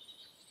here?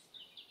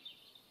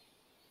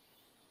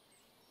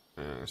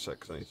 A sec,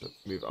 'cause I need to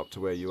move up to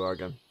where you are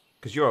again.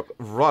 Because you're up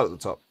right at the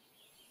top.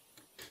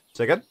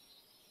 Say again?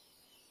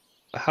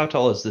 How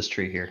tall is this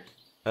tree here?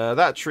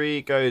 That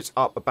tree goes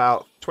up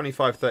about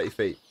 25-30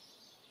 feet.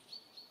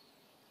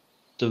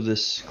 So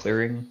this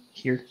clearing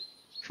here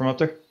from up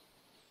there?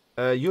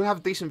 You have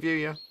a decent view,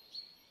 yeah?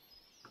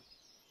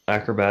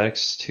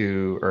 Acrobatics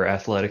or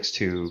athletics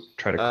to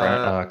try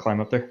to climb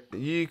up there?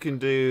 You can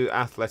do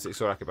athletics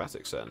or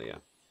acrobatics, certainly, yeah.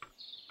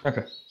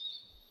 Okay.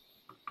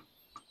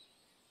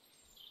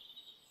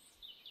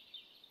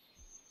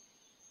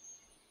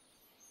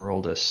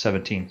 Rolled a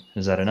 17.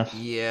 Is that enough?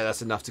 Yeah,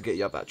 that's enough to get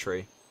you up that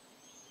tree.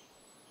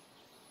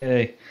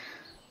 Hey,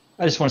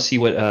 I just want to see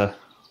what.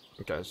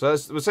 Okay, so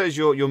we'll say is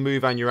your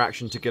move and your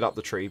action to get up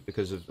the tree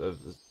because of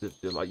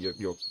like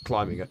you're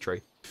climbing a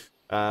tree.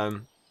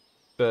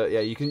 But yeah,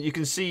 you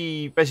can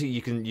see basically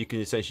you can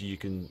essentially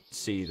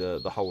see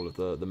the whole of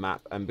the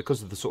map, and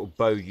because of the sort of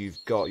bow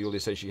you've got, you'll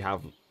essentially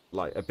have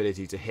like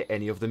ability to hit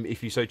any of them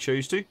if you so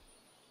choose to.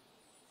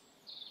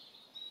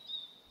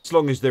 As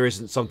long as there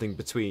isn't something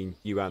between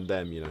you and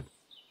them,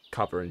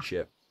 cover and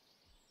shit.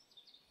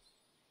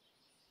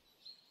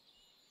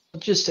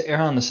 Just to err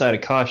on the side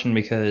of caution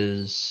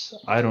because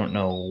I don't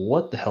know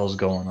what the hell's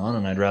going on,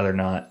 and I'd rather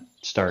not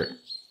start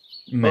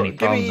many Well,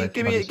 problems.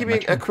 give me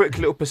a quick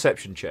little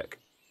perception check.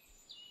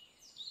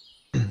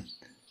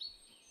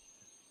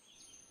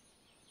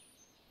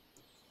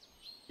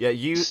 Yeah,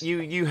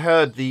 you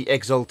heard the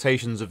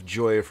exultations of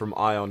joy from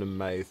Ion and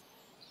Maeve.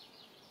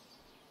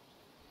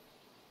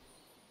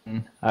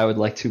 I would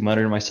like to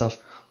mutter to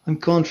myself, I'm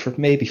gone for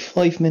maybe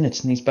 5 minutes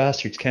and these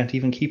bastards can't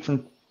even keep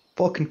from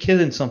fucking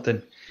killing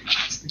something.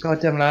 It's the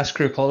goddamn last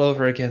group all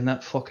over again.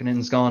 That fucking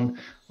inn's gone.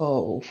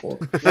 Oh,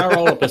 fuck. Can I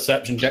roll a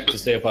perception check to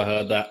see if I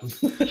heard that?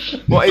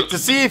 Well, to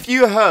see if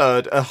you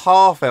heard a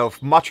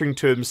half-elf muttering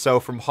to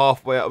himself from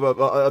halfway up at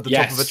the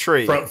top of a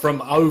tree.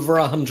 From over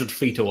 100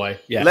 feet away.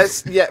 Yeah.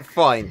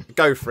 Fine.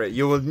 Go for it.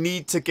 You will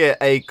need to get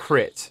a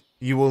crit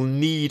You will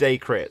need a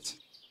crit.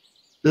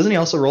 Doesn't he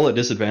also roll at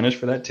disadvantage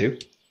for that too?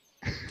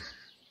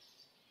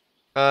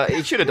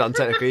 He should have done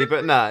technically,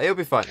 but nah, he'll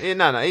be fine.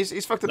 No,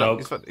 he's fucked it up.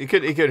 He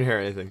couldn't hear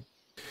anything.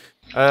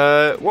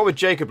 What would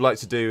Jacob like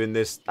to do in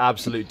this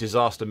absolute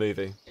disaster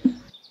movie?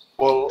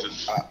 Well,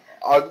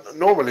 I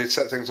normally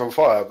set things on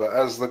fire, but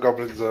as the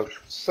goblins are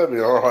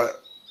certainly alright.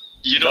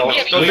 You don't know.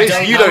 At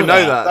least you don't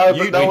know that.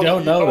 We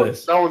don't know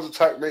this. No one's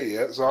attacked me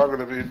yet, so I'm going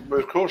to be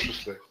move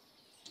cautiously.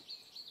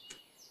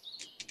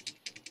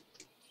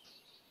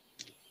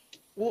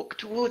 Walk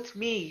towards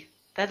me.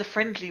 They're the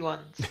friendly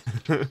ones.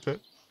 They're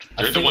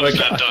the ones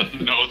that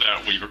don't know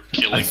that we were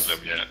killing them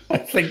yet. I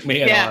think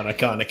me and Ian are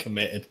kind of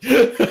committed.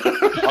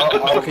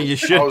 Okay, you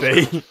should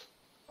be.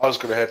 I was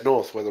going to head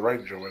north where the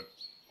ranger went.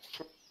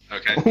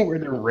 Okay. Where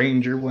the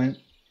ranger went.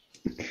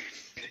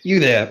 You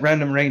there,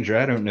 random ranger,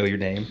 I don't know your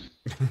name.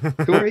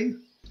 Who are you?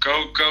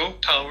 Go,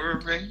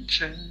 Power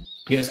Ranger.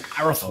 He is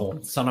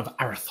Arathorn, son of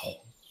Arathorn.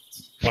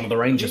 One of the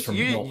rangers from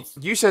the north.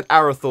 You said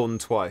Arathorn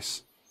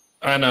twice.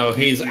 I know,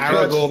 he's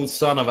Aragorn,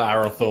 son of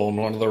Arathorn,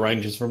 one of the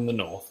rangers from the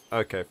north.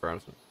 Okay, fair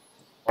enough.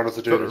 One of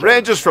the dudes.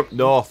 Rangers from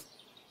north.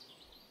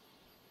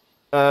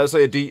 So are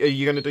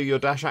you going to do your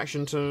dash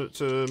action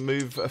to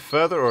move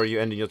further, or are you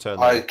ending your turn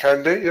there? I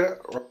can do, yeah.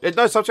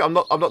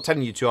 No, I'm not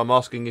telling you to. I'm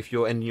asking if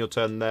you're ending your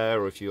turn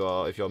there, or if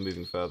you're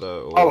moving further.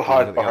 Or I'll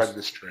hide anything behind else.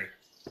 this tree.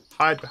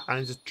 Hide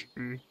behind this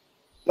tree.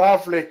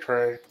 Lovely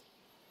tree.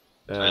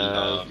 I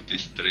love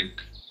this drink.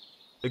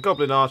 The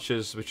goblin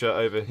archers, which are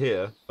over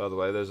here, by the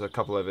way, there's a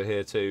couple over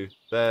here too.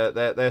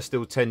 They're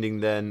still tending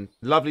their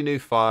lovely new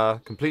fire,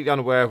 completely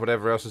unaware of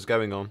whatever else is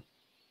going on.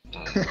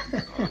 Oh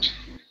my god.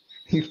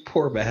 You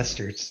poor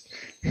bastards.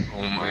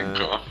 Oh my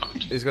god.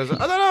 These guys, I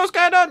don't know what's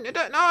going on.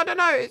 I don't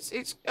know.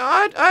 It's.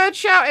 I heard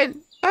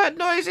shouting. I heard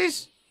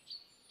noises.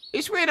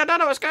 It's weird. I don't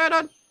know what's going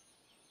on.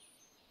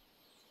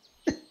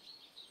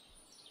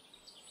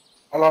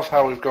 I love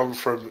how we've gone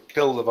from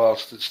kill the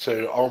bastards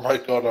to, oh my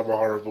god, I'm a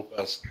horrible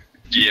person.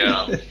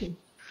 Yeah.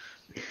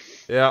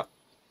 Yeah.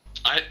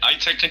 I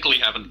technically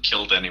haven't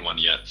killed anyone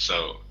yet,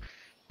 so...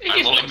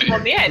 You just put them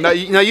on the end. No,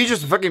 you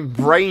just fucking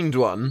brained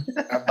one.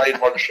 I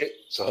made one shit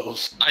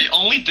themselves. I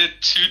only did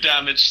 2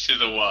 damage to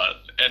the one,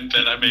 and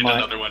then I made Mike.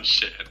 another one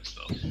shit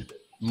himself.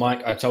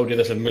 Mike, I told you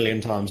this a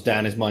million times,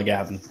 Dan is my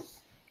Gavin.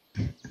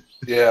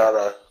 Yeah, I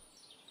know.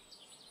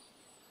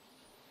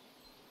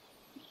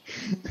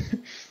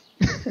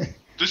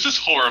 This is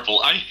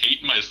horrible. I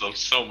hate myself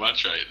so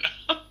much right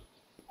now.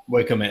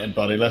 We're committed,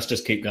 buddy. Let's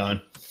just keep going.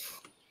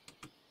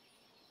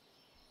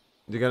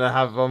 You're gonna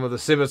have one with the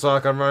scimitar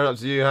come right up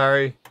to you,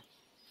 Harry.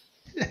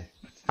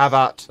 Have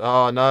at.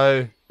 Oh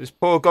no. These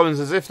poor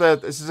goblins, it's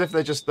as if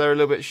they're a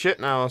little bit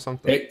shit now or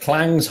something. It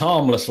clangs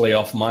harmlessly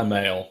off my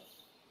mail.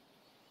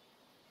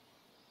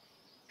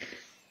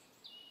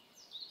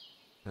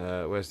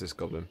 Where's this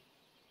goblin?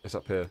 It's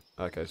up here.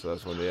 Okay, so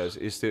that's one of the areas.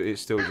 It's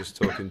still just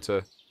talking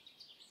to.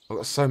 I've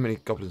got so many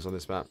goblins on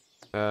this map.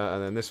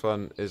 And then this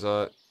one is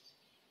I'll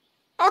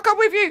come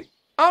with you.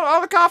 I'll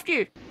look after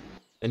you.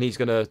 And he's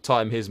gonna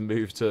time his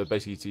move to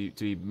basically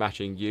to be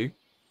matching you.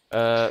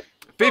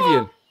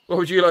 Vivian, what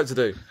would you like to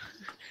do?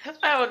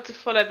 I want to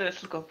follow the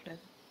little goblin.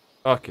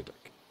 Okay.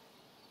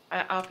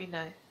 I'll be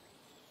no.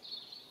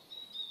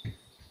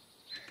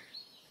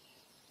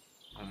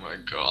 Oh my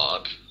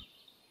god.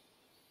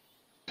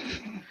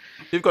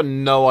 You've got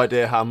no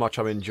idea how much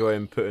I'm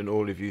enjoying putting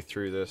all of you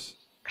through this.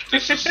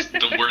 This is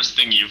the worst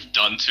thing you've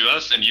done to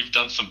us, and you've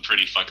done some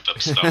pretty fucked up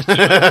stuff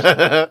to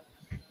us.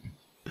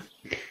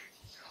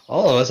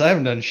 All of us, I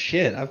haven't done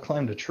shit. I've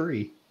climbed a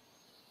tree.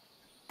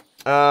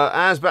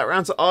 As back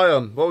round to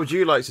Ion. What would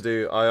you like to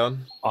do,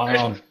 Ion?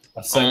 Ion,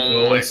 I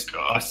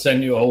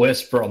sent you a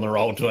whisper on the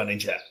Roll20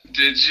 chat.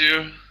 Did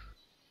you?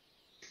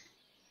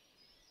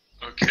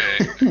 Okay.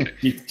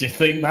 Do you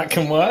think that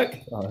can work?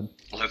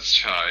 Let's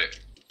try.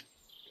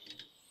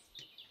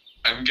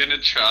 I'm gonna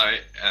try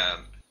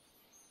and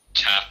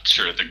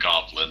capture the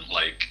goblin,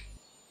 like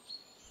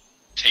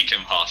take him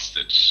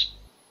hostage.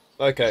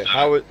 Okay.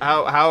 What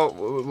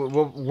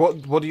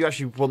do you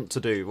actually want to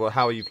do? Well,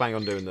 how are you planning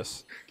on doing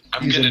this?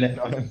 I'm Use a gonna. net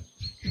on him.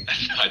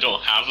 I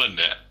don't have a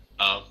net.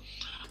 I'm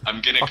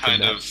gonna Fucking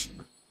kind nuts. of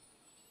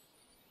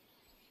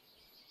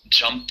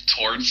jump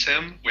towards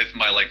him with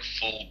my like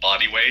full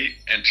body weight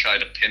and try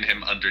to pin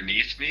him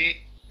underneath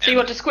me. So you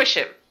want to squish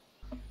him?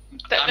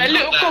 They're I'm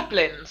little not that-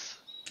 goblins.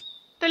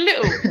 They're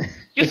little.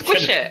 You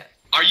squish it.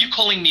 Are you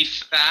calling me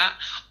fat?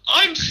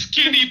 I'm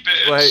skinny,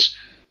 bitch. Wait.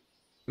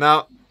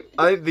 Now,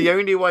 the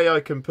only way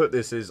I can put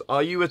this is: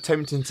 are you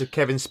attempting to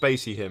Kevin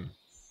Spacey him?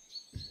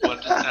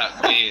 What does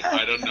that mean?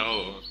 I don't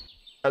know.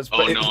 That's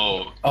Oh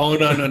no. Oh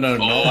no, not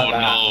Oh like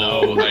that.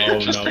 no. I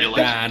just no. realized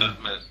Dan,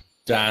 that meant.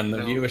 Dan, the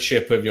No.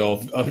 viewership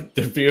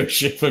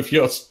of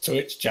your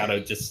Twitch channel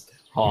just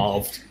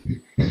halved.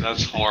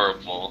 That's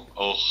horrible.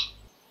 Oh.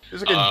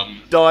 It's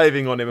like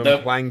diving on him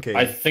and planking.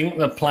 I think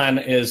the plan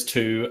is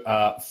to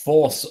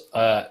force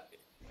Ion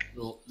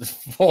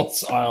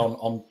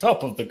on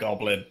top of the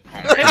goblin.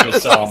 How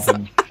does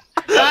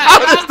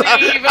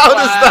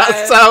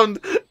that sound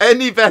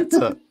any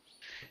better?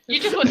 You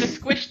just want to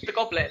squish the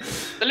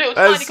goblins. The little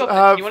tiny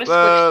goblins. You want to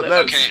squish them.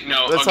 Okay,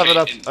 no. Let's okay.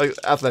 have an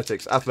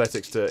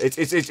athletics to it.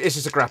 It's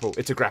just a grapple.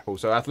 It's a grapple.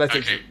 So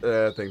athletics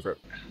thing for it.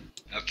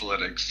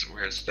 Athletics.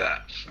 Where's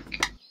that?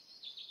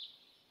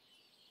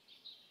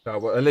 Oh,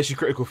 well, unless you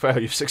critical fail,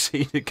 you've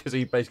succeeded because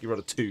he basically rolled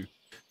a 2.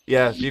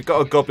 Yeah, you've got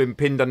a goblin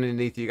pinned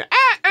underneath you. You go,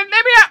 let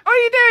me out! What are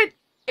you doing?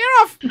 You're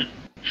off!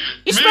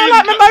 You smell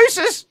like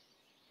mimosas!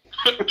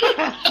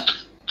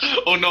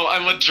 Oh no,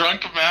 I'm a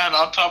drunk man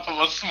on top of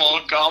a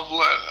small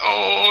goblin.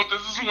 Oh,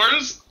 this is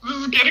worse. This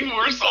is getting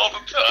worse all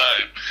the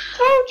time.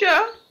 Told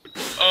ya.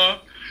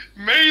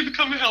 Maeve,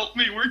 come help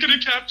me. We're gonna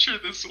capture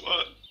this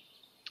one.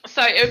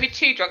 So it would be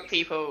 2 drunk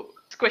people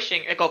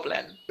squishing a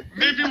goblin.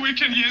 Maybe we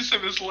can use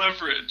him as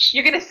leverage.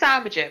 You're gonna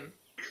sandwich him.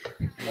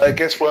 It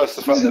gets worse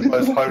the fact they're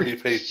both holy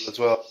people as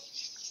well.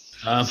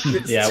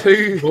 Yeah.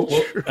 Two.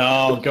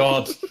 Oh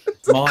God,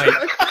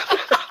 my.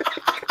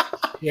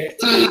 Yeah.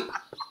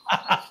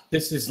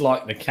 This is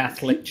like the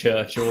Catholic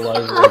Church all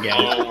over again.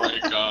 Oh my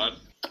god.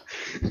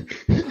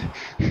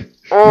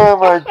 Oh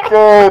my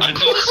god!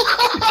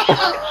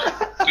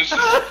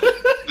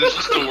 This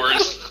is the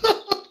worst.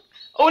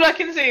 All I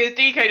can see is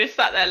Deco just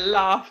sat there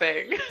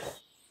laughing.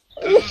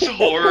 This is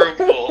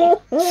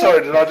horrible.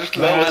 Sorry, did I just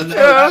lower the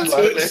Man, tone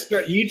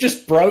slightly? you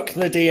just broke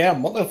the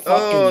DM. What the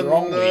fuck is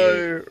wrong with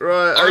you?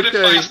 Right,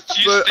 okay. Artifice,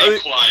 you But stay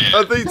quiet.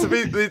 I think to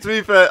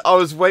be fair, I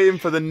was waiting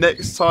for the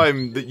next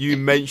time that you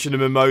mention a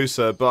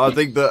mimosa, but I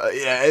think that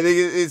I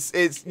think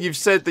it's you've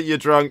said that you're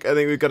drunk. I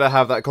think we've got to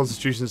have that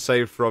Constitution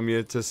save from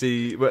you to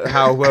see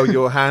how well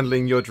you're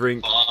handling your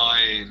drink.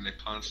 Fine, the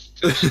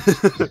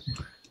Constitution.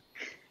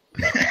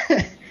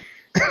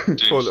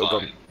 Poor little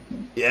goblin.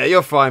 Yeah,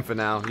 you're fine for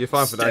now. You're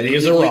fine for now. Steady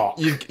as a rock.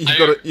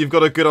 You've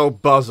got a good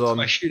old buzz on.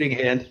 My shooting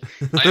hand.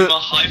 I'm a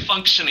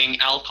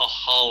high-functioning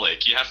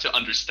alcoholic. You have to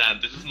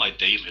understand, this is my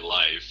daily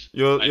life.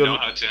 I know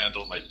how to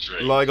handle my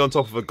drink. Lying on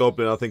top of a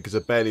goblin, I think, is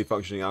a barely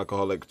functioning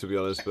alcoholic, to be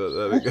honest. But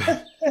there we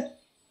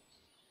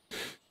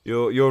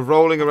go. You're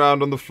rolling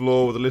around on the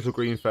floor with a little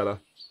green fella.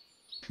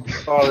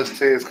 Oh, there's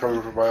tears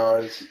coming from my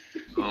eyes.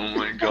 Oh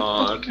my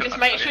god. Just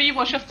make sure you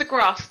wash off the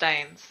grass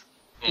stains.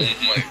 Oh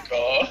my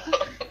god.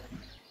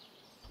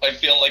 I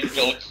feel like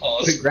Bill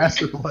Cosby. The grass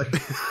with blood.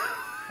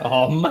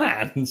 Oh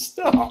man,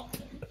 stop!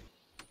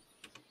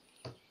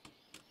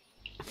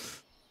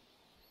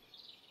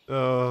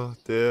 Oh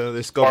dear,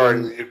 this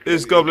Sorry,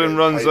 goblin you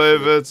runs paid for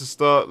over to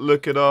start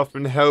looking after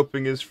and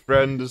helping his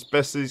friend as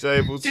best he's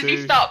able Did you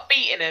to. start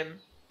beating him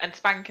and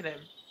spanking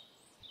him?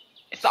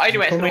 It's the only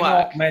way it's Can we gonna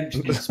work. not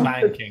mention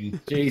spanking?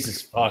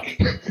 Jesus fuck.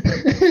 It's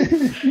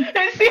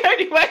the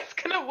only way it's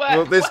gonna work.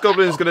 Well, this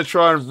goblin's going to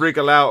try and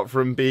wriggle out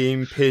from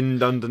being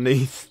pinned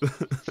underneath.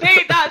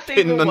 See, that's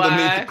pinned even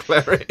underneath the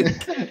worse. cleric.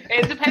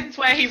 It depends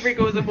where he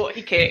wriggles and what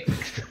he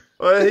kicks.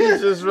 Well, he's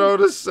just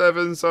rolled a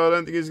 7, so I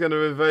don't think he's going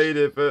to evade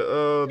it. But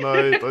oh no,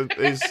 I don't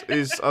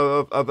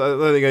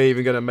think I'm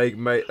even going to make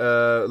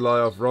lie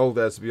off roll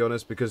there, to be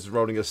honest, because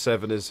rolling a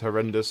 7 is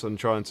horrendous and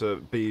trying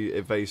to be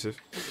evasive.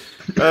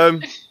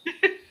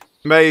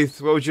 Maeve,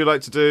 what would you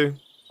like to do?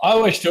 I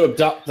wish to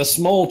abduct the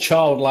small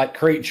childlike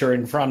creature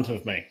in front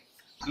of me.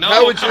 No,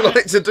 How would you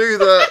like to do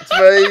that,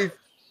 Maeve?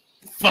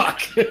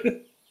 Fuck.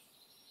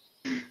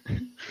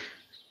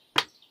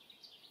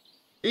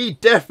 He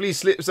definitely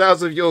slips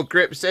out of your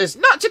grip, says,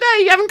 "Not today,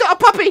 you haven't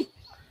got a puppy!"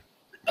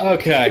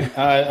 Okay,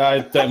 I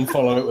then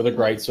follow it with a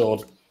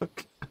greatsword.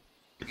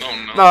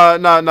 Oh,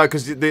 no. No,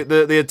 because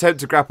the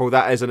attempt to grapple,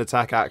 that is an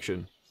attack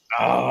action.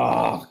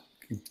 Ah,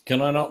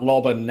 can I not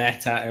lob a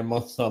net at him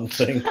or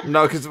something?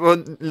 No, because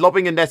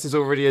lobbing a net is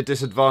already a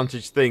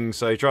disadvantaged thing,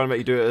 so trying to make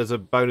you do it as a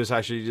bonus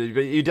actually,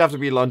 you'd have to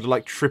be under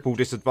like triple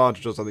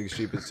disadvantage or something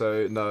stupid,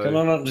 so no. Can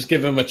I not just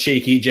give him a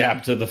cheeky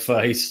jab to the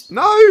face?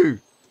 No!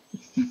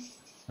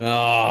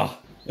 Ah,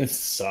 this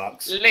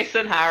sucks.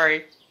 Listen,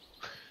 Harry.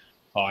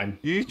 Fine.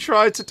 You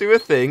tried to do a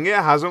thing, it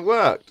hasn't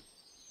worked.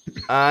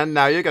 And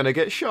now you're going to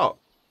get shot.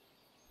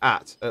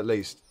 At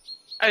least.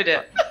 Oh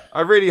dear.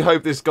 I really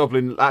hope this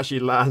goblin actually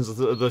lands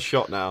the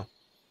shot now.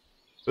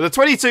 The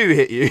 22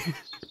 hit you.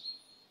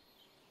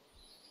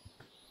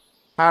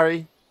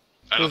 Harry.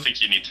 I don't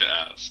think you need to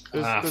ask.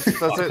 Does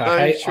it,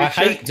 I though?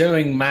 hate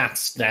doing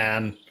maths,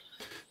 Dan.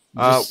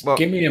 Just well,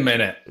 give me a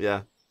minute.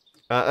 Yeah.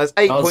 That's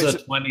 8 Does points.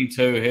 a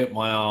 22 hit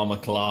my armor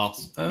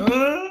class? So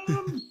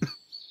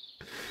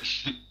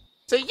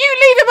you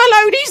leave him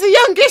alone, he's the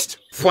youngest!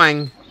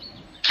 Fwang.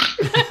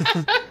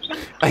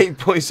 8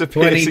 points of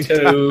piercing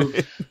 22,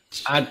 damage.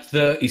 add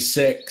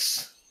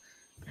 36,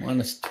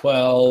 minus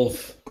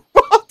 12,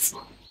 What?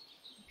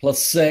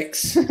 plus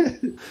 6,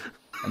 and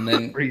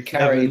then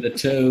carry the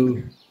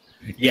 2.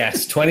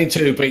 Yes,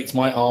 22 beats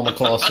my armor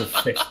class of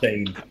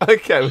 15.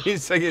 Okay,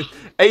 he's taking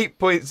 8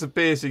 points of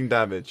piercing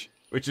damage,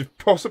 which is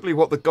possibly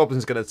what the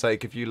goblin's going to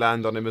take if you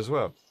land on him as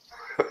well.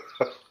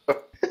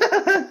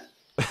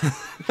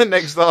 The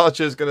next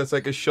archer is going to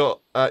take a shot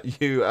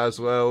at you as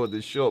well with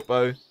his short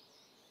bow.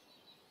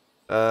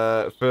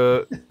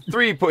 For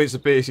 3 points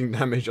of piercing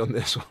damage on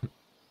this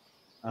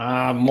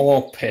one.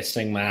 More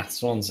pissing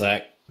maths. 1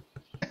 sec.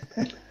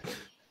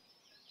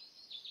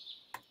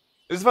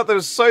 It's the fact there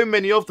was so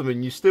many of them,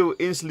 and you still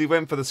instantly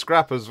went for the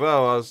scrap as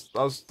well. I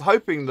was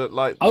hoping that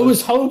like I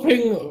was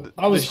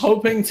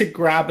hoping to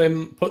grab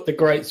him, put the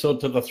greatsword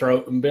to the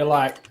throat, and be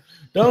like,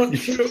 "Don't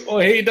shoot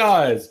or he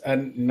dies."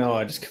 And no,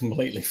 I just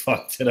completely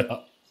fucked it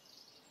up.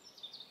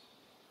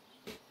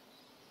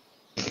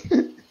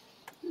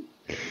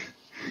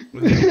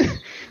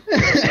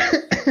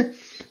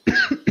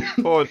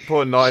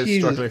 poor Knight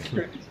Jesus struggling.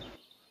 Christ.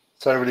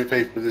 So many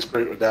people in this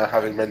group are now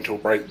having mental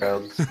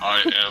breakdowns.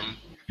 I am.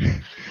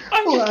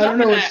 I'm Well, just I don't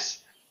know. loving it.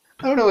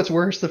 I don't know what's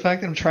worse, the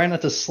fact that I'm trying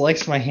not to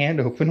slice my hand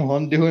open while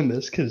I'm doing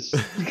this, because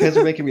you guys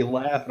are making me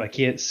laugh and I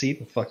can't see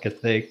the fucking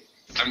thing.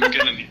 I'm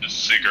gonna need a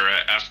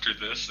cigarette after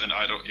this, and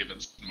I don't even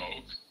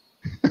smoke.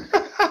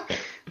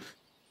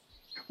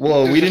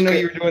 Whoa, This we is didn't know good.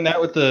 you were doing that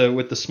with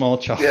the small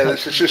chop. Yeah,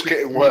 this is just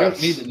getting You don't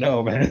worse. need to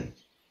know, man.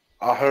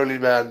 A holy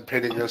man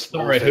pinning a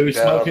small Sorry, thing who's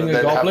down smoking and a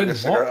then goblin? having a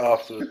cigarette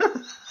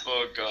afterwards.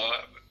 Oh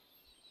god.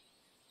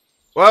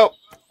 Well,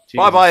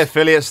 Jesus. bye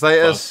affiliate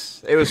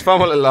status. It was fun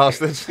while it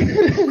lasted.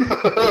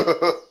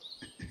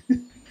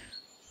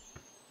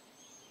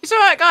 It's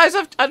alright, guys.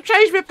 I've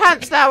changed my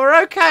pants now.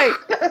 We're okay.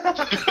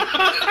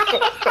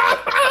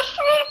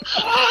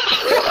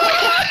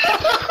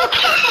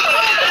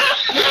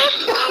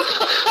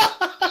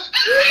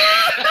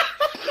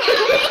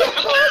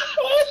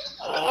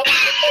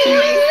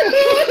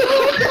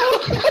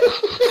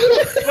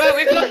 Well,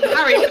 we've lost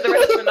Harry for the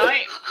rest of the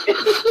night.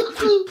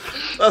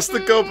 That's the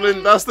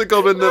goblin. That's the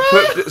goblin that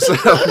pooped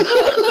itself.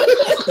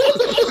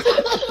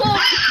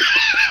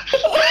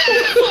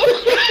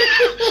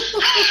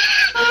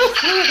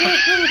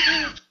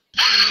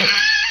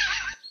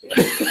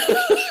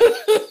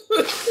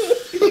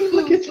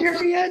 Look, it's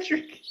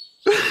geriatric.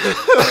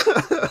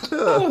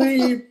 Oh,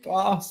 you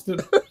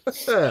bastard!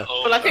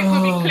 Well, I think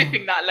we'll be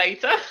clipping that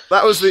later.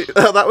 That was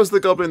the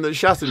goblin that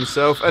shat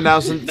himself,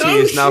 announcing No tea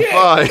is now shit.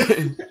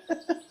 fine.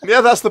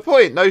 Yeah, that's the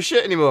point. No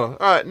shit anymore.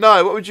 All right,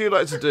 no. What would you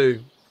like to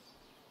do?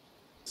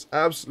 It's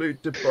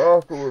absolute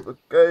debacle of a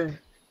game.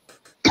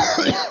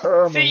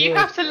 Oh, So my you word.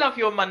 have to love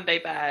your Monday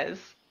Bears.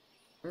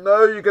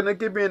 No, you're gonna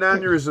give me an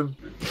aneurysm.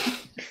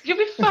 You'll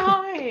be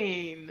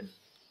fine.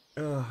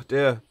 Oh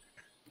dear.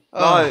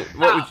 Oh, No,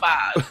 what would Not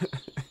bad.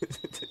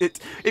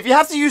 if you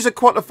have to use a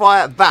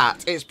quantifier at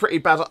that, it's pretty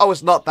bad. Oh,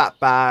 it's not that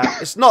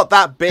bad. It's not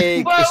that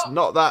big. Well, it's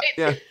not that.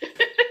 Yeah.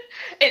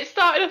 It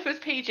started off as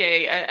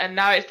PG, and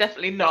now it's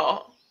definitely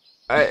not.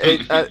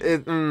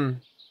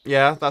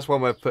 Yeah, that's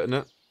one way of putting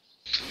it.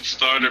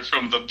 Started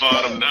from the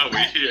bottom, now we're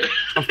here.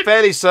 I'm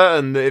fairly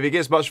certain that if it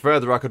gets much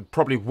further, I could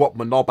probably whop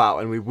my knob out,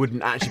 and we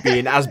wouldn't actually be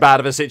in as bad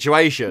of a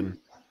situation.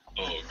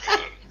 Oh god.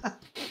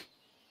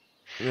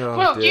 Oh,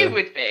 Well, dear. you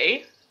would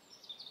be.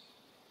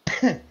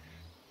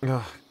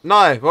 Oh.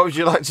 No, what would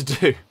you like to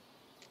do?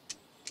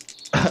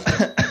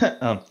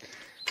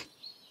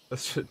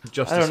 That's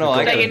justice I don't know,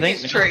 for I God. Stay gotta in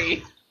think this now.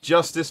 tree.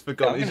 Justice for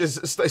God. I'm He gonna-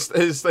 just stays at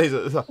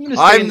the gonna stay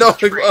I'm in not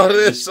this part of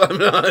this. I'm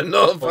not part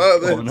of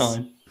What's going this.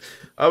 on?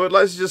 I would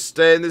like to just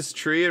stay in this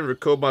tree and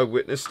record my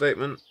witness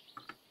statement.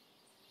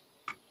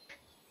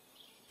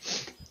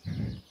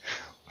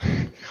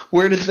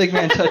 Where did the big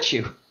man touch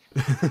you?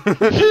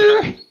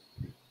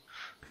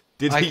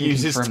 Did I he can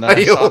use his confirm that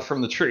I saw tail? it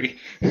from the tree.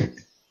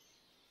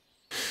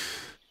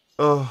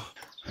 Oh,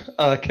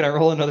 Can I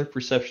roll another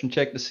perception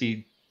check to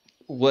see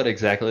what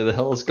exactly the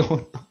hell is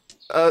going on?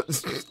 I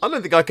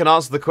don't think I can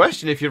answer the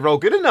question if you roll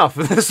good enough.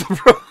 That's the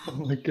problem.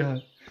 Oh my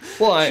god.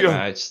 Well, Sure.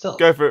 I still.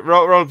 Go for it.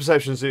 Roll a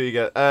perception. See what you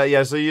get.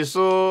 Yeah. So you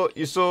saw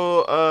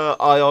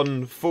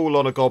Ion fall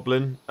on a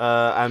goblin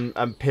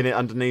and pin it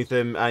underneath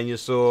him, and you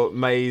saw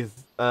Maeve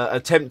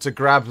attempt to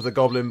grab the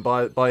goblin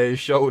by his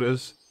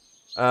shoulders,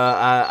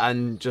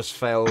 and just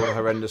fail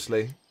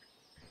horrendously.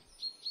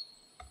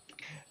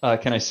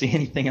 Can I see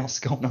anything else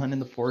going on in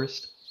the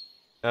forest?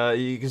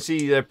 You can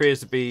see there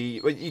appears to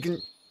be. Well, you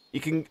can a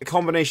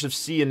combination of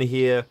see and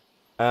hear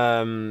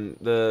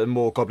the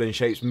more goblin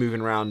shapes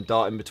moving around,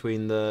 darting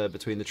between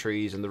the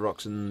trees and the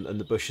rocks and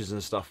the bushes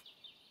and stuff.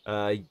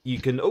 You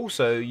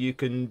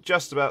can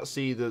just about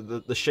see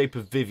the shape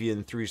of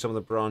Vivian through some of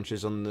the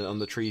branches on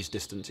the trees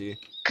distant to you.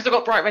 Because I've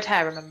got bright red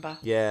hair, remember?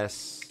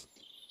 Yes.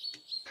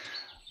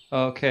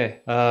 Okay.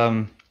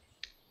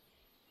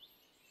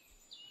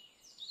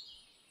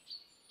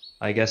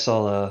 I guess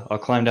I'll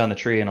climb down the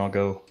tree and I'll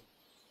go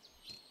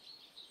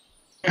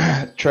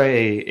try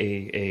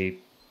a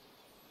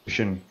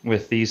potion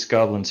with these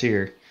goblins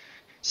here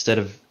instead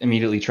of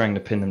immediately trying to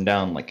pin them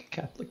down like a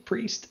Catholic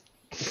priest.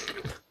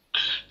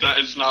 That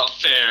is not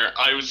fair.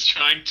 I was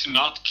trying to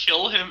not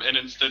kill him and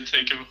instead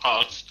take him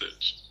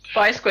hostage.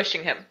 By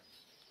squishing him.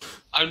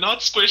 I'm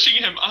not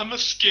squishing him. I'm a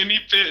skinny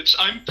bitch.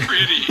 I'm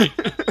pretty.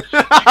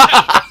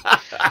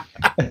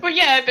 Well,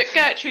 yeah, but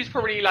Gertrude's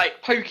probably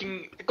like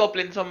poking the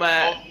goblin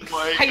somewhere Oh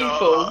my painful.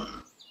 god.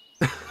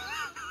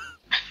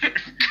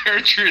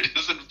 Gertrude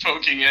isn't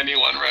poking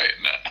anyone right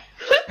now.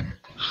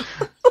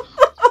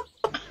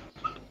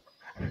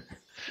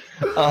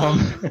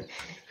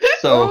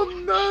 So Oh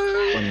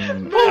no!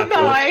 I'm Oh, have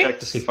to my. check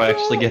to see if I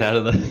actually get out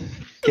of the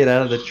get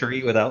out of the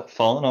tree without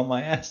falling on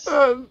my ass?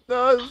 No,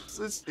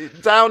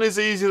 down is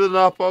easier than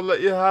up. I'll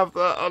let you have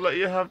that. I'll let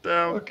you have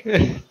down.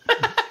 Okay.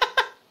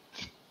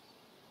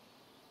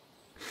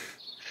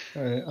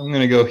 Alright, I'm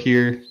gonna go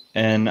here,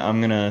 and I'm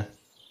gonna...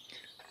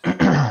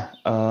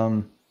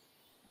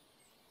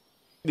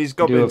 These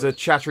goblins are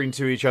chattering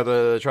to each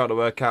other, trying to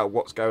work out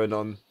what's going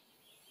on.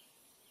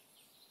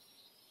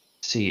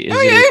 See, is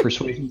it a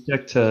persuasion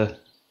check to...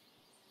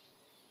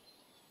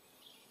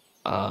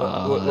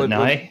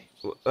 Nye?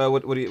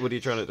 What are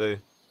you trying to do?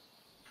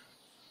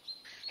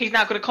 He's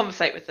now going to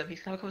conversate with them. He's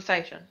going to have a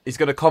conversation. He's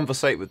going to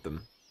conversate with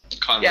them.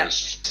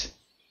 Converse.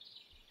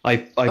 I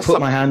put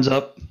my hands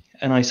up,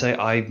 and I say,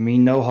 I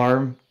mean no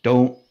harm,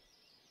 don't...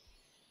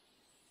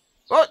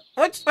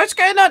 What's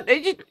going on?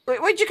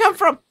 Where'd you come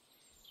from?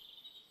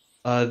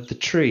 The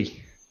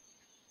tree.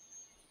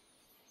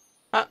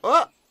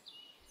 What?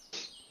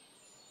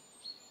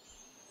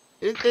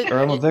 Or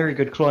I'm a very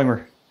good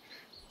climber.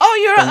 Oh,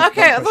 you're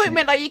okay. I don't thought you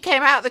meant like you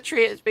came out of the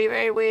tree. It'd be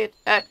very weird.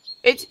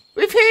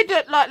 We've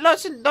heard like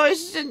lots of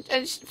noises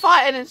and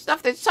fighting and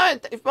stuff.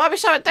 It might be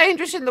something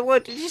dangerous in the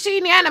wood. Did you see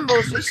any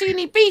animals? Did you see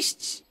any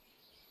beasts?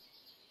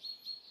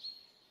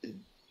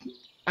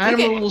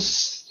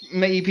 Animals,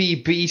 maybe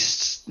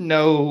beasts.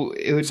 No,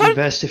 it would be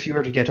best if you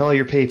were to get all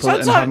your people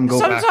and have them go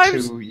back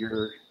to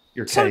your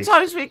cave.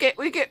 Sometimes we get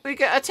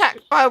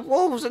attacked by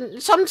wolves,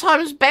 and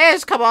sometimes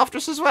bears come after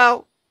us as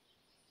well.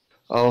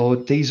 Oh,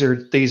 these are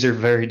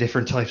very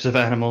different types of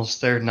animals.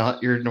 They're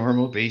not your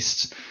normal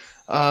beasts.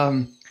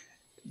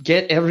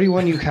 Get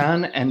everyone you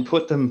can and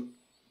put them,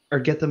 or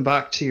get them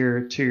back to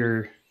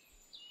your.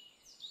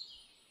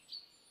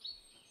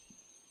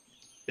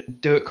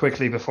 Do it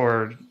quickly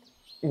before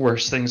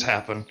worse things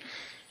happen.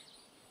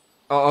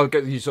 Oh, I'll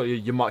get you. So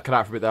you might cut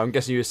out for a bit there. I'm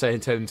guessing you were saying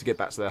tell them to get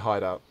back to their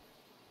hideout.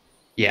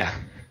 Yeah.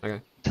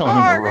 Okay. Tell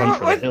them to run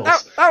for the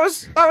hills. That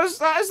was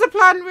the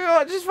plan. We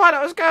were just find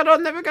out what's going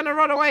on. Then we're gonna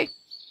run away.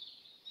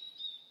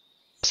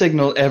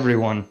 Signal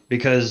everyone,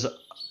 because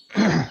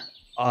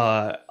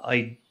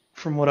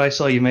from what I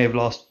saw, you may have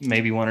lost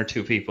maybe one or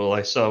two people.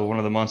 I saw one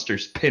of the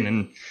monsters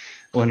pinning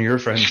one of your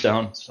friends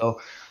down,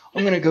 so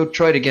I'm gonna go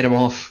try to get him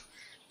off.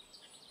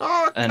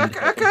 Oh,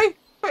 okay.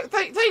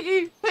 Thank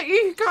you,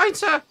 kind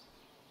sir.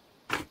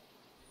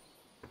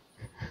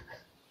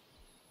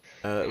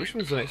 Which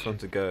one's the next one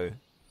to go?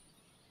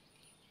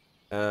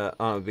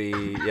 It'll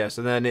be yes,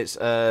 and then it's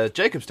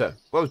Jacob's turn.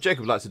 What would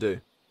Jacob like to do?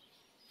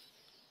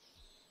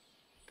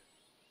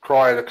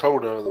 Cry in a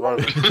corner at the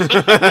moment.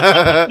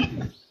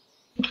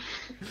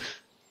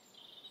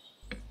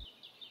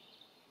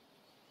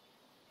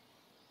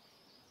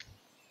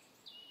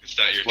 Is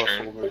that your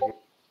turn?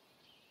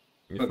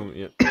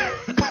 Yeah.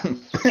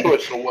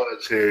 Choice of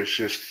words here is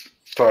just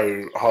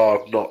so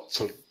hard not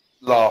to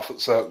laugh at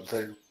certain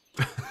things.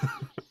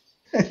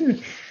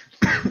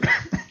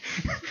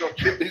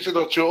 These are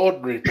not your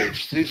ordinary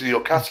beasts. These are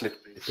your Catholic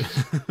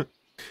beasts.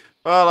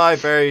 Well, I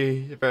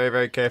very, very,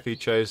 very carefully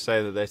chose to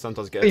say that they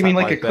sometimes get attacked You mean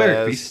like by a cleric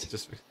bears. beast?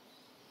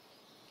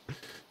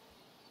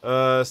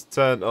 It's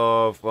turn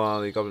of one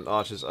of the goblin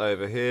archers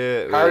over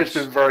here. Harry's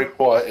been very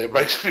quiet. It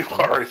makes me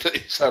worry that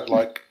he's had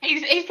like.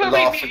 He's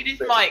probably muted his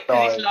mic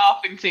because he's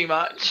laughing too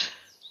much.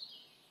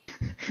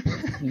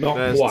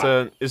 Not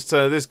what? It's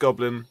turn of this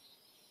goblin.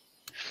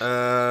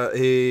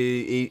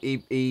 He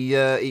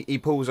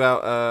pulls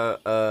out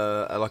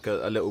like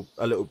a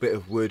little bit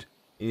of wood.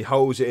 He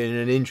holds it in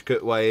an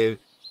intricate way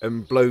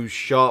and blows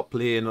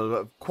sharply,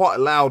 and quite a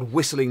loud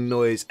whistling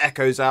noise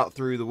echoes out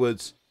through the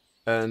woods.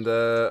 And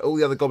all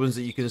the other goblins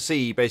that you can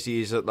see basically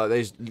is like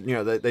they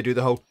do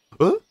the whole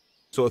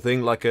sort of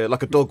thing, like a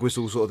dog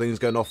whistle sort of thing is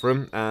going off for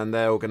them, and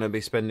they're all going to be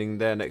spending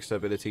their next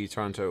ability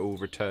trying to all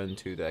return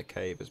to their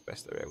cave as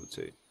best they're able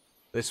to.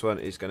 This one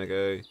is going to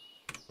go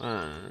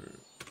 1,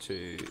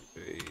 2,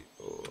 3,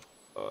 4,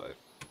 5,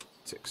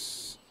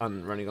 6,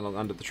 and running along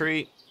under the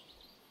tree.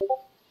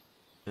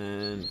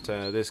 And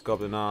this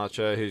goblin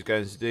archer who's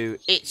going to do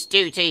its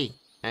duty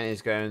and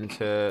is going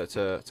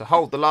to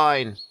hold the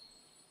line.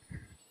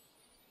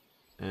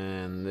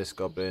 And this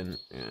goblin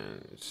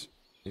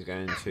is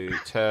going to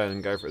turn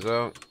and go for it as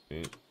well.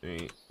 2,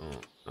 3, 4,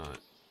 5,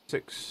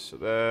 6. So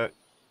there.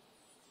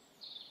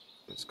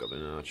 This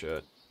goblin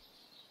archer.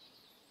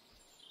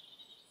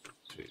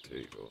 2,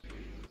 3, 4,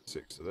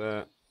 6 to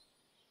there.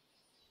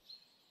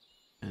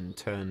 And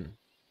turn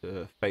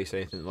to face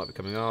anything that might be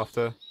coming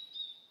after.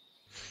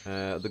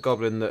 The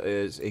goblin that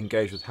is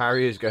engaged with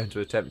Harry is going to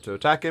attempt to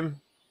attack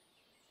him.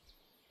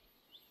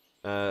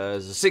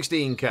 There's a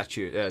 16 catch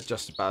you. Yeah,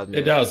 just about.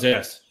 It does,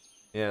 yes.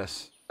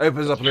 Yes.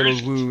 Opens up a little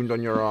wound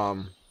on your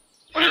arm.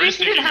 Well, at least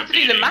you didn't have to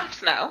do the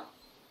maths now.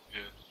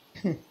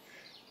 Yeah.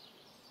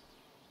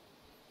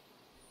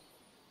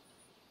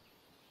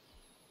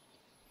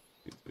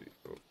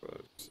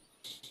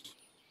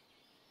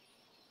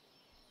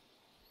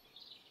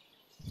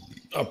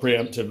 I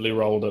preemptively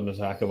rolled an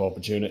attack of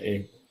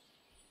opportunity.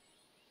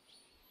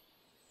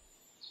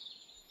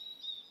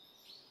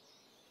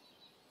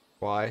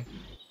 Why?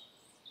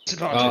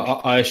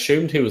 I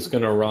assumed he was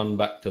going to run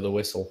back to the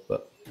whistle,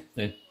 but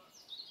yeah.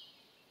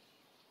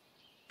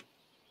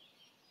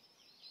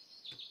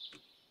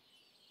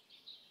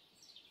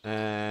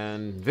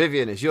 And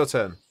Vivian, it's your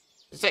turn.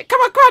 Come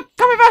on,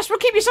 come with us. We'll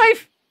keep you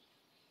safe.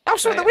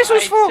 That's what the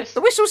whistle's for.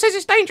 The whistle says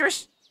it's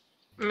dangerous.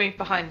 Move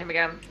behind him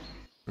again.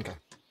 Okay.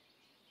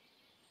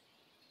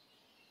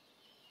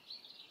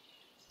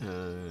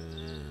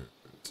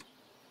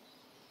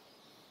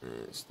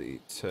 It's the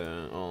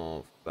turn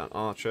of that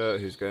archer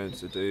who's going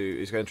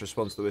to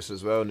respond to the whistle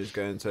as well, and he's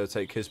going to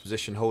take his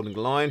position holding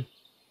the line.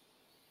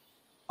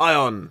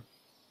 Ion,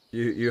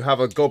 you have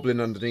a goblin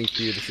underneath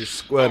you that is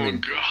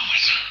squirming.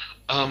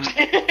 Oh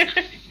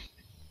god.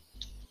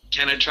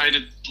 Can I try to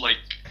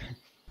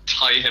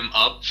tie him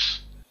up?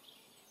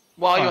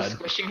 While you're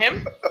squishing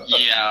him?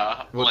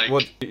 Yeah. What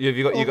have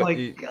you got? Oh my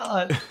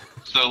god.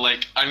 So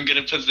I'm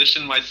gonna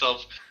position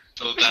myself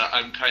so that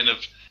I'm kind of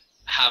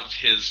have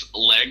his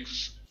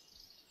legs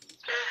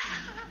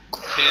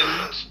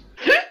pinned.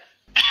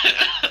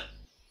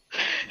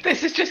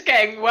 This is just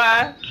getting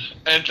worse.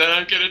 And then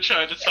I'm gonna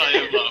try to tie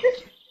him up.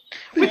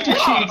 50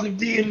 Shades of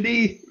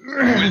D&D.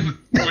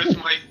 with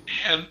my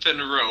hempen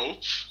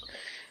rope.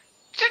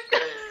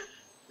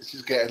 This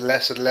is getting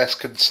less and less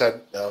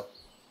consent now.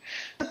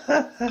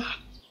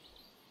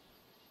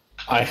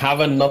 I have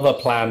another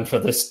plan for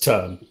this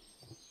turn.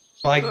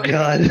 My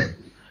god.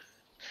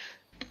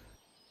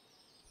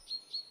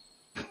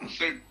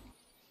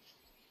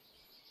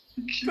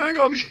 Hang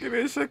on, give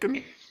me a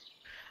second.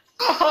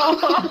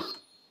 I'm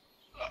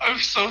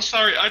so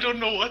sorry. I don't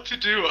know what to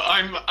do.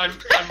 I'm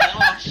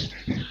lost.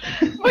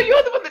 Well,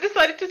 you're the one that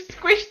decided to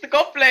squish the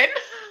goblin.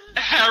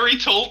 Harry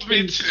told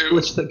me to.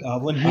 Squish the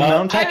goblin.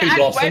 Poppy And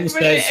Blossom when was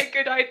says... it a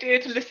good idea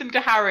to listen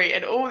to Harry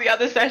and all the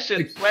other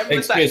sessions? When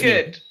was that Excuse me.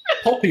 good?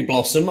 Poppy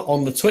Blossom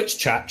on the Twitch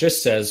chat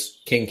just says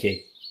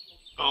kinky.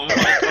 Oh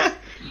my god.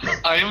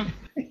 I am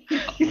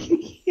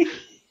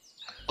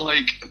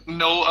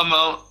no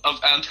amount of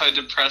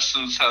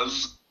antidepressants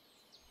has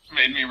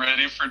made me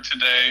ready for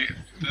today.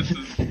 This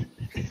is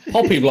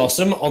Poppy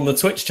Blossom on the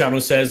Twitch channel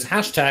says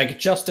hashtag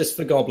justice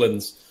for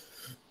goblins.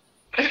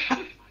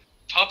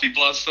 Poppy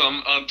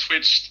Blossom on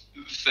Twitch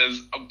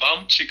says a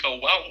bum chica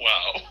wow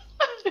wow.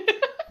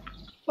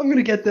 I'm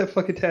gonna get that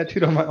fucking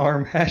tattooed on my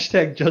arm.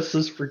 Hashtag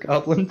justice for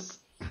goblins.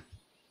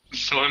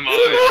 So am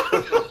I.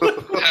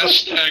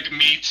 Hashtag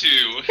me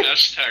too.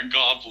 Hashtag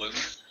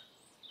goblins.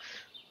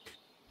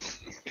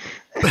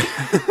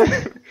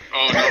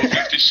 Oh no,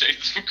 50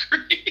 Shades of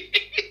Green.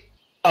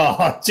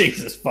 Oh,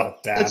 Jesus,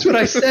 fuck that. That's what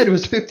I said. It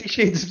was 50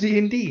 Shades of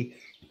D&D.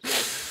 Ian,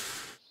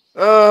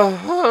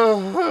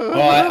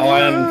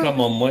 come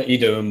on, what are you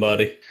doing,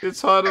 buddy?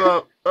 It's hard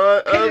up.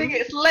 Alright, Killing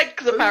its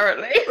legs,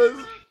 apparently.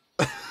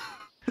 And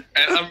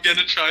I'm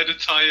gonna try to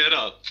tie it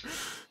up.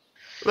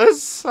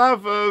 let's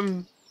have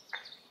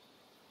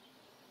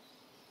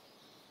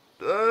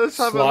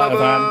Sleight of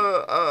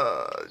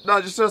another.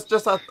 No, just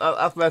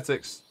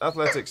athletics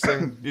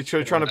thing.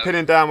 You're trying to pin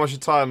him down while you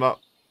tie him up.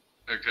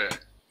 Okay.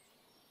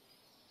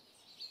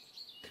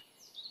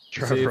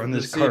 Trevor on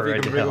this See if car he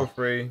right can to wriggle hell.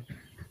 free.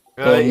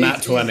 Well,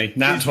 nat 20.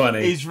 Nat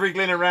 20. He's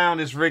wriggling around.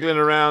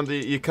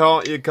 You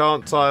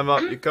can't tie him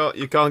up. You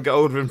can't get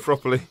hold of him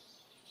properly.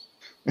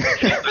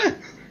 God.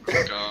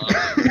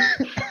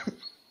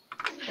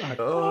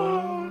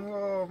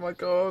 Oh my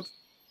god.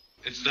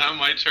 Is that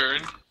my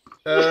turn?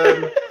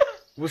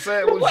 We'll say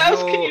it was What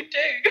else can you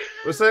do?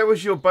 We'll say it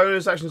was your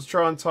bonus action to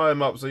try and tie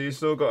him up, so you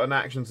still got an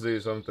action to do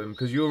something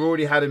because you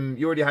already had him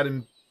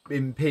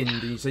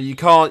pinned, so you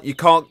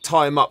can't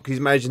tie him up because he's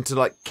managing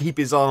to keep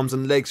his arms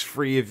and legs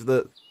free of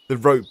the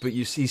rope, but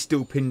he's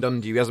still pinned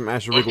under you. He hasn't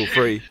managed to wriggle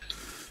free.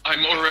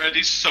 I'm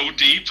already so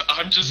deep.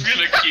 I'm just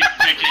gonna keep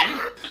digging.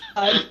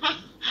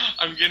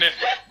 I'm gonna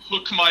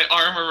hook my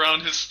arm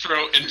around his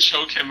throat and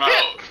choke him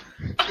out.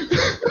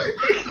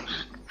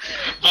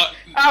 But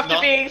After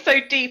being so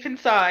deep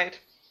inside.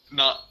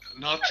 not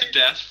to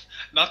death.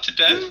 Not to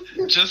death.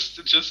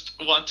 Just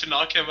want to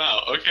knock him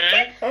out.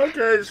 Okay.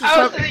 Okay.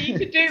 So that you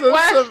could do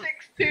worse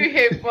things to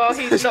him while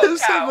he's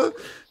knocked out.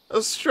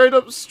 A straight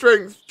up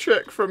strength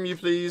check from you,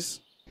 please.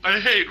 I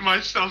hate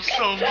myself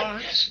so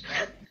much.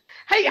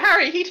 Hey,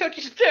 Harry, he told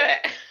you to do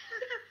it.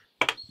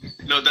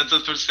 No, that's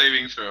a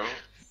saving throw.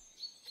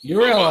 You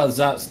realise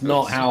that's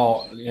not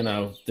how,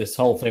 this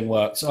whole thing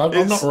works.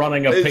 I'm not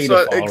running a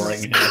paedophile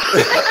ring here.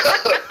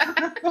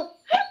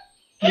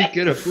 You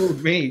could have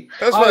fooled me.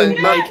 That's I right.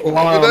 make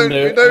Lion do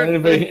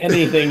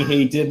anything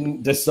he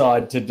didn't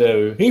decide to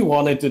do. He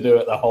wanted to do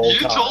it the whole You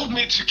time. told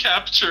me to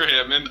capture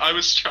him, and I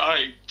was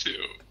trying to.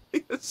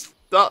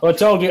 Stop. I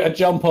told you to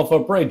jump off a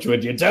bridge.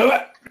 Would you do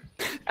it?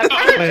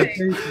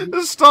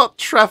 Apparently. Stop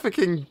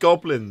trafficking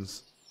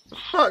goblins. For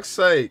fuck's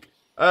sake.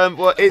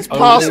 Well, it's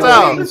passed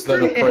out.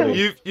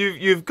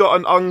 You've got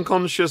an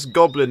unconscious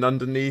goblin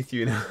underneath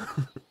you now.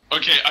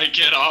 Okay, I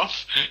get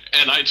off,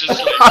 and I just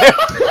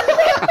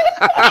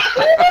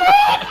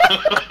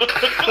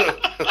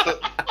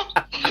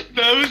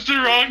that was the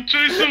wrong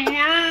choice of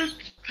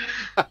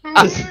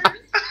words.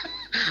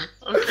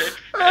 Okay.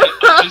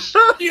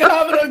 You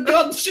have an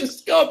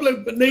unconscious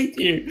goblin beneath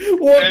you.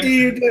 What do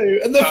you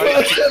do? And the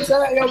first words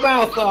out of your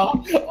mouth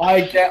are, I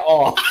get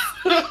off.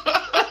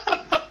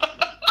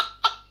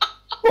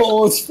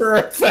 pause for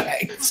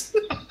effect.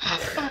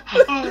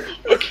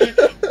 Okay.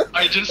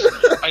 I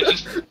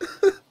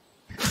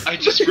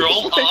just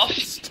roll off.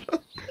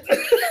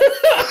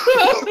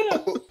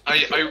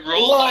 I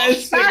roll Light a off.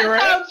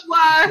 cigarette. That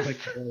sounds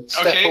worse.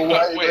 Okay,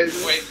 away,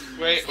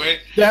 wait.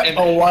 Step And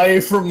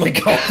away from the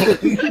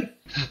goblin.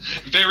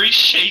 very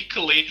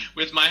shakily,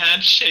 with my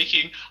hand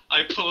shaking,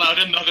 I pull out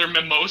another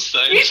mimosa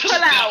and You just pull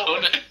out.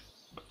 down it.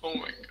 Oh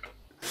my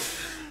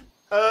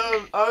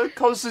god. A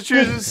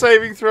Constitution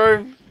saving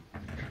throw.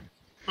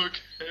 Okay.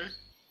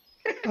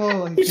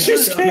 Oh, my You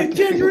just get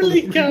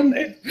generally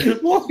gunning.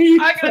 Why are you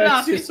I'm gonna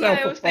ask press if yourself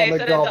Snail upon stays a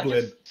and ends up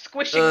goblin? just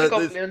squishing the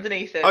goblin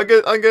underneath it. I'm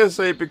gonna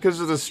say because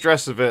of the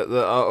stress of it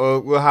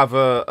that we'll have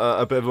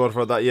a bit of order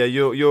for that. Yeah,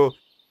 you're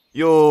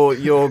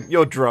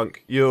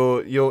drunk.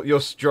 You're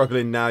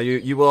struggling now.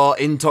 You are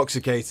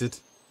intoxicated.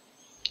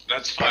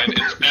 That's fine.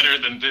 It's better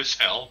than this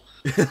hell.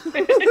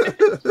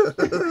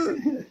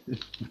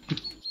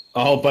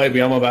 Oh,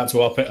 baby, I'm about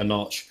to up it a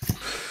notch.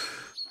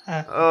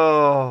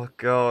 Oh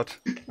God.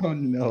 Oh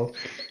no.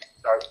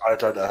 I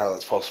don't know how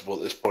that's possible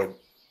at this point.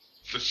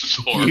 This is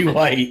horrible. You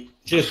wait.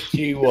 Just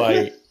you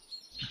wait.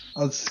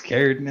 I'm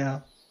scared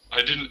now.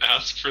 I didn't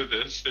ask for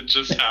this. It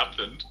just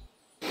happened.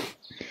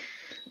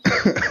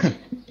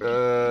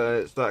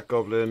 It's that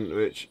goblin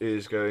which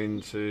is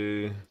going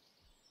to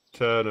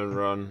turn and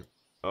run.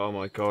 Oh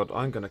my God,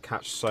 I'm gonna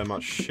catch so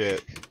much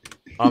shit.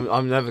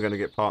 I'm never gonna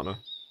get partner.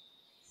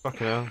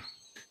 Fucking hell.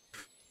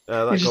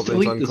 That You just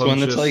goblin's delete this one,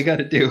 that's all you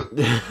gotta do.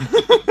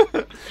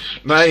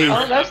 Maeve,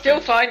 Oh, they'll still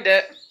find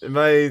it.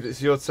 Maeve,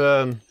 it's your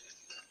turn.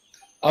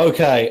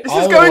 Okay. This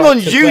I is would going like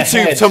on to YouTube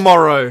behead-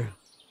 tomorrow.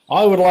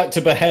 I would like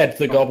to behead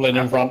the goblin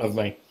in front of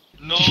me.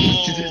 No,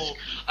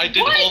 I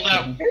did all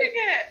that. Doing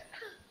it.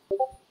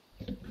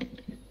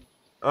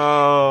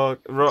 Oh,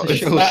 right. It's a Does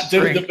show that do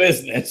strength. the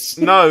business?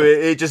 No,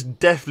 it just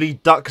definitely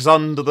ducks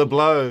under the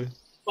blow.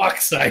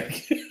 Fuck's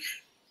sake.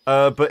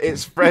 But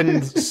its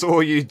friend saw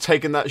you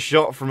taking that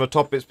shot from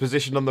atop its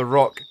position on the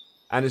rock,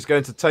 and it's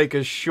going to take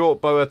a short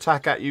bow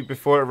attack at you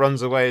before it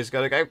runs away. It's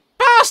going to go,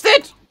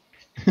 bastard!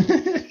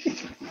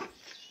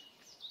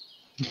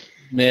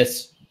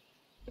 Miss.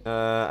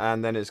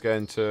 And then it's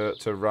going to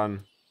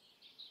run.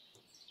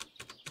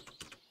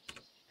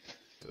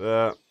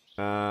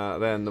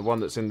 Then the one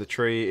that's in the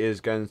tree is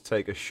going to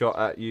take a shot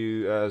at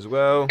you as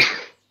well.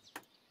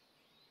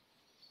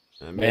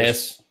 And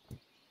Miss.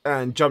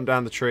 and jump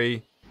down the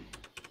tree,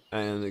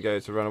 and they go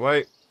to run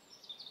away.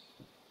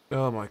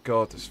 Oh my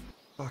God, there's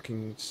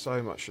fucking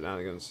so much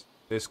shenanigans.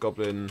 This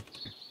goblin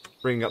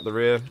bringing up the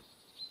rear,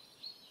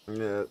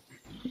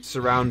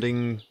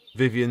 surrounding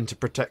Vivian to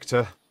protect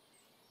her.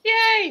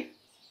 Yay!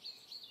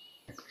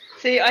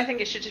 See, I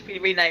think it should just be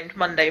renamed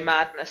Monday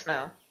Madness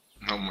now.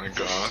 Oh my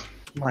god.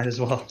 Might as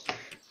well.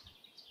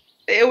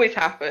 It always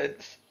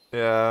happens.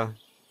 Yeah.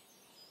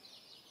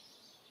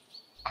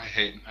 I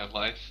hate my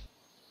life.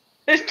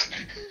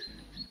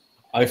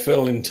 I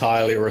feel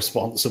entirely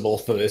responsible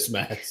for this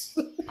mess.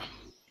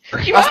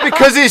 That's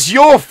because it's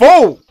your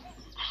fault!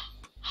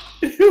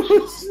 It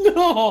was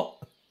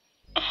not.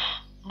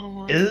 Oh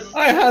my Is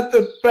I had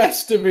the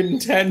best of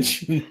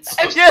intentions.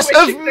 Yes, of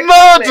Squishing the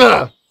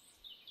murder!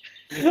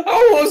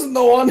 I wasn't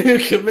the one who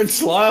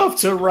convinced Lyle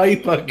to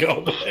rape a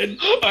goblin.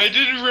 I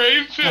didn't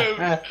rape him.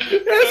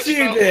 Yes,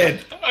 you did.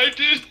 I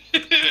did.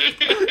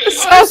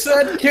 I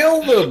said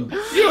kill them.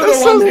 You were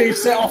the one who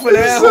set off an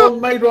air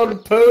horn, made one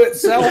poo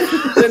itself,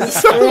 then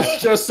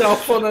forced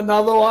yourself on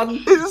another one.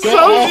 It got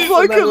sounds off,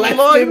 like and then a left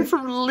line him.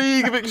 from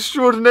League of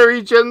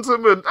Extraordinary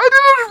Gentlemen. I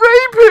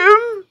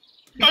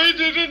I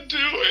didn't do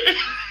it.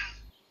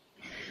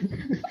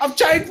 I've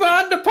changed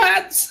my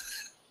underpants.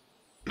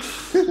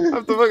 didn't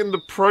rape him!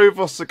 The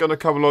provosts are going to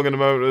come along in a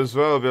moment as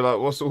well. I'll be like,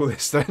 what's all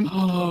this then?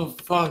 Oh,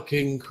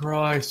 fucking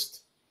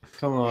Christ.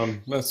 Come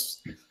on,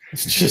 let's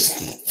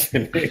just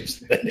finish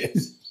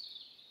this.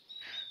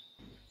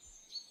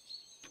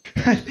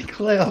 I think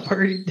Lyle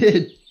already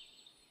did.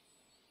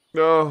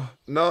 Oh,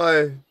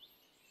 no.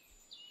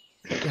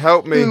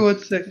 Help Give me me. 1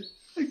 second.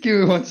 Give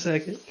me 1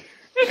 second.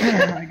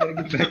 I gotta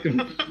get back to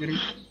my computer.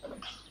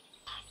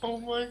 Oh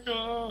my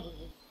god.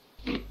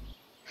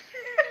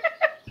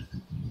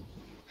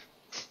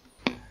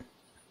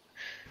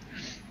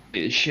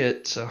 Bit of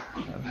shit, so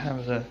I'm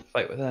having to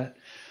fight with that.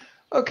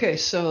 Okay,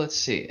 so let's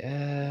see.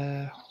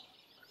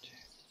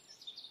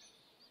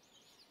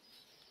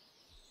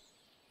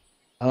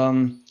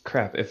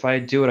 Crap. If I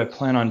do what I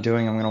plan on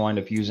doing, I'm gonna wind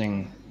up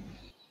using.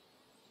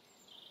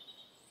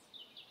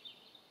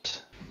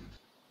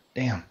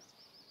 Damn.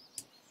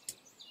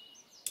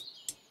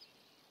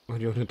 What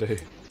do you want to do?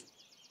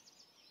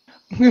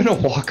 I'm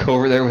gonna walk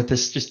over there with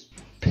this just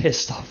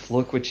pissed off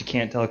look, which you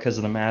can't tell because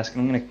of the mask,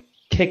 and I'm gonna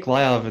kick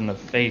Lyle in the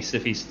face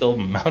if he's still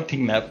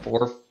mounting that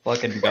poor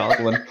fucking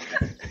goblin.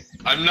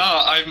 I'm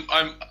not.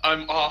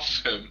 I'm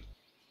off him.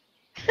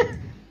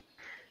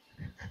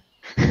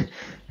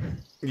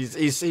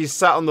 He's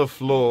sat on the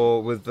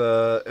floor with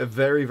a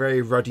very,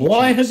 very ruddy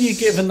Why have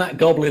cheeks. you given that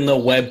goblin the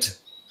webbed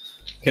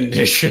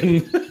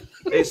condition?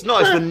 It's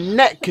not, it's the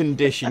neck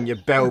condition, you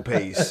bell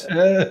piece.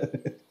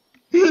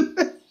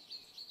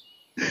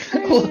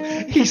 Well,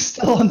 he's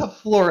still on the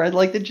floor. I'd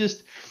like to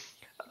just...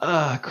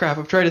 crap,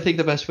 I'm trying to think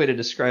the best way to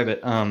describe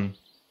it.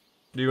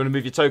 Do you want to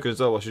move your token as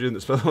well whilst you're doing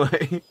this, by the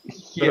way?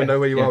 Yeah, Don't know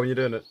where you yeah. are when you're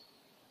doing it.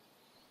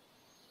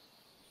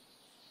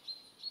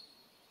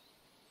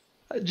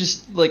 I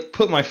just, like,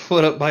 put my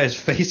foot up by his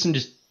face and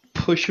just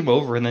push him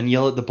over and then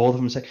yell at the both of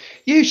them and say,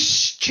 "You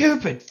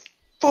stupid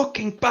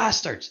fucking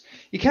bastards!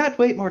 You can't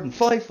wait more than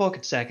 5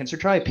 fucking seconds or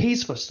try a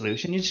peaceful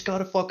solution. You just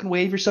gotta fucking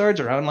wave your swords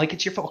around like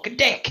it's your fucking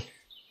dick!"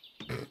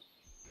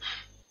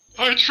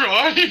 I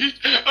try.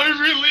 I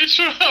really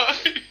try.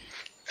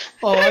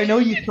 Oh, I know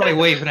you try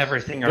waving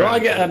everything Do around. I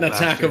get an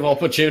bastard. attack of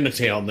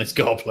opportunity on this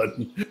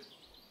goblin? He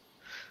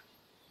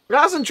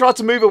hasn't tried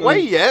to move away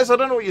yet, so I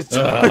don't know what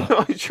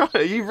you're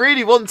doing. You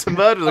really want to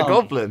murder the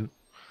goblin.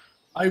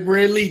 I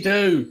really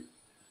do.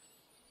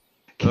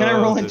 Can I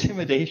Oh, roll dude.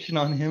 intimidation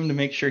on him to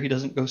make sure he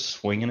doesn't go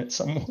swinging at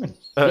someone?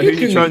 Who You you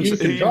can- trying you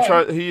to, can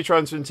try. who you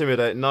trying to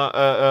intimidate?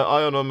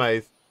 Ion or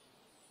Maeve?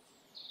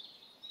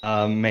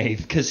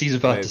 Maeve, because he's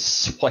about Maeve. to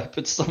swipe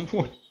at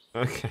someone.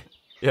 Okay.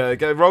 Yeah,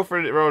 roll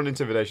an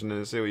intimidation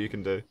and see what you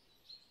can do.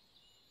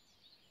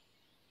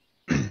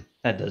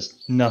 That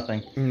does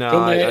nothing. No, Do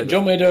you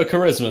want me to do a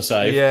charisma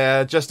save?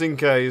 yeah, just in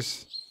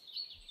case.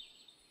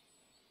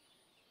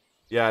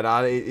 Yeah,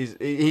 no,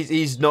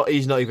 he's not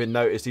even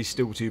noticed. He's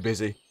still too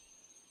busy.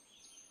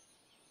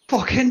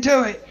 Fucking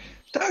do it!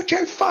 Don't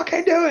you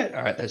fucking do it!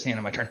 Alright, that's the end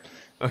of my turn.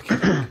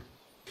 Okay.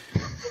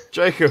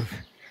 Jacob.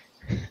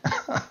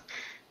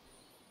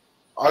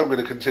 I'm going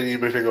to continue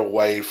moving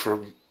away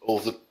from all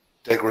the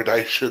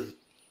degradation.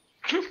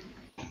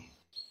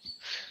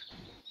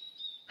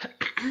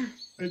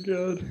 My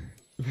god.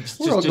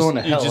 We're all going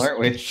to hell, aren't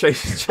we?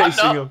 Chasing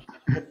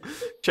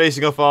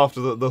off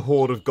after the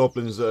horde of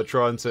goblins that are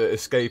trying to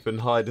escape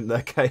and hide in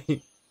their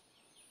cave.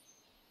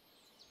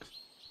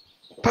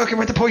 Poke him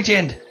with the pointy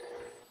end!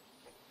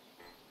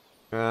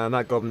 And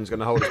that goblin's going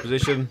to hold its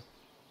position.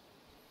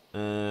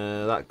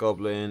 That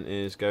goblin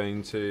is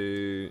going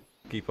to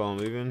keep on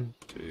moving.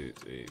 2,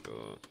 3, 4.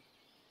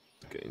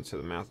 Get into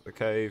the mouth of the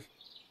cave.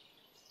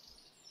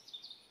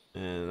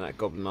 And that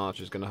goblin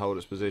archer is going to hold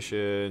its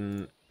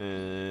position.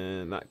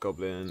 And that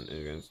goblin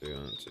is going to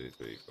 1, 2,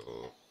 3,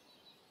 4.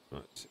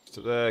 Right, 6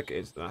 to there. Get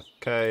into the mouth of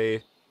the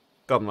cave.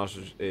 Goblin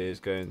archer is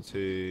going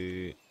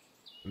to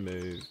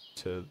move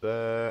to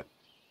there.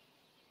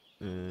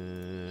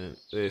 And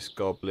this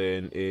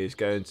goblin is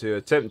going to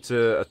attempt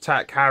to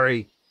attack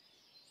Harry.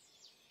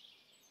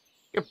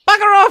 You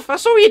bugger off! I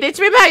saw what you did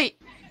to me,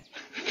 mate!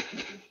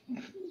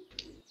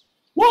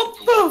 What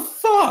the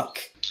fuck?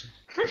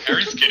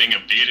 Harry's getting a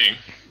beating.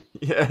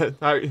 Yeah,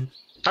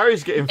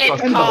 Harry's getting It's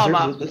fucking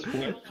karma.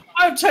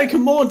 I've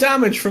taken more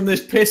damage from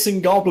this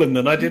pissing goblin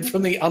than I did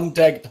from the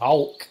undead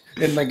Hulk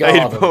in the Aid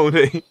garden.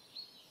 pony.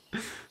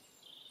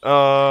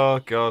 Oh,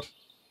 God.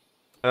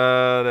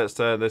 Let's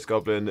turn this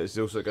goblin. It's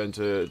also going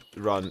to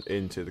run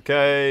into the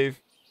cave.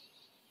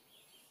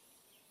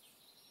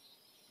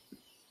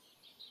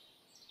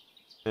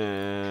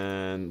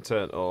 And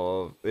turn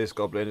of this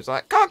goblin. It's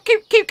like, God,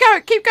 keep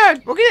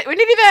going. We're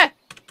nearly there.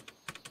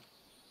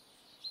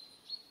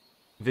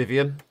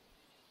 Vivian.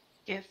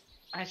 Yes,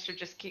 I should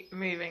just keep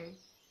moving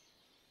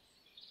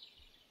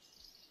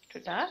to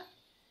there.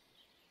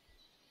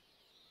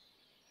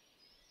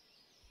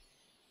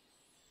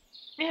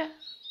 Yeah.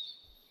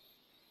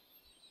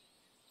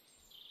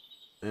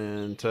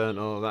 And turn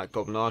of that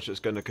goblin archer.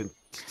 It's going to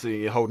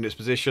continue holding its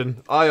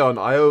position. Ion,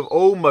 I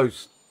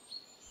almost.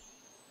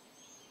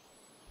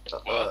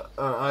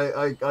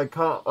 I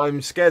can't.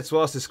 I'm scared to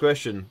ask this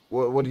question.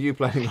 What are you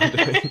planning on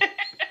doing?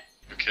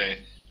 Okay.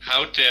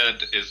 How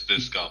dead is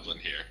this goblin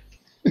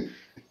here?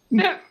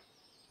 No.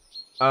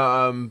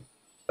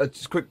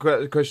 Just quick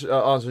question.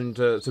 Answering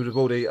to the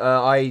Baldy.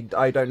 I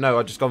don't know.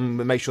 I just gone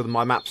to make sure that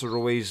my maps are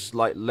always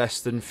like less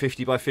than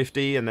 50 by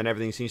 50, and then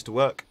everything seems to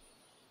work.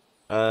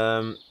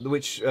 The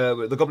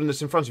goblin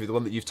that's in front of you, the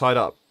one that you've tied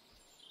up.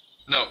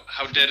 No,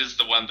 how dead is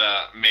the one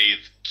that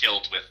Maeve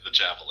killed with the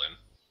javelin?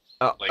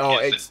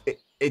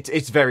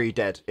 It's very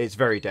dead. It's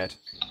very dead.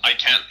 I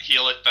can't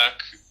heal it back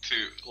to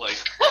like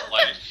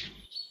life.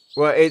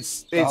 Well,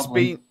 it's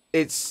Goblin.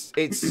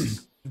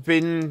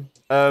 been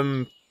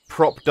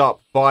propped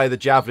up by the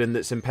javelin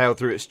that's impaled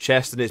through its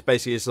chest, and it's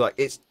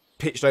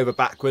pitched over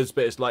backwards,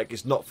 but it's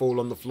not fallen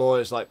on the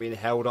floor. It's like being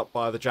held up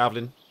by the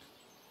javelin.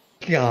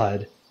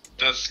 God.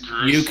 That's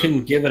gruesome. You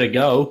can give it a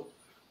go.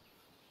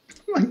 Oh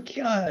my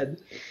god.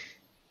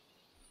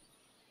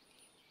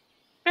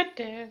 Good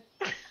dear.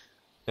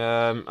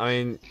 I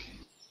mean,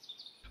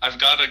 I've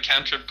got a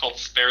cantrip called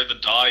Spare the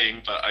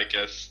Dying, but I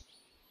guess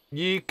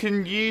you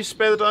can use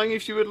Spare the Dying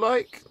if you would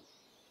like.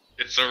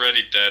 it's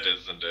already dead,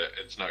 isn't it?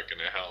 It's not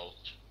gonna help.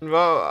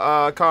 Well,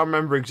 I can't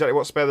remember exactly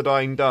what Spare the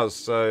Dying does,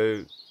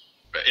 so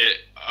It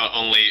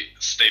only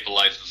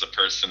stabilizes a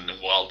person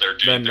while they're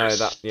then doing no,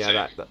 their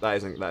that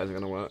isn't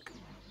going to work.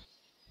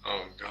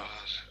 Oh god.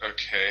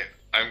 Okay.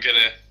 I'm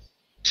gonna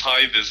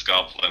tie this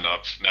goblin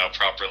up now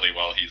properly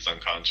while he's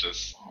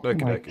unconscious.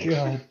 Okay, Oh my okay.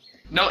 god.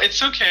 No,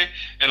 it's okay.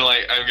 And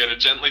like I'm gonna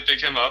gently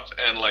pick him up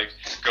and like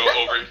go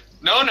over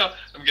No,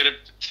 I'm gonna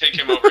take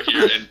him over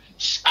here and.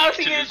 I was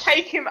going to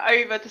take him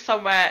over to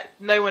somewhere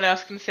no one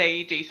else can say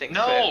you do things.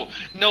 No,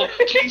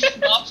 please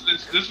stop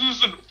this. This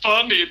isn't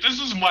funny.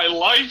 This is my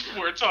life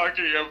we're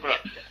talking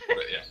about.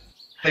 But yeah.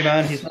 Hey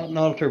man, he's not an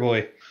altar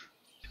boy.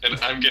 And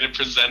I'm gonna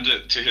present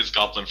it to his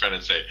goblin friend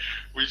and say,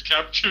 "We've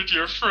captured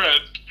your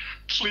friend.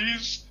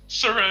 Please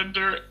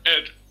surrender,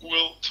 and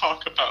we'll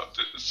talk about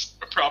this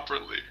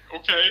properly,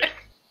 okay?"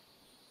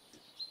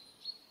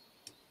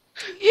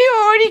 You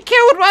already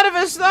killed one of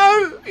us,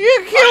 though.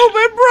 You killed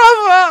my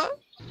brother.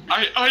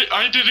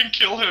 I didn't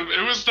kill him.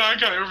 It was that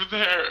guy over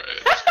there.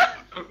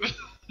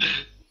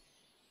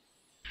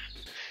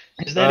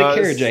 Is that a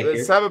carriage I hear?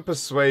 Let's have a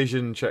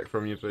persuasion check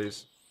from you,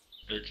 please.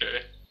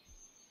 Okay.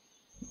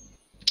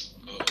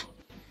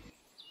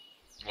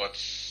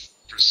 What's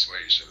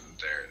persuasion?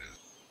 There it is.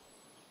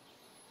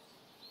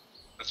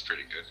 That's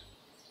pretty good.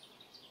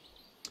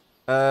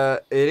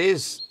 It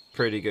is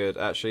pretty good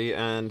actually,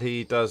 and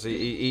he does.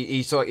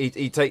 He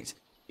takes.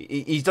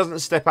 He doesn't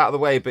step out of the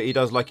way, but he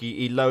does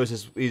he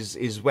lowers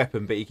his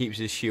weapon, but he keeps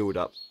his shield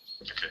up.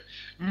 Okay.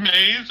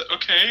 Maeve,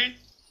 okay?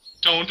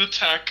 Don't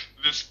attack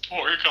this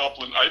poor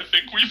goblin. I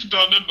think we've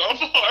done enough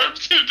harm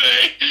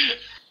today.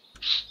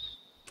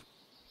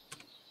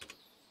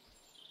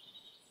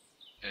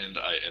 And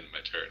I end my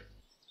turn.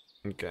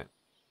 Okay.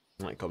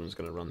 That goblin's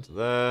going to run to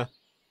there.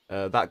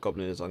 That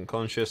goblin is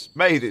unconscious.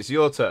 Maeve, it's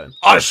your turn.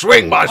 I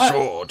swing my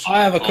sword!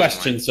 I have a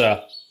question,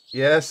 sir.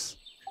 Yes?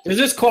 Does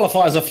this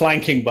qualify as a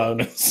flanking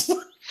bonus?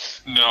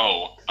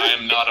 No, I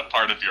am not a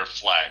part of your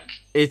flank.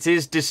 It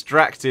is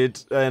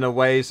distracted in a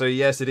way, so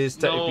yes, it is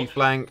technically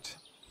flanked.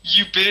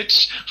 You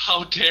bitch!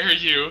 How dare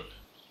you!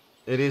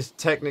 It is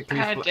technically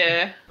How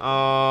dare.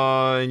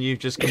 Oh, and you've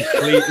just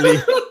completely...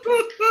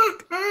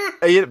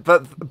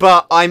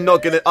 But I'm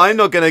not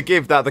gonna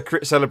give that the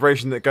crit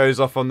celebration that goes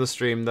off on the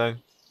stream though.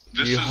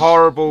 You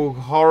horrible,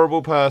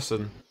 horrible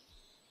person.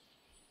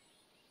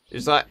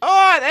 It's like,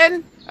 alright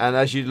then! And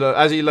as he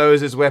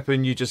lowers his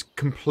weapon, you just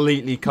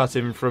completely cut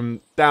him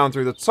from down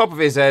through the top of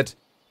his head,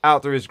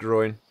 out through his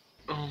groin.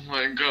 Oh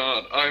my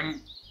god,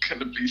 I'm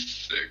gonna be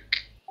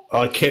sick.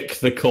 I kick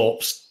the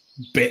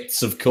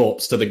bits of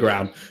corpse to the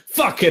ground.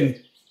 Fucking...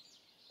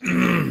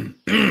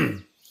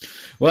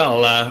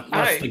 Well,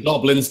 that's the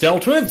goblins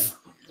dealt with.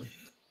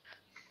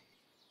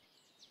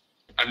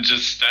 I'm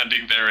just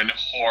standing there in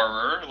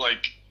horror,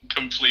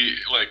 complete,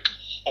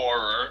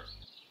 horror.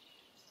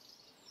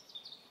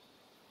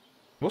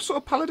 What sort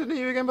of paladin are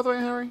you again, by the way,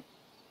 Harry?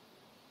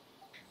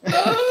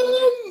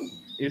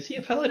 Is he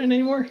a paladin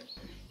anymore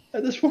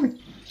at this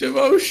point?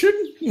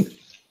 Devotion.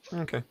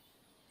 Okay.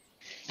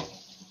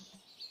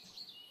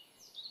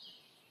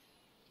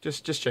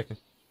 Just checking.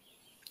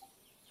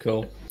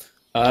 Cool.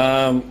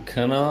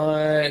 Can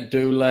I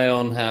do lay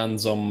on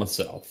hands on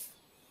myself?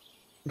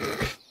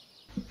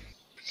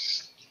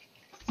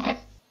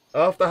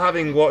 After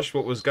having watched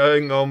what was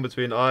going on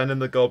between Iron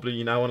and the Goblin,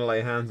 you now want to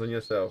lay hands on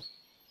yourself.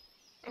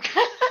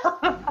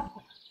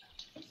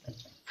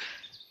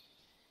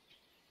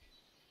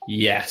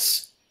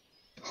 Yes.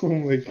 Oh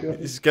my god.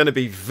 It's going to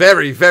be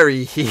very,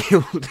 very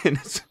healed in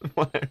its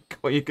work.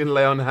 Or you can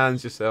lay on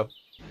hands yourself.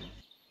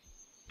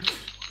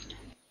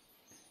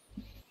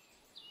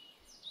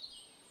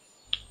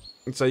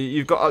 So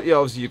you've got,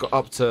 obviously you've got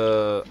up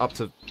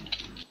to.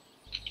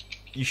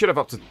 You should have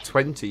up to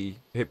 20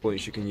 hit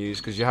points you can use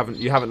because you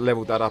haven't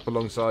leveled that up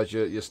alongside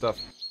your stuff.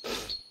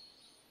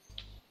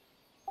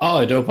 Oh,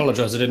 I do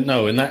apologise. I didn't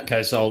know. In that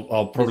case,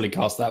 I'll probably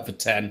cast that for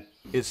 10.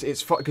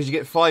 It's because you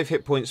get 5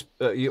 hit points.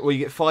 You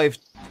get 5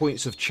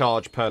 points of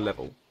charge per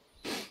level.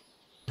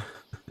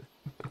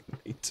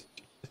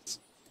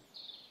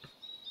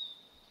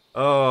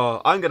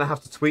 Oh, I'm gonna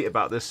have to tweet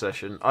about this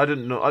session. I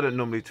don't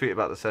normally tweet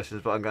about the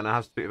sessions, but I'm gonna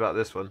have to tweet about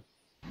this one.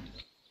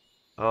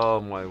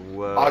 Oh my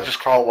word! I just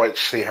can't wait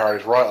to see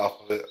Harry's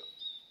write-up of it.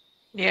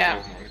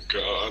 Yeah. Oh my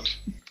god.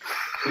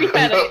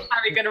 Yeah, is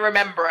Harry going to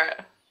remember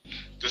it?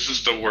 This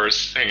is the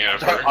worst thing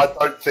ever. I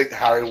don't think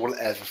Harry will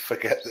ever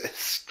forget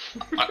this.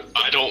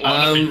 I don't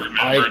want to be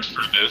remembered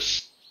for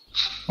this.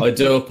 I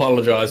do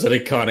apologise. I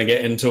did kind of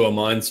get into a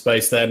mind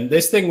space then.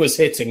 This thing was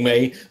hitting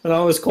me, and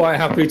I was quite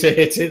happy to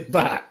hit it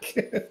back.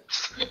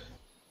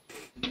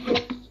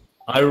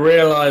 I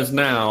realise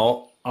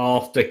now,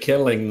 after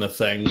killing the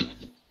thing,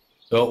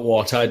 that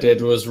what I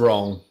did was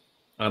wrong,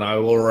 and I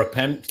will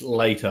repent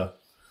later.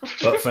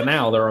 But for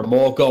now, there are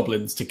more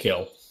goblins to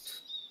kill.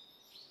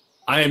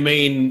 I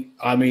mean,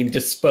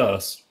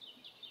 disperse.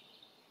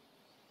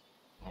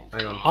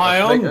 Hang on.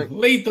 Ion,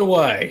 lead the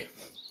way.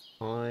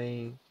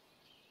 I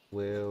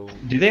will.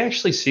 Do they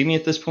actually see me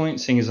at this point,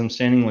 seeing as I'm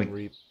standing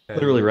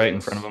literally right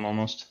in front of them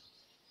almost?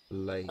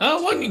 Later.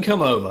 Oh, why don't you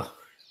come over?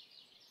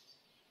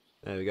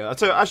 There we go.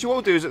 So actually, what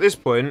we'll do is at this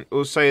point,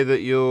 we'll say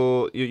that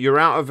you're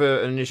out of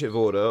an initiative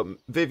order.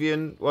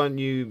 Vivian, why don't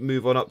you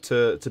move on up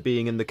to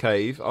being in the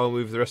cave? I'll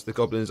move the rest of the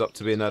goblins up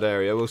to be in that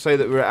area. We'll say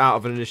that we're out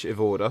of an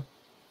initiative order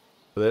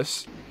for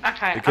this.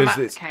 Okay, Because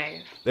I'm at the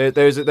cave.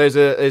 There's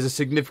a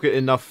significant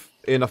enough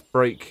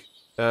break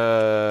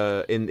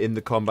in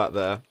the combat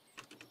there.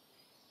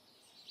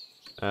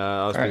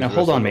 All right, now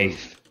hold on, mate.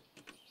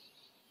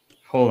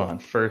 Hold on.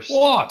 First,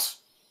 What?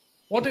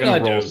 What did I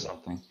I'm gonna roll do?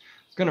 something. I'm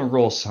gonna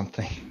roll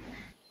something.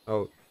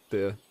 Oh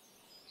dear.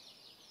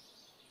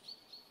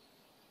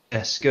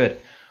 Yes, good.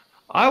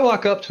 I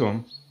walk up to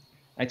him.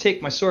 I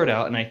take my sword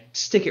out and I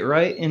stick it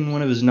right in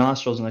one of his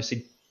nostrils, and I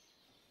say,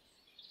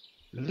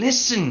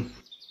 "Listen,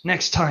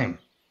 next time.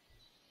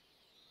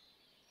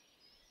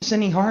 If there's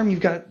any harm,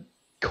 you've got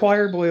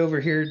choir boy over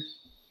here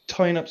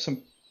tying up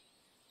some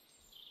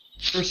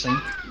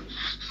person.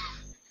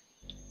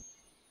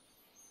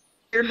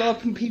 You're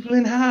lopping people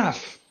in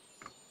half.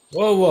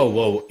 Whoa, whoa,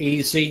 whoa.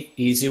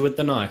 Easy with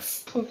the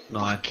knife.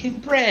 Fucking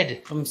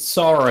bread. I'm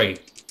sorry.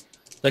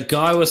 The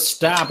guy was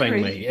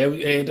stabbing me.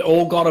 It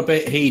all got a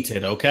bit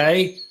heated,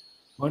 okay?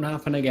 Won't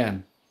happen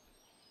again.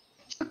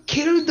 You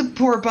killed the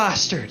poor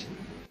bastard.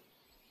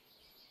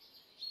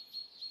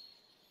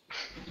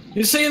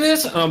 You see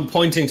this? I'm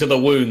pointing to the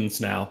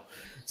wounds now.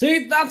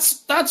 See,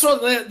 that's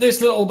what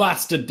this little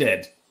bastard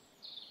did.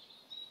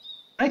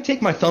 I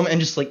take my thumb and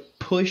just like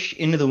push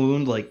into the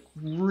wound like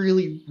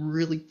really,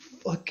 really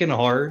fucking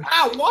hard.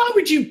 Ow, why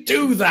would you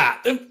do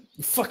that? The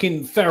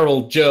fucking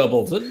feral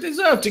gerbils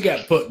deserve to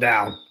get put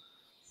down.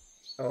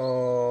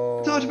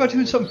 Oh. I thought about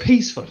doing something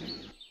peaceful.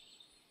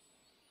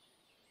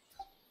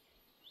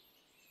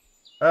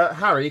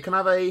 Harry, can I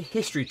have a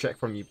history check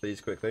from you,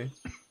 please, quickly?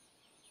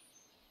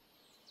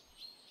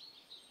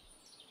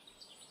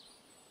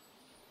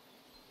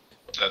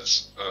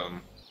 That's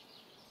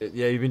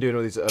Yeah, you've been doing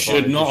all these.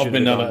 Should not have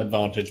been done at done.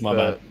 advantage, my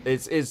bad.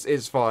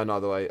 It's fine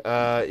either way.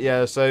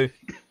 Yeah. So,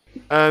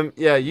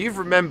 yeah, you've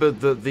remembered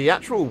that the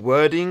actual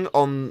wording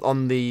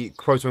on the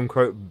quote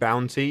unquote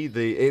bounty.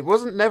 It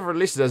wasn't never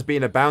listed as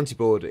being a bounty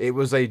board. It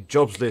was a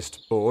jobs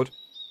list board,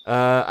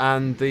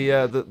 and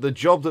the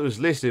job that was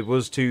listed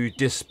was to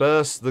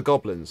disperse the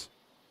goblins.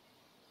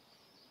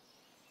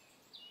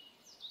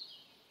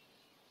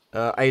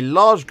 A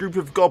large group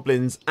of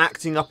goblins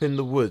acting up in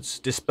the woods.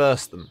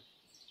 Disperse them.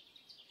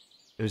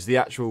 It was the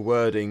actual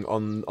wording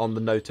on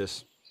the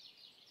notice.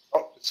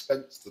 Not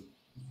dispense them.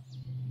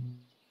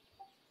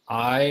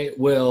 I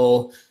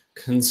will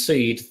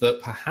concede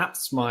that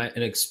perhaps my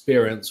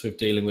inexperience with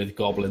dealing with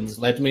goblins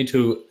led me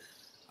to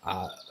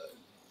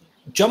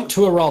jump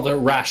to a rather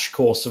rash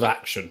course of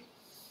action.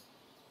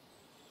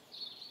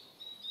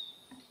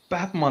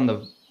 Bap him on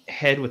the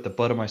head with the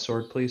butt of my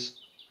sword, please.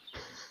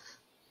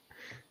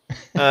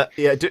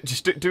 Yeah,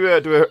 just do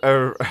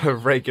a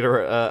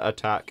regular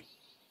attack.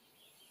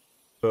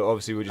 But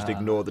obviously we'll just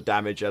ignore the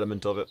damage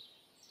element of it.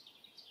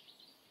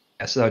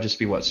 Yeah, so that would just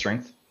be what,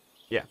 strength?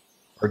 Yeah.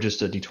 Or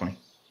just a d20?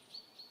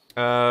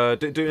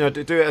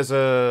 Do it as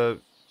a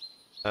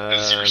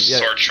as your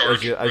sword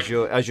charge.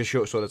 as your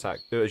short sword attack.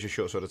 Do it as your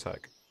short sword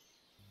attack.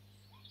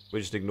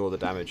 We'll just ignore the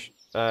damage.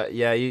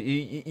 Yeah,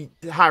 you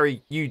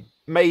Harry,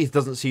 Maze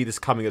doesn't see this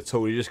coming at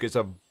all. He just gets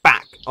a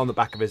back on the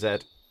back of his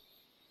head.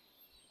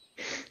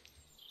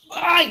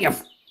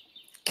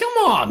 Come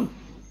on!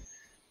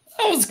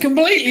 That was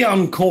completely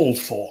uncalled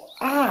for.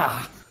 Am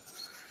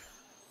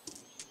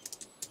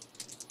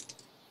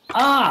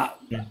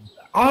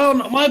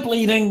I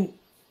bleeding?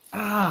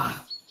 I'm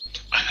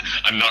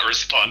not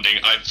responding.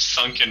 I've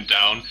sunken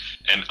down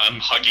and I'm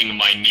hugging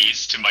my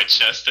knees to my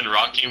chest and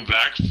rocking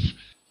back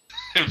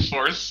and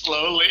forth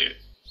slowly.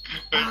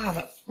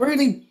 That's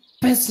really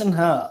pissing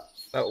her.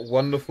 That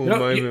wonderful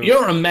moment.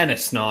 You're a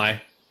menace,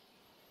 Nye.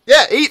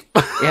 Yeah, eat.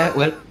 Yeah,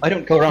 well, I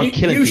don't go around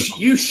killing people.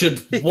 You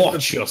should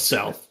watch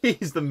yourself.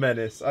 He's the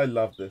menace. I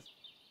love this.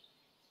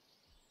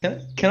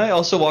 Can I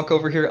also walk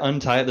over here,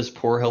 untie this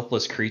poor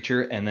helpless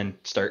creature, and then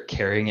start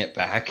carrying it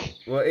back?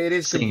 Well, it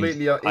is Seems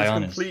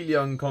completely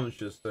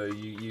unconscious, so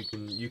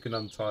you can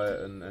untie it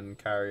and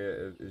carry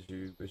it as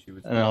you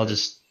would. And I'll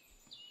just.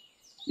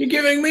 You're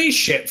giving me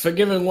shit for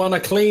giving one a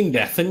clean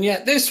death, and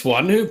yet this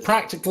one, who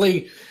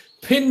practically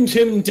pinned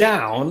him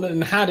down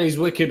and had his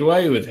wicked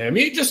way with him,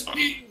 you just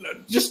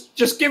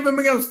give him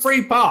a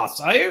free pass,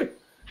 are you?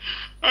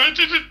 I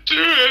didn't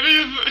do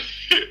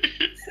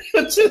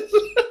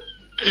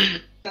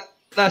anything.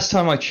 Last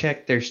time I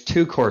checked, there's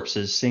 2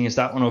 corpses, seeing as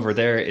that one over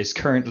there is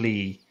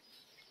currently,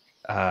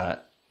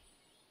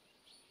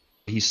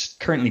 he's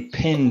currently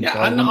pinned.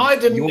 Yeah, and I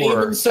didn't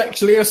even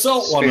sexually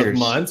assault one of spears.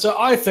 mine, so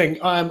I think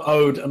I am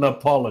owed an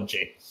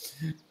apology.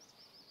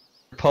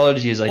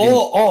 Apologies, I didn't.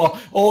 Or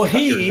cut your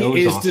he nose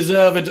is off.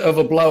 deserved of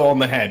a blow on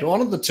the head.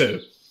 One of the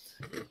two.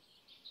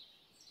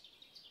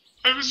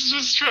 I was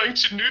just trying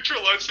to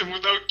neutralize him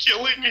without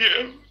killing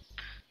him.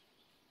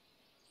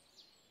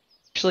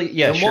 Actually,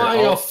 yeah, And sure. why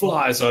are your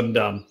flies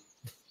undone?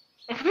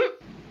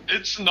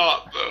 It's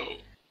not, though.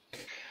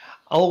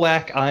 I'll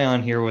whack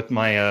Ion here with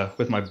my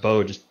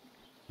bow, just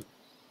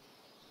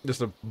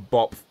Just a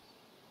bop.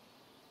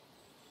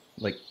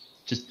 like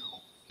just.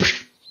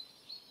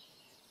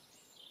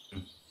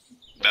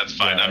 That's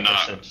fine. Yeah, I'm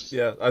like I not. said,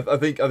 Yeah, I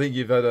think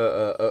you've had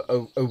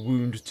a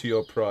wound to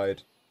your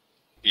pride.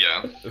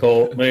 Yeah.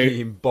 Caught me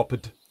Being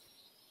bopped.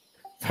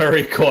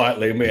 very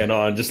quietly. Me and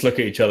I just look at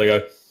each other,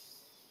 and go,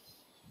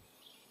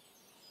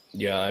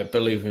 "Yeah, I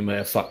believe we may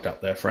have fucked up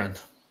there, friend."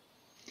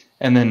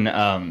 And then,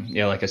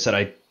 yeah, like I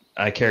said,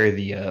 I carry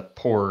the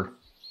poor,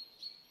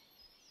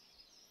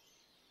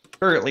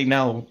 currently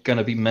now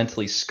gonna be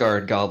mentally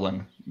scarred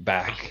goblin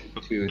back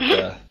to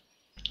the.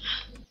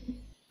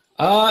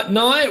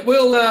 No,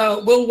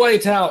 we'll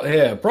wait out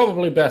here.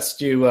 Probably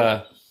best you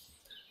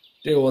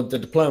deal with the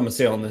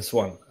diplomacy on this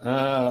one.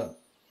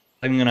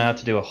 I'm gonna have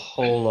to do a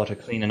whole lot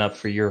of cleaning up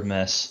for your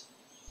mess.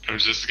 I'm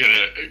just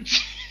gonna.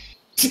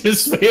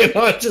 Just me and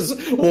I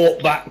just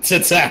walk back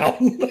to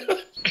town.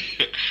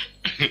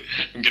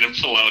 I'm gonna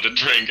pull out a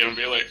drink and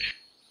be like,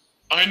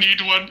 I need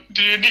one.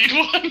 Do you need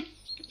one?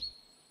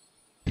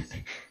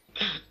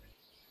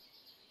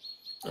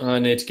 I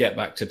need to get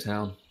back to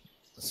town.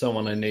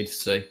 Someone I need to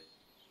see.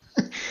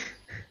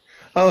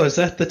 Oh, is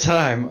that the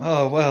time?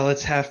 Oh, well,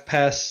 it's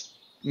past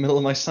middle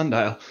of my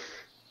sundial.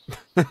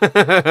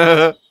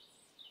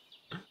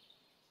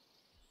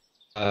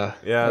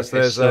 Yes,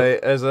 okay,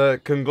 there's a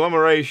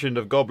conglomeration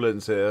of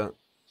goblins here.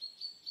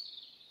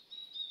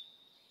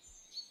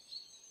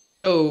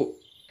 Oh,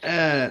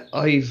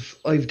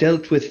 I've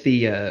dealt with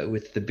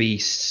the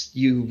beasts.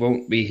 You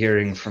won't be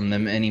hearing from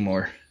them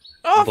anymore.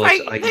 Oh,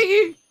 But thank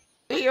you.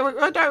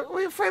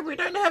 We're afraid we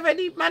don't have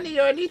any money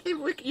or anything.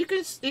 You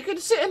can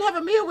sit and have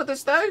a meal with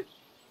us though.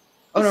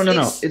 Oh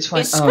no, it's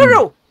fine. It's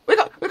squirrel. We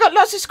got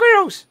lots of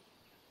squirrels.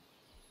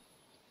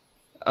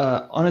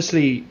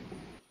 Honestly,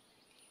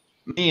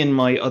 me and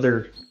my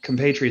other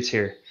compatriots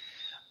here,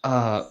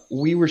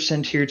 we were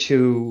sent here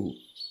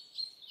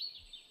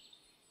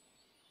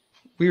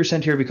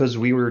because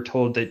we were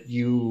told that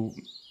you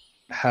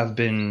have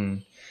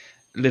been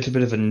a little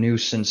bit of a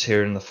nuisance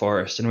here in the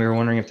forest, and we were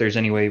wondering if there's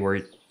any way or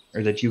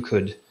that you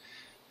could.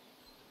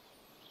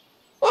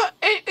 What?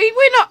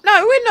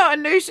 We're not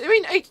a nuisance. I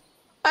mean,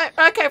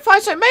 okay,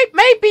 fine. So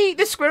maybe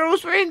the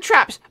squirrels were in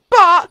traps,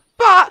 but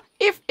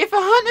if a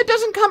hunter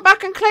doesn't come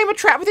back and claim a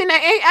trap within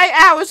 8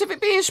 hours of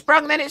it being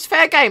sprung, then it's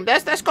fair game.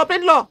 That's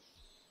goblin law.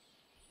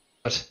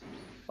 But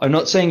I'm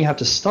not saying you have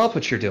to stop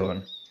what you're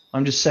doing.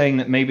 I'm just saying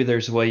that maybe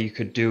there's a way you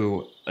could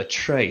do a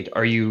trade.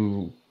 Are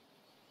you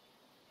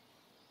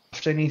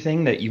after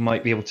anything that you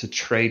might be able to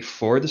trade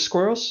for the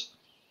squirrels?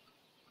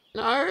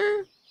 No.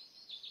 Are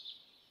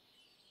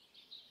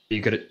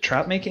you good at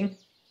trap making?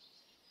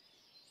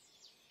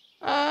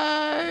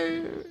 No.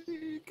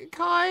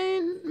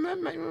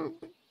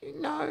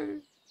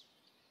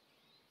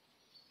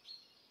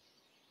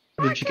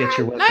 Where did you get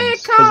your No, you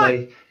weapons?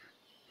 can't.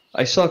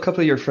 I saw a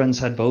couple of your friends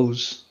had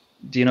bows.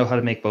 Do you know how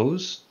to make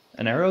bows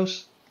and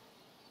arrows?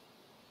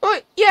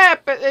 Well, yeah,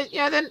 but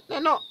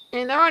they're not. I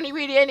mean, they're only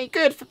really any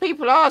good for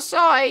people our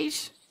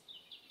size.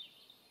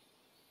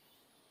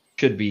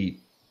 Should be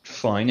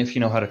fine if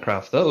you know how to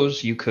craft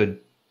those. You could.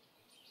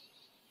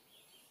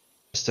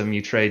 System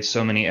you trade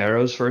so many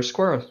arrows for a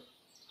squirrel.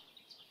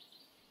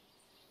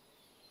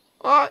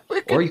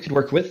 Or you could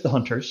work with the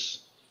hunters.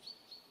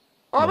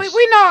 Well, I mean,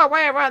 we know our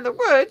way around the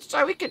woods,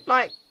 so we could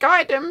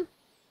guide them.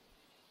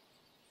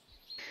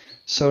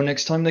 So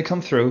next time they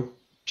come through,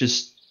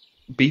 just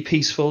be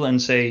peaceful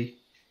and say.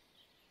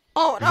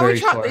 Oh no, Very we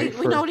sorry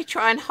normally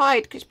try and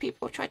hide because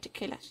people try to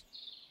kill us.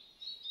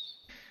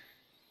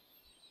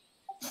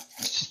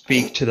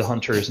 Speak to the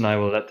hunters, and I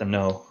will let them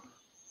know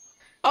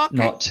Okay.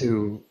 not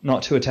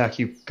to attack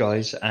you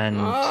guys, and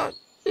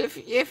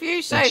If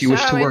you say that you so,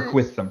 wish to work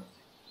with them.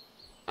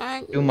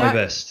 Do my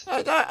best.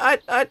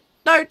 I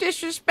no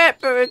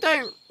disrespect, but I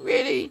don't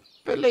really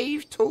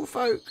believe tall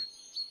folk.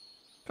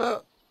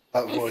 But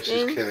That voice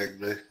is killing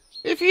me.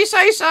 if you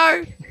say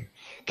so.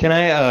 Can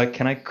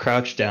I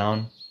crouch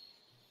down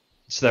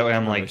so that way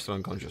I'm You're still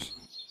unconscious.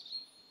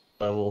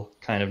 level,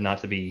 kind of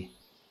not to be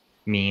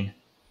mean.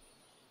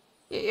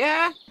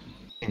 Yeah.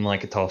 I'm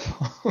like a tall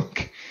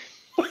folk.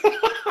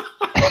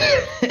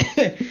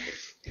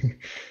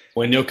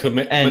 When your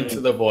commitment to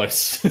the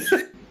voice.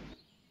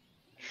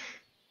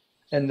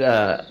 And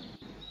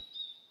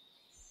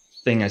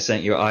thing I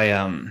sent you,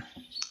 I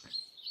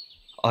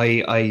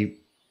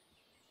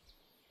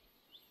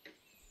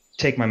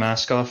take my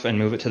mask off and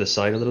move it to the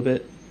side a little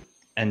bit,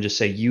 and just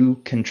say, "You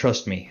can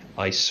trust me.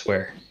 I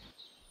swear.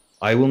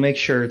 I will make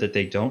sure that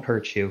they don't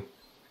hurt you.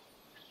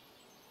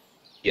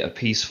 Get a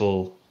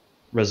peaceful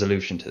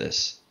resolution to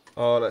this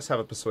Oh, let's have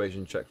a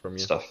persuasion check from you.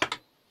 stuff."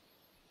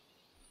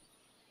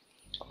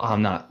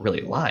 I'm not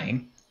really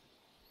lying.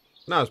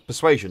 No, it's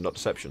persuasion, not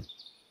deception.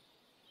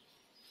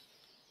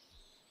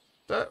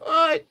 So,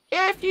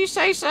 yeah, if you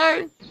say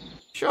so,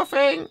 sure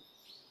thing.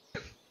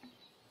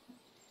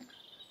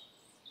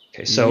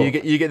 Okay, so you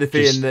get the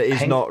feeling that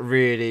he's not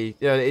really.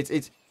 Yeah,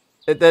 it's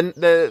then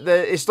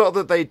it's not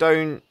that they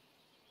don't.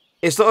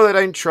 It's not that they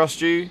don't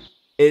trust you.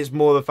 It's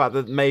more the fact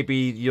that maybe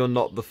you're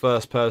not the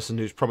first person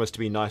who's promised to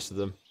be nice to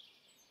them.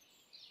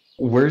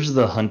 where's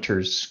the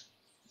Hunters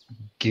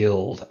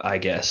Guild, I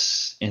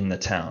guess, in the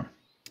town?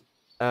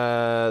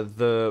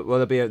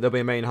 There'll be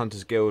a main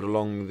hunters guild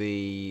along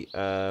the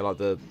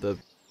the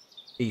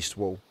east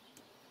wall.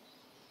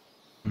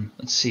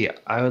 Let's see.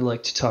 I would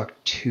like to talk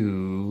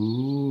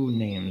to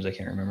names. I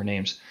can't remember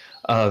names.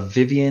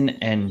 Vivian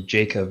and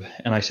Jacob,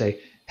 and I say,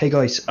 "Hey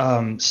guys,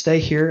 stay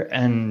here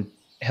and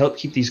help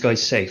keep these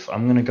guys safe,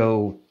 I'm gonna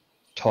go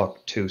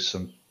talk to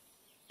some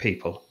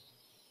people.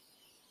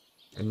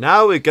 And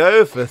now we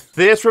go for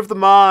Theatre of the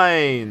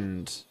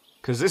Mind.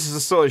 Because this is the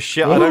sort of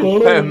shit I don't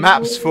prepare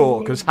maps for.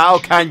 Because how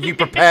can you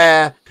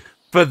prepare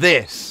for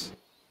this?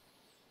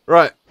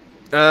 Right.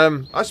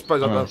 I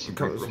suppose I've got...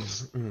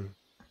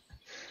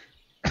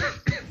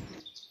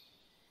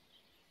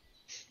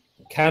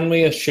 Can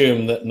we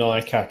assume that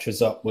Nye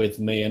catches up with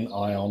me and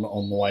Ion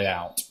on the way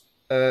out?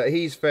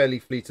 He's fairly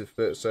fleet of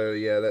foot, so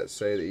yeah, let's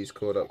say that he's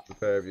caught up to the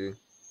pair of you.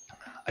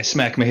 I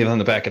smack Maeve on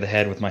the back of the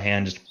head with my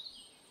hand. Just...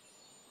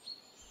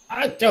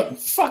 I don't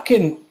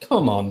fucking...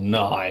 Come on,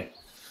 Nye.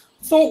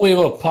 Thought we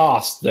were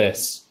past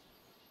this.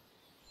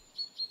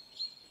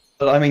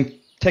 But I mean,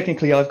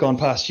 technically I've gone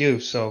past you,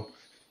 so...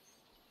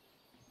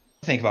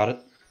 Think about it.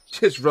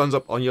 Just runs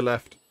up on your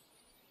left.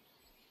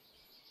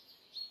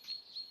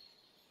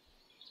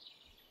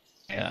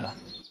 Yeah.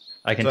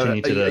 I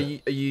continue to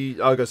the... Are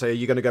you, I was going to say, are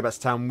you going to go back to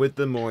town with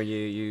them, or are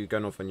you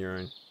going off on your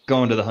own?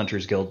 Going to the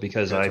Hunters Guild,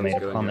 because I made a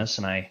Guild, promise,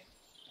 and I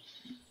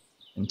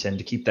intend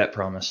to keep that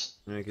promise.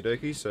 Okie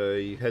dokie, so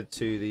you head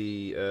to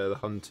the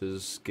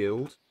Hunters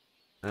Guild.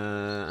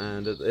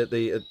 And so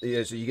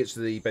you get to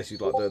the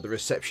basically like the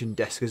reception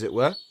desk, as it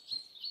were.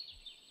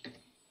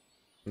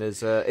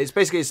 There's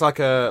it's like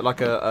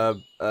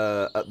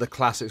the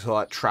classic sort of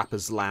like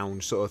trapper's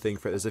lounge sort of thing.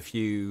 For it, there's a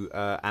few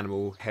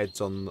animal heads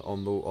on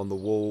the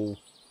wall.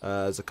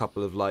 There's a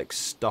couple of like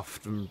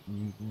stuffed and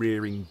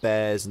rearing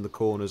bears in the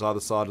corners either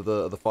side of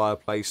the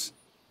fireplace.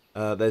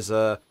 There's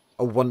a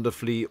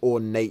wonderfully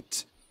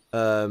ornate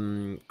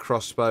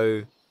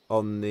crossbow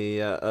on the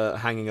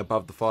hanging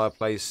above the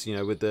fireplace, you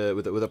know, with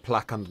a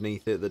plaque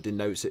underneath it that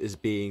denotes it as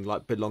being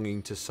like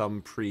belonging to some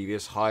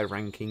previous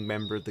high-ranking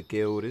member of the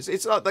guild.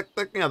 It's like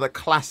the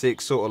classic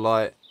sort of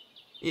like,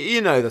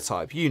 you know the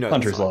type,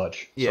 Hunter's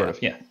Lodge, sort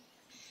of, yeah.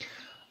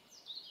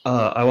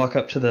 I walk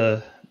up to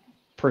the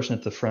person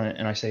at the front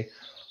and I say,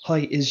 "Hi,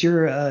 is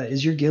your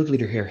guild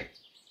leader here?"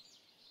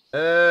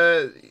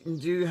 Do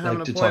you have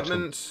an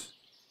appointment?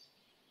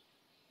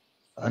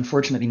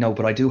 Unfortunately, no,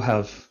 but I do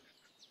have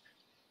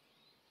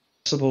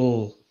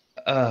possible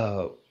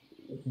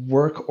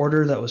work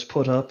order that was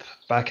put up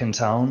back in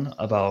town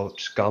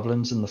about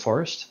goblins in the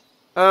forest.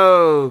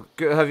 Oh,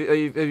 have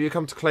you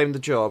come to claim the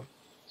job?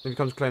 Have you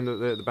come to claim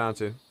the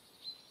bounty?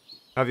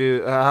 Have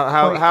you?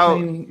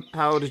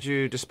 How did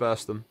you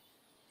disperse them?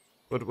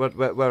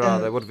 Where are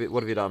they? What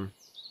have you done?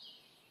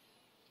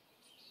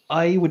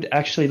 I would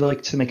actually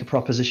like to make a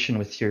proposition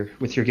with your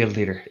guild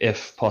leader,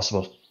 if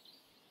possible.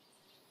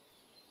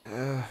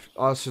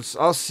 I'll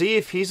see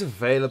if he's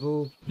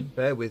available.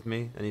 Bear with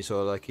me. And he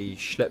sort of like he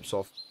schleps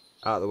off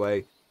out of the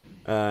way,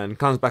 and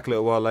comes back a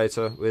little while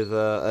later with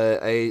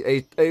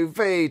a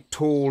very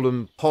tall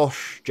and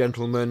posh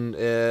gentleman.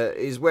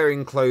 He's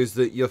wearing clothes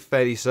that you're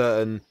fairly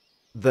certain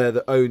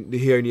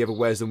he only ever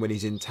wears them when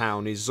he's in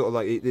town. He's sort of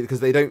like, because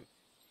they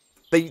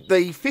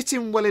fit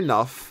him well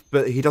enough,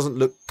 but he doesn't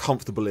look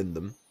comfortable in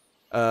them.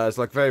 It's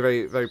like very,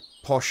 very, very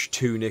posh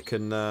tunic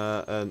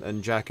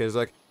and jacket. It's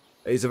like,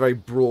 he's a very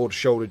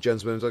broad-shouldered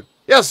gentleman. He's like,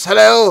 "Yes,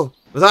 hello.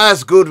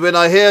 That's good. When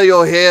I hear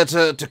you're here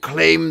to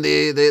claim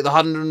the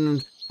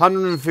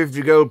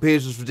 150 gold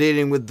pieces for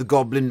dealing with the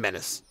goblin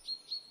menace."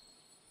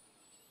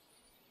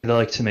 I'd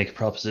like to make a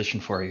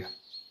proposition for you.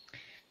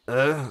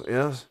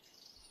 Yes.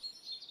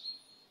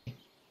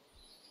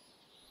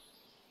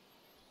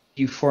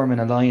 You form an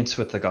alliance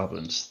with the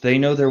goblins. They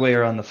know their way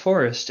around the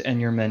forest,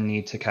 and your men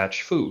need to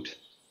catch food.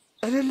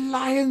 An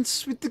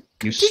alliance with the...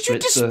 Did you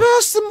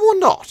disperse them or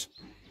not?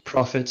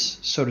 Profits,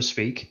 so to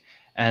speak,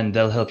 and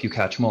they'll help you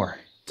catch more.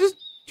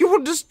 You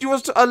want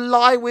to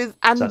ally with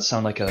and Does that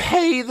sound like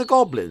pay the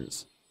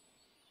goblins?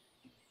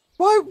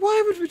 Why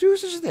would we do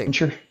such a thing?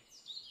 Sure.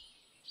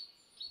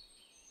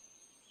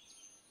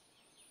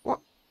 What?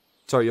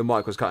 Sorry, your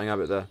mic was cutting out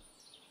a bit there.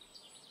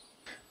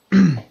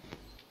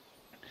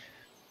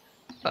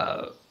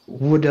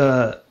 Would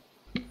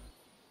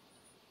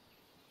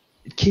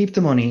keep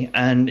the money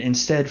and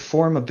instead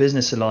form a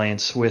business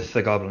alliance with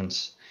the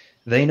goblins.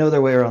 They know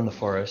their way around the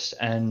forest,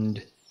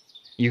 and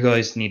you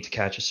guys need to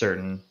catch a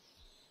certain...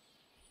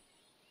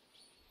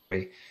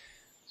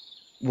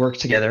 Work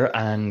together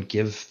and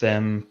give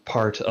them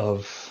part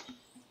of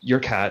your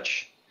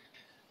catch,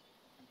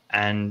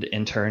 and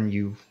in turn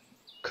you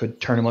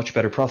could turn a much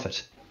better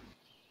profit.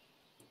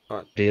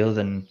 Right. Deal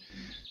than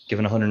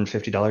giving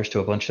 $150 to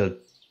a bunch of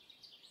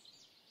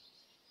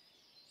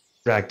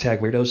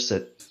ragtag weirdos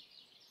that...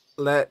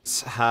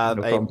 Let's have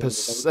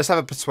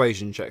a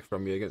persuasion check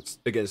from you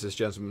against this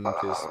gentleman.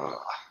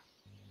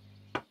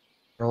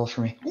 Roll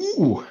for me.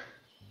 Ooh.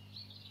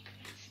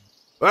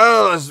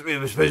 Well, I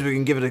suppose we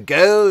can give it a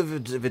go.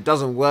 If it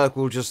doesn't work,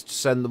 we'll just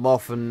send them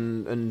off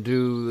and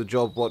do the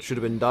job what should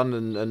have been done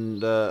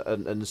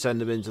and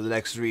send them into the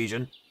next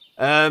region.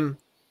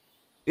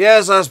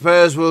 Yes, I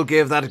suppose we'll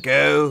give that a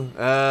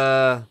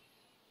go.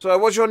 So,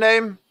 what's your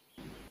name?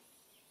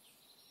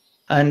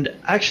 And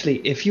actually,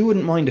 if you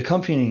wouldn't mind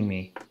accompanying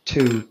me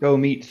to go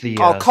meet the...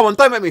 Oh, come on,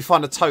 don't make me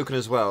find a token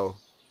as well.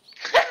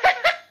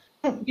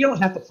 You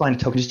don't have to find a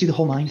token. Just do the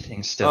whole mind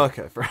thing still.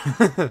 Okay.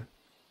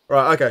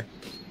 Right. Okay.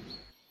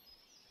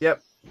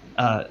 Yep.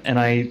 And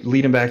I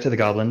lead him back to the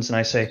goblins, and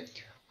I say,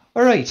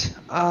 "All right."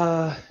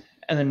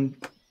 And then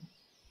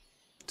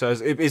So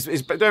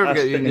it's don't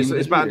forget,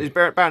 it's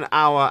about an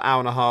hour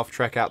and a half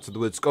trek out to the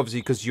woods.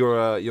 Obviously, because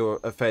you're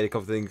a fairly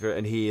confident figure,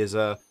 and he is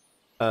a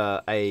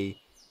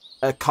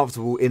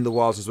comfortable in the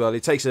wilds as well.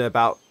 It takes him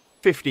about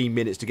 15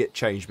 minutes to get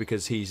changed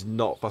because he's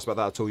not fussed about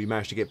that at all. You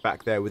managed to get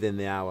back there within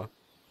the hour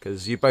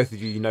because both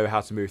of you know how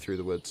to move through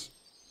the woods.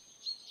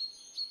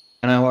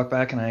 And I walk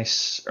back, and I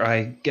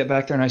get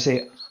back there, and I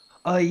say,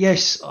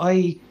 "Yes,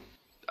 I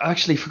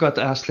actually forgot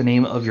to ask the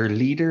name of your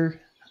leader.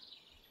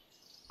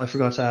 I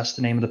forgot to ask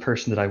the name of the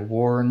person that I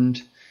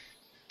warned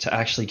to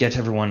actually get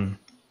everyone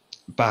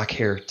back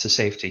here to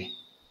safety."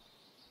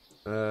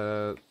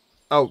 Oh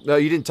no,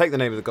 you didn't take the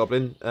name of the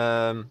goblin.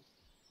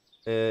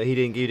 He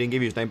didn't give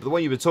you his name, but the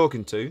one you were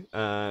talking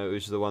to,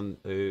 which is the one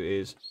who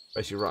is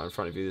basically right in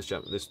front of you,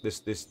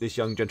 this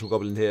young gentle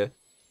goblin here.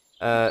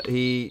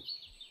 He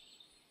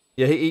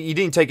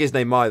didn't take his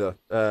name either,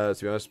 to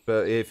be honest.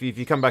 But if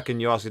you come back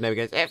and you ask his name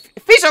again,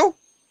 Fizzle.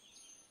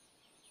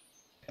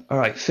 All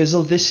right,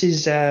 Fizzle. This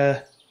is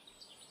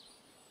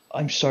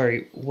I'm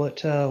sorry.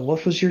 What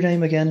was your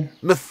name again?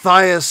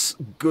 Matthias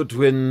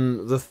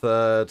Goodwin the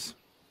Third.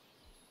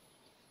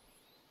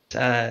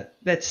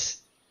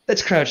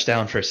 Let's crouch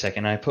down for a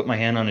second. I put my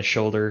hand on his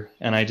shoulder,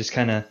 and I just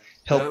kind of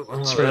help.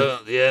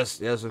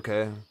 Yes,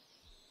 okay.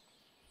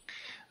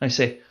 I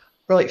say,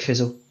 "Right,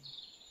 Fizzle.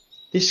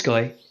 This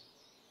guy.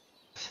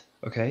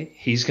 Okay,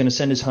 he's gonna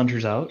send his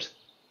hunters out,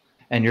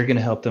 and you're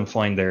gonna help them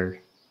find their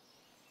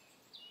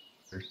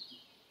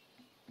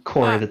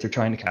quarry that they're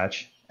trying to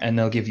catch, and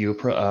they'll give you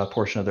a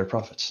portion of their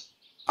profits,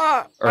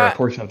 or a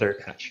portion of their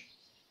catch."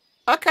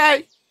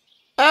 Okay.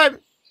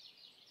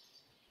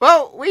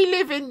 Well, we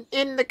live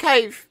in the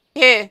cave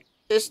here.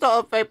 It's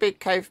not a very big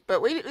cave,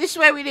 but this is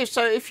where we live.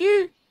 So if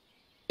you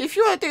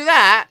want to do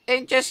that,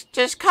 then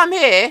just come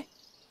here,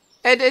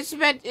 and it's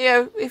meant,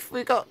 if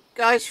we got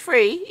guys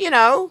free,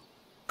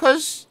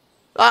 because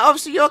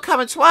obviously you're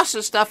coming to us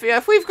and stuff.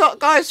 If we've got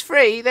guys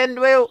free, then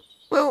we'll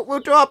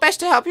do our best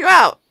to help you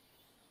out.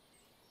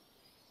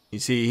 You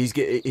see, he's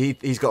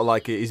got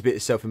like he's a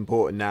bit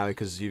self-important now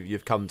because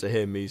you've come to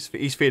him. He's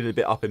feeling a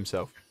bit up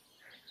himself.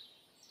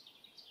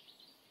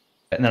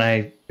 And then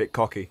I bit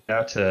cocky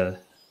out to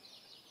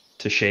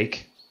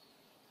shake.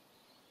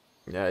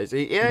 Yeah,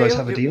 you guys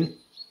have a deal?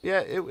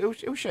 Yeah,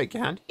 it'll shake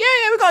your hand.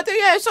 Yeah, we got to do.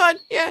 Yeah, it's fine.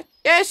 Yeah,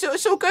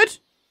 it's all good.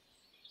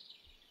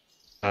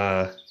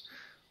 What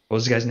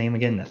was the guy's name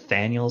again?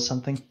 Nathaniel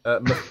something?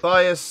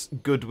 Matthias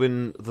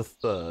Goodwin the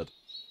Third.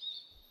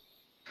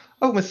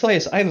 Oh,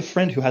 Matthias, I have a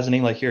friend who has a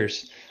name like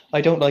yours.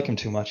 I don't like him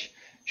too much.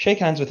 Shake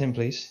hands with him,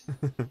 please.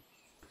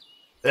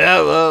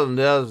 Yeah, well,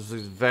 it's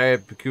very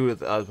peculiar.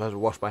 I have to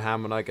wash my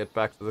hand when I get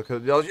back to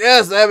the...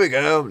 Yes, there we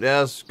go.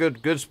 Yes,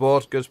 good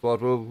sport.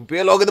 We'll be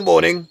along in the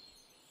morning.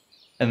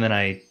 And then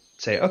I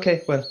say,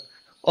 "Okay, well,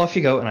 off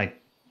you go." And I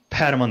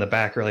pat him on the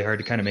back really hard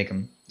to kind of make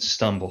him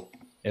stumble,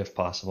 if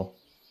possible.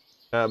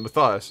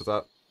 Matthias, is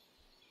that?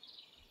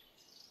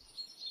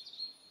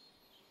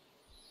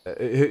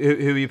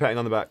 Who are you patting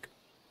on the back?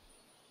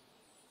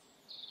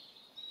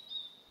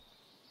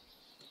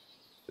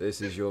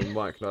 This is your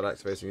mic not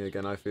activating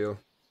again, I feel.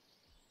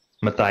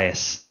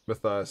 Matthias.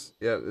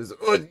 Yeah.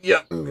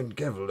 I'm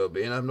careful a little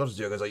bit. I'm not as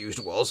young as I used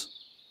to was.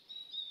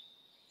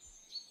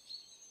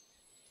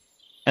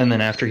 And then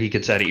after he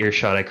gets out of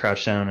earshot, I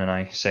crouch down and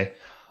I say,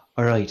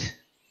 "All right,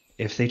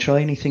 if they try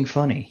anything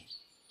funny,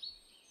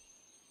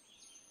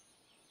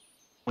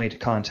 way to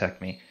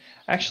contact me."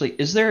 Actually,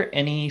 is there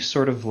any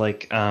sort of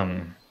like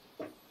I'm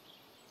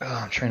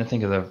trying to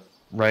think of the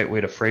right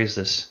way to phrase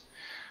this,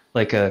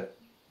 like a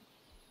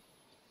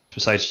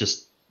besides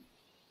just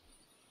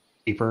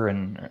paper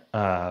and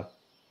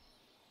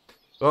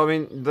Well, I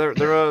mean, there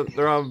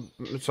are.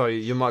 Sorry,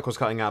 your mic was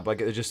cutting out, but I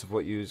get the gist of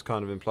what you was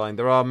kind of implying.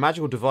 There are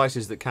magical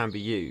devices that can be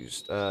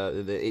used.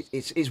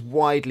 It's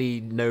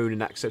widely known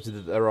and accepted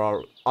that there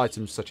are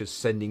items such as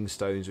sending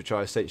stones, which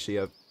are essentially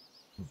a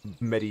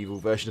medieval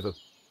version of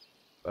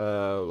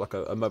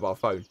a mobile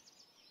phone.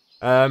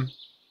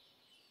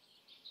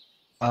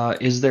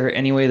 Is there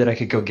any way that I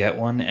could go get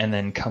one and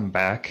then come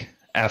back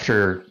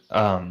after?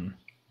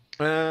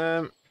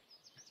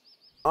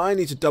 I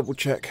need to double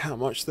check how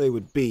much they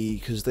would be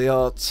because they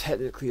are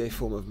technically a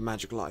form of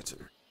magical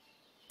item.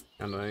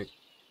 And I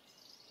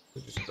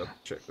just double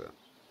check that.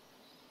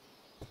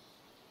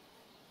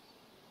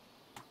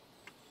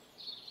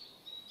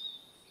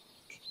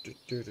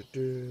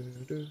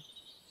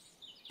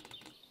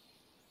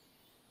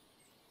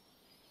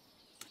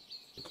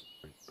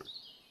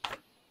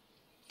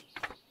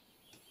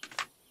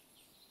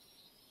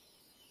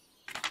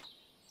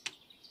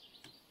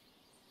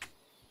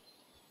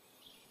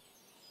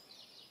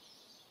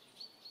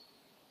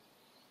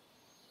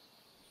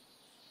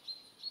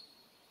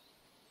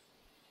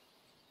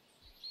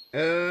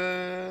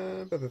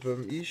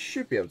 You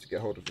should be able to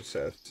get hold of a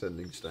set of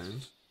sending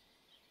stones.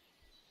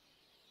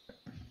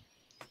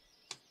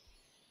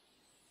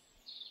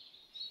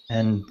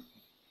 And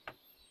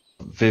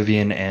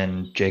Vivian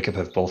and Jacob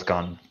have both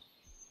gone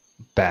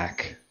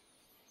back.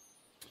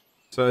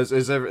 So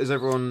is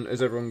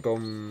everyone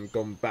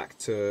gone back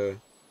to?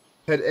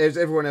 Is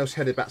everyone else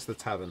headed back to the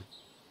tavern?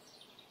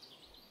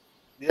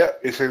 Yeah,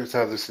 he seems to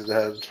have this in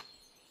hand.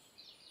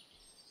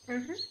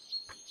 Mm-hmm.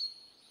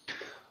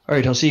 All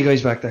right, I'll see you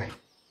guys back there.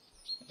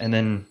 And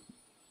then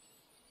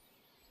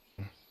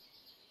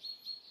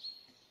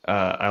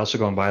I also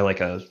go and buy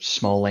like a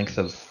small length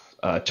of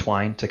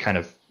twine to kind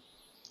of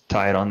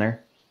tie it on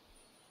there.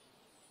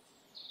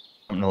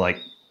 I'm gonna like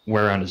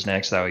wear around his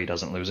neck so that way he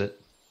doesn't lose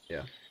it.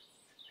 Yeah.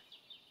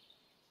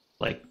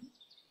 Like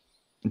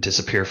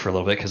disappear for a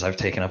little bit because I've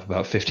taken up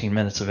about 15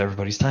 minutes of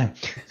everybody's time.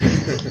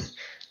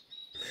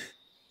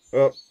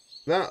 Well,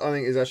 that I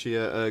think is actually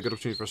a good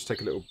opportunity for us to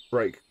take a little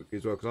break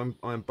as well, because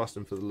I'm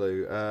busting for the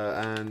loo,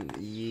 and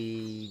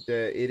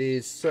it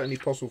is certainly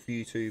possible for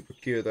you to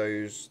procure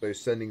those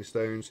sending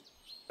stones.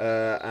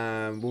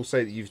 And we'll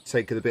say that you've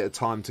taken a bit of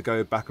time to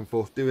go back and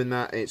forth doing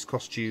that. It's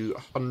cost you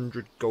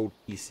 100 gold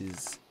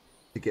pieces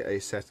to get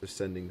a set of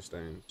sending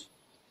stones.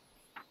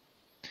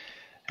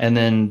 And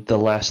then the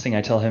last thing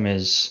I tell him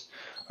is,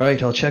 all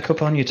right, I'll check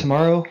up on you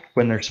tomorrow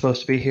when they're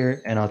supposed to be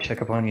here, and I'll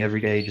check up on you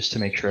every day just to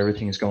make sure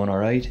everything is going all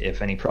right.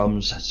 If any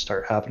problems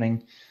start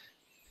happening.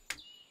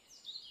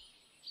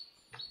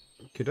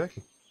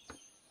 Okey-dokey.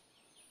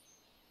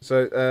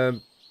 So,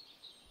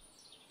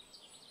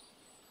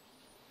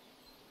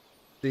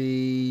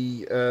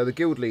 the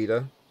guild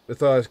leader,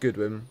 Matthias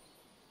Goodwin,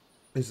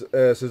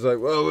 says like,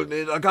 well,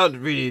 I can't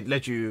really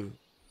let you.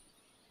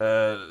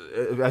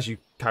 As you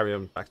carry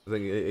on back to the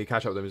thing, you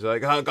catch up with them. He's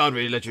like, I can't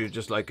really let you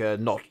just like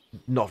not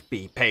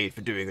be paid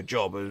for doing a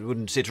job. It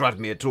wouldn't sit right with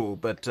me at all.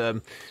 But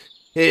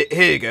here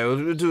you go.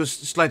 We'll do a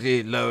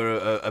slightly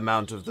lower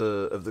amount of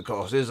the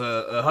cost. There's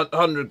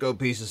 100 gold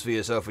pieces for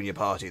yourself and your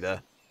party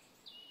there.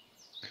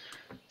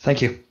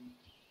 Thank you.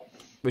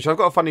 Which I've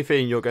got a funny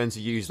feeling you're going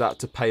to use that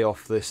to pay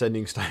off the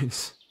sending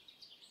stones.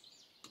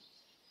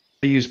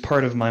 I use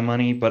part of my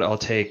money, but I'll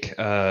take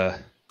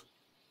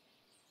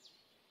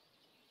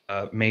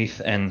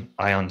Maith and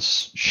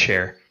Ion's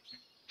share.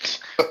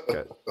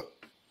 Okay.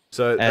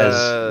 So as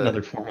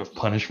another form of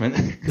punishment.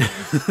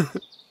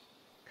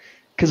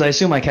 Because I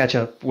assume I catch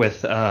up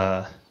with.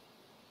 I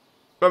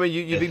mean,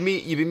 you've been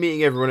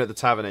meeting everyone at the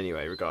tavern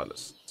anyway,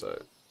 regardless. So.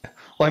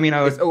 Well, I mean,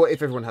 I would.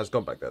 If everyone has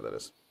gone back there, that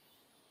is.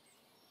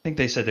 I think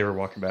they said they were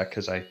walking back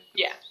because I.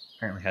 Yeah.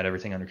 Apparently had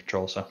everything under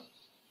control. So.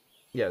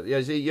 Yeah.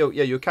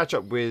 You'll catch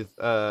up with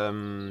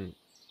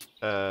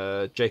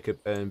Jacob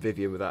and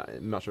Vivian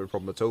without much of a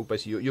problem at all.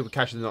 Basically, you'll be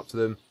catching up to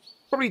them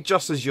probably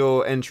just as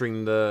you're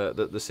entering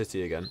the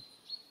city again.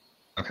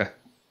 Okay.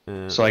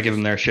 So I give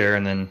them their share,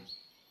 and then.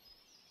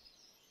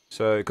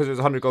 So, because it was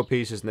 100 gold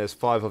pieces, and there's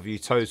 5 of you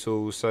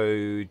total,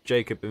 so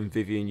Jacob and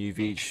Vivian, you've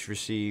each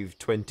received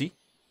 20.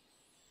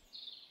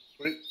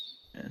 Sweet.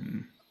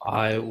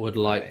 I would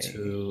like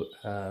to,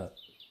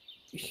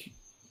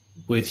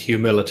 with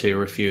humility,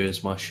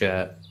 refuse my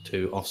share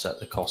to offset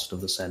the cost of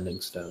the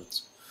sending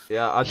stones.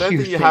 Yeah, I don't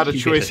think you had a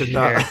choice in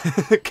that,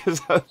 because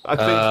I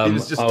think he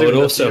was just. I would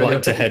also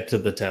like to head to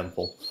the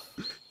temple.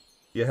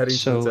 You're heading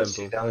to the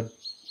temple.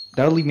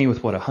 That would leave me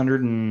with what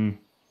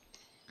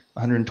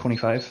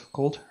 125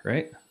 gold,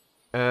 right?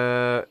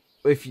 It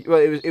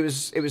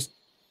was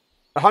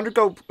 100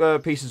 gold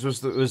pieces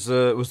was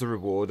the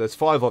reward. There's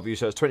 5 of you,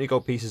 so it's 20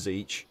 gold pieces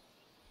each.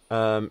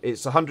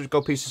 It's 100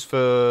 gold pieces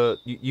for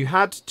you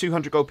had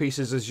 200 gold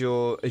pieces as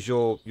your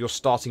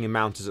starting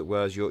amount, as it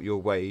were, as your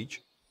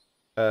wage.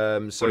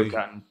 So you'd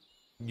have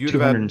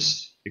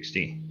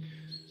 260.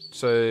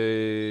 So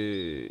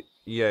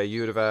yeah,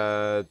 you would have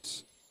had.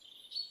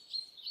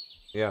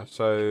 Yeah,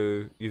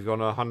 so you've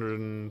gone 100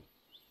 and...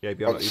 Yeah, you'll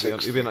be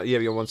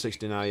on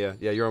 160 now, yeah.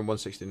 Yeah, you're on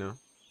 160 now.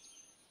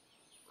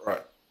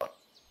 Right.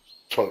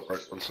 Toilet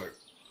break, 1 sec.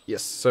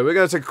 Yes, so we're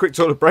going to take a quick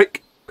toilet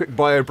break, quick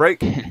bio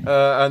break,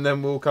 and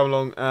then we'll come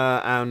along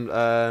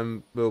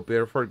and we'll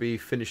probably be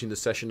finishing the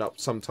session up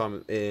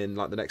sometime in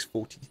like the next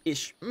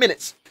 40-ish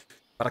minutes.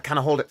 But I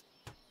cannot hold it.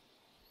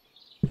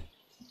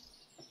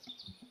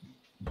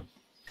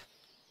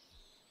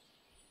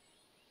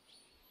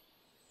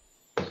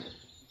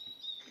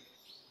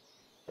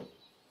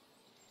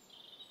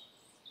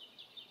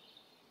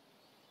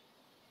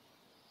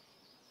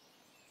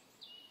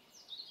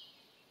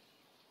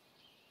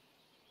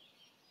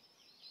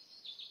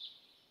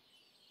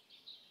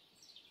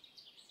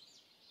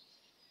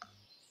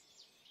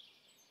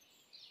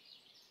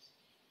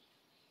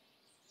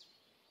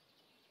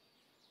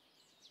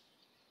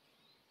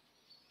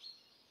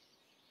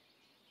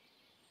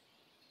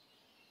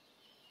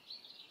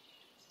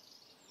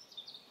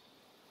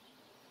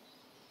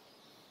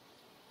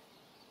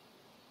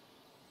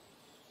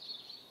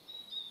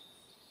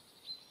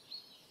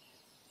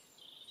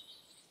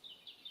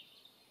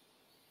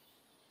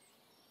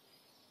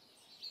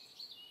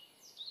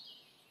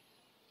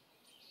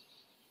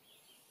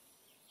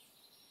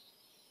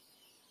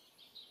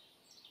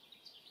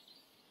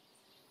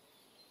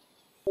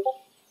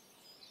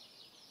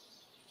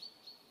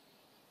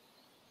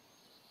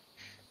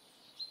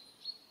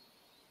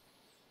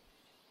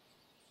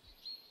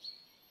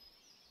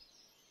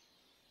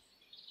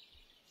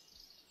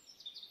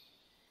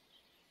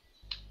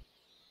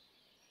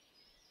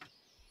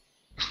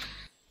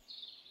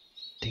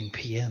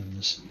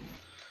 DMs.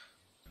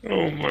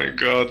 Oh my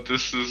god,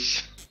 this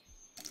is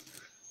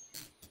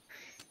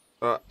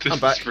I'm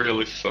back.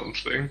 really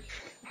something.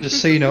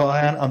 Just so you know,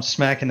 I'm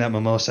smacking that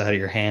mimosa out of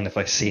your hand if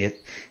I see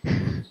it.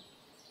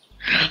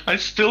 I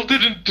still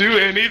didn't do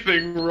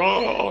anything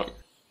wrong.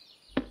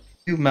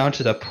 You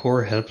mounted a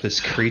poor helpless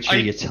creature,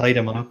 you tied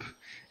him up,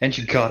 and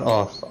you got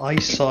off. I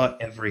saw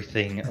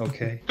everything,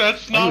 okay?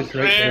 That's I not was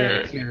right there in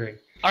fair. the clearing.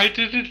 I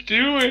didn't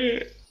do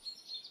it.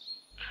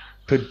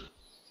 Could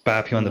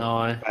bap you on the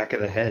No, back of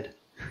the head.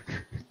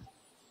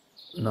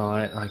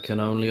 I can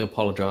only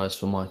apologise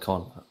for my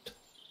conduct.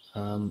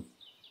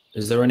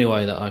 Is there any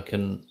way that I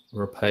can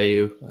repay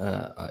you?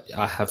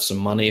 I have some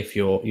money if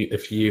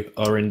you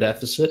are in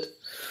deficit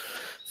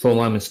for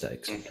my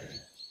mistakes.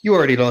 You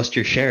already lost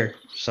your share,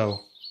 so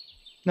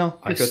no,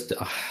 you're good.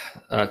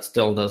 That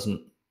still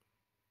doesn't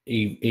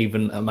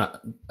even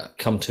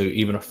come to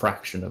even a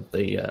fraction of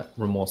the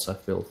remorse I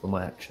feel for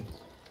my action.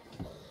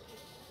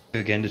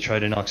 Again, to try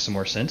to knock some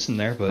more sense in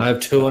there, but I have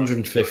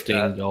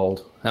 215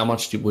 gold. How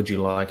much would you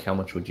like? How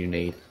much would you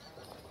need?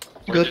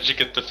 Where Good. did you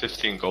get the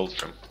 15 gold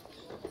from?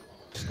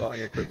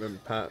 Starting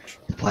equipment patch.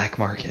 black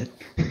market.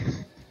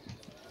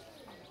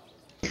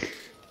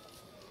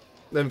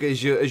 Then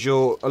is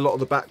your a lot of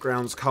the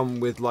backgrounds come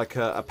with like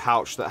a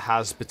pouch that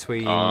has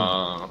between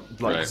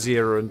Right.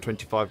 0 and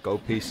 25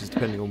 gold pieces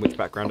depending on which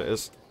background it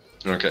is.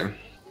 Okay.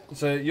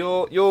 So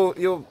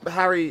you're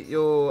Harry.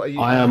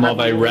 I am of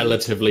a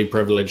relatively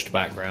privileged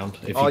background,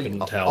 if you can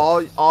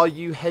tell. Are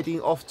you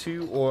heading off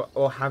to,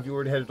 or have you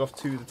already headed off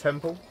to the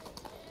temple?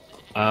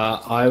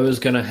 I was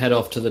going to head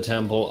off to the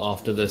temple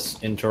after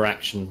this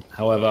interaction.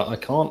 However, I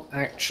can't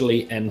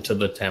actually enter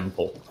the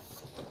temple.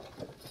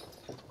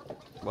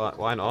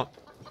 Why not?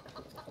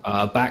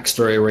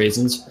 Backstory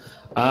reasons.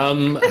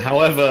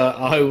 However,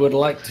 I would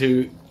like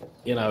to,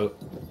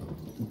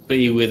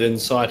 be within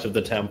sight of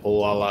the temple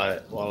while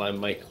I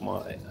make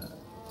my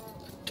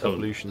tone.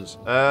 Evolutions.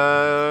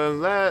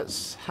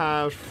 Let's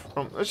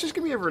just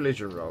give me a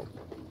religion roll.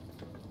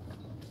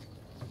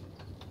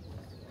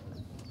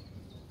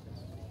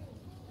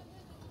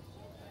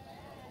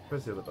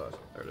 Where's the other dice?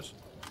 There it is.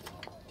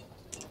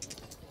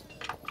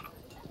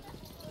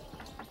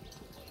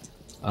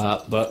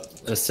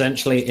 But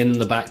essentially, in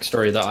the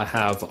backstory that I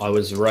have, I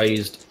was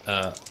raised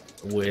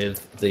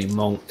with the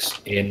monks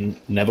in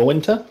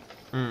Neverwinter,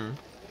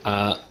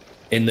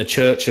 in the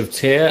Church of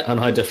Tyr, and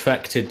I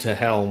defected to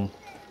Helm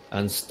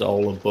and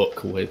stole a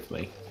book with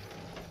me.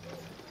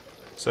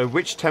 So,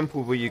 which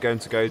temple were you going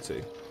to go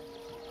to?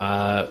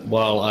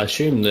 Well, I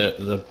assume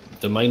that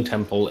the main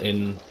temple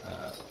in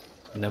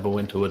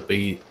Neverwinter would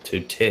be to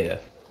Tyr.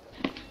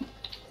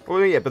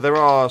 Well, yeah, but there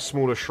are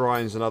smaller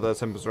shrines and other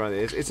temples around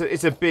it.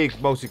 It's a big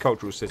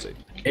multicultural city.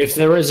 If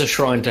there is a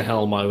shrine to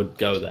Helm, I would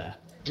go there.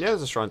 Yeah,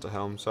 there's a shrine to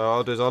Helm. So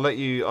I'll let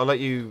you.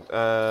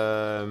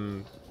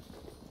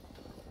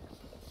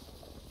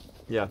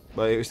 Yeah,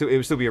 but it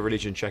would still be a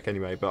religion check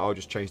anyway. But I'll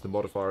just change the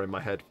modifier in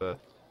my head for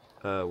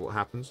what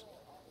happens.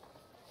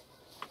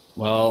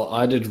 Well,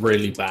 I did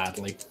really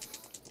badly.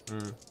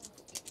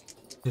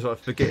 He's like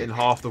forgetting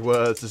half the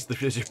words as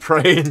you're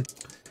praying.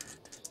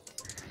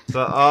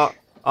 So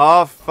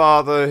our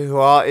Father who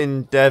art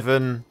in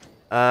Devon,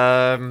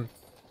 fallowed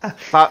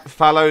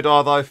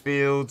are thy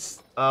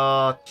fields,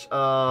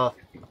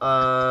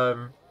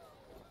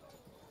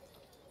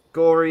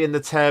 gory in the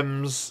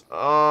Thames.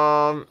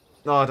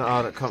 No, I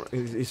don't.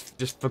 He's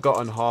just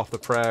forgotten half the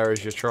prayer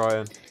as you're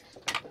trying.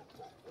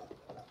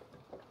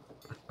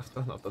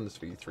 I've done this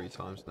for you 3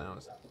 times now.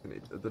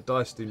 The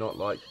dice do not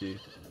like you.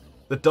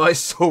 The dice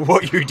saw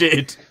what you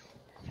did.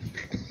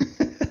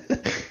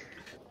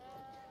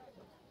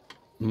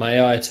 May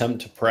I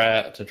attempt a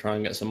prayer to try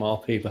and get some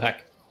RP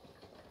back?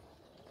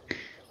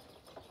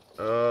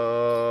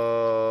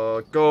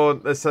 Go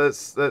on. Let's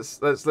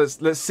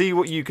see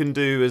what you can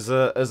do as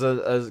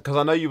because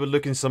I know you were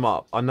looking some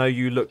up. I know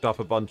you looked up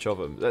a bunch of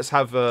them. Let's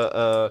have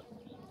a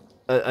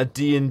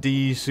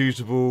D&D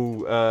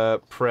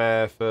suitable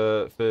prayer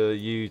for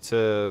you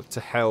to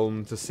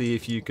Helm to see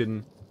if you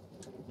can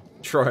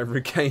try and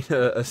regain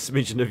a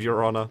smidgen of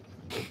your honor.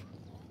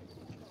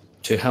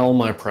 To Helm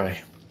I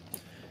pray.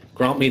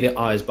 Grant me the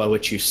eyes by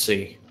which you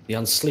see. The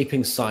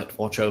unsleeping sight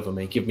watch over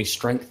me. Give me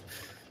strength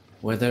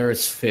where there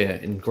is fear.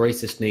 In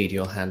greatest need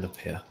your hand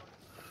appear.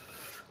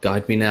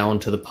 Guide me now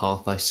unto the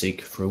path I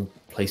seek. Through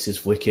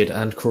places wicked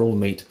and cruel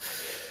meet.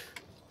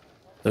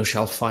 Thou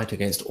shalt fight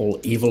against all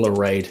evil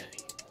arrayed.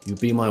 You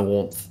be my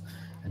warmth,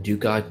 and you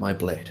guide my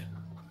blade.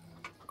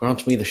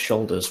 Grant me the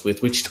shoulders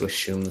with which to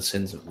assume the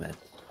sins of men,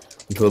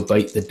 and to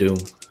abate the doom.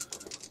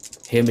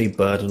 Hear me,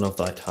 burden of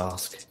thy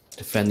task.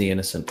 Defend the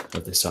innocent,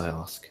 of this I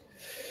ask.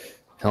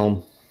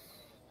 Helm,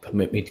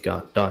 permit me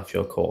to die for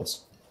your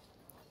cause.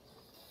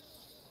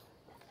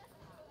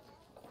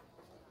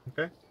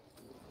 Okay.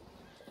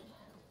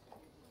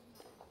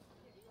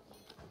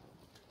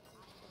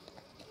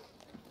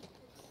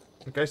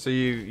 Okay, so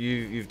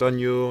you've done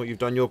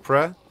your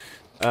prayer.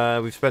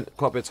 We've spent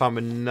quite a bit of time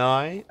with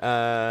Nye.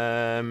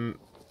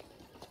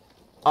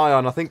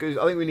 Ion, I think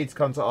we need to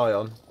come to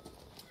Ion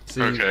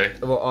see Okay.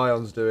 what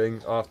Ion's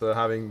doing after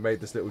having made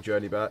this little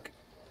journey back.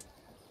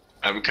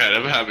 I'm kind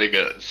of having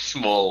a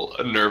small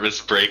nervous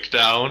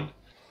breakdown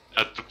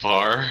at the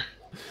bar.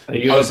 Are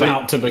you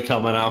about to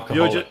become an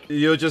alcoholic?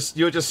 You're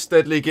just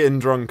steadily getting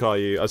drunk, are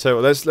you? I tell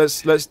you what,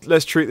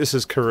 let's treat this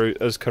as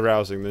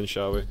carousing then,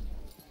 shall we?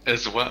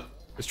 As what?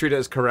 Let's treat it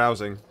as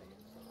carousing.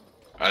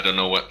 I don't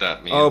know what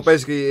that means. Oh,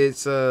 basically,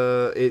 it's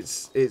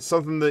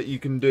something that you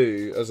can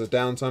do as a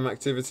downtime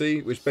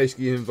activity, which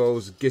basically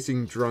involves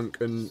getting drunk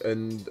and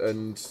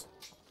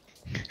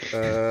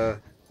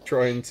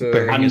trying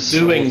to And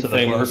doing to the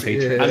things bar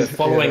patron. Yeah. and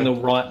following the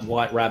right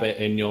white rabbit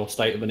in your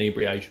state of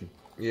inebriation.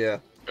 yeah.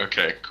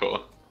 Okay,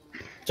 cool.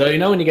 So you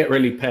know when you get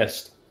really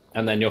pissed,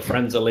 and then your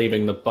friends are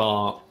leaving the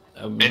bar,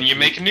 And you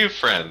make new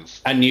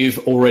friends. and you've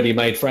already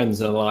made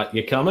friends, and they're like,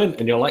 "You coming?"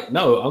 And you're like,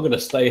 "No, I'm going to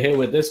stay here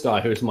with this guy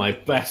who's my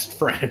best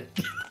friend."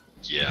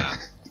 Yeah.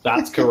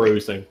 That's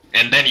carousing.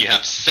 And then you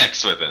have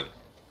sex with him.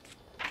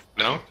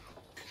 No?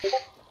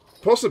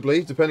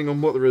 Possibly, depending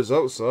on what the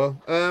results are.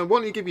 Why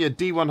don't you give me a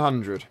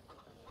D100?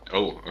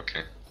 Oh,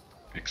 okay.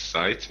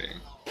 Exciting.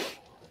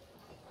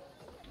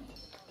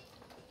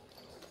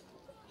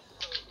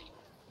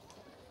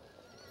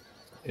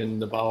 In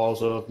the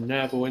bars of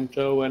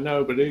Neverwinter where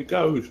nobody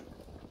goes.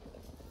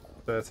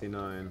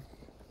 39.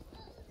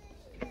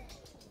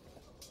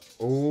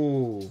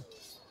 Ooh.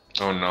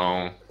 Oh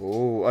no.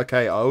 Ooh,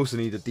 okay, I also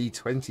need a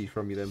D20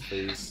 from you then,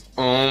 please.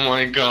 Oh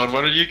my god,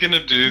 what are you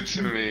gonna do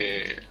to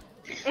me?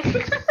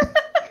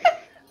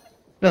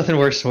 Nothing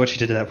worse than what you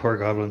did to that poor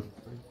goblin.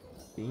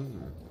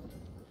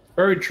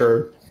 Very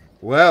true.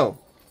 Well,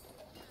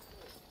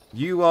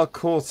 you are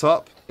caught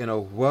up in a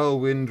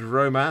whirlwind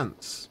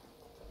romance.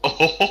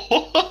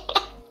 Oh.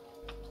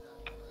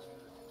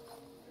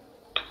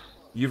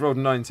 You rolled a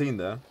 19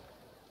 there.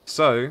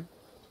 So,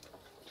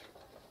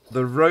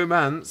 the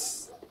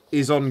romance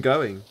is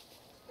ongoing.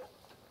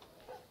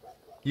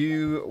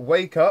 You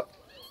wake up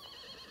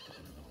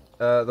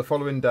the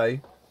following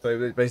day.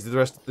 So basically the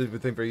rest of the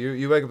thing for you.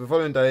 You wake up the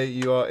following day,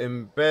 you are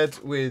in bed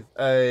with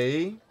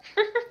a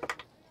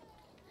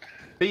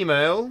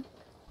female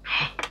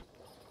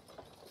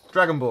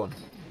Dragonborn.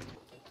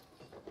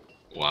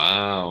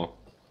 Wow.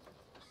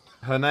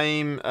 Her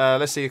name,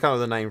 let's see, I can't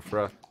remember the name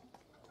for her.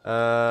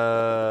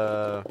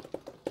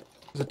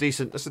 That's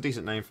a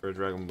decent name for a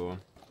Dragonborn.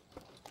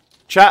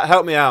 Chat,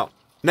 help me out.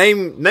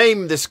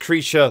 Name this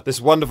creature,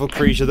 this wonderful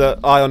creature that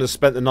Ion has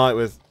spent the night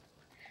with.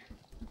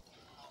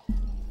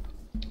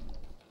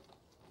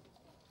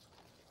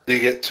 Do you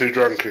get too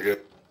drunk again?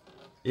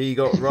 He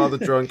got rather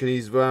drunk and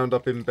he's wound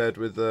up in bed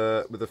with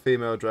a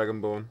female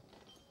Dragonborn.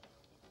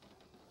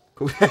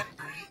 Called Henry.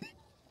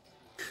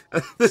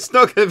 There's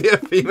not going to be a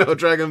female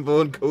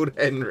Dragonborn called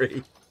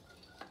Henry.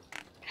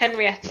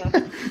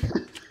 Henrietta.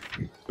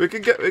 We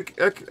can get we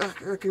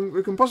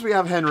can possibly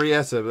have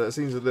Henrietta, but it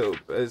seems a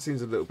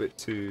little bit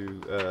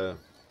too.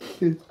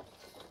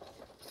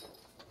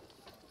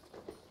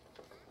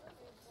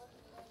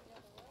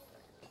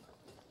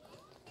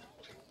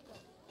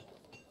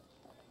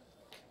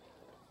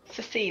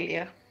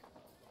 Cecilia.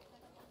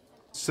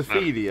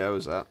 Cecilia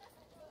was that?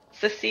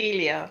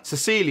 Cecilia.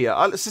 Cecilia,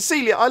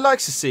 I like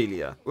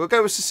Cecilia. We'll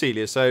go with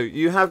Cecilia. So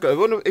you have got.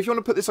 If you want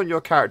to put this on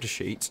your character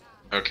sheet,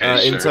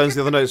 Okay, in sure. terms of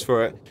the other notes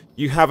for it,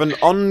 you have an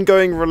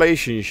ongoing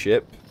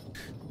relationship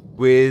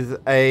with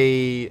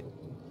a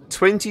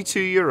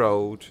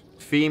 22-year-old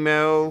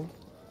female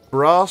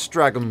brass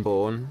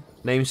dragonborn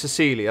named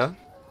Cecilia.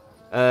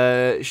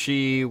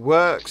 She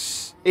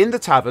works in the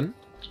tavern.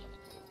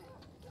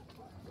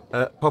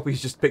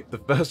 Poppy's just picked the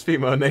first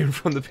female name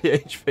from the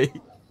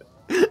PHP.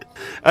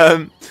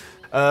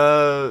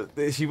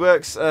 She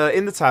works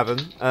in the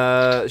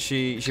tavern.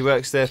 She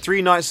works there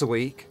 3 nights a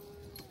week.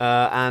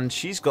 And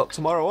she's got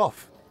tomorrow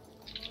off.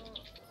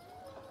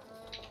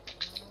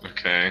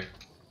 Okay.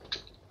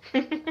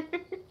 Are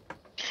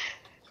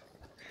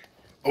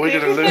we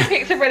going to Because lose?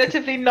 picked a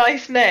relatively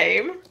nice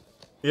name.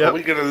 Yeah, Are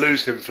we going to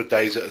lose him for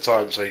days at a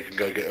time so he can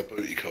go get a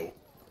booty call?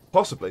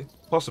 possibly.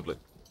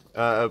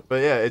 But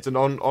yeah, it's an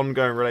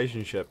ongoing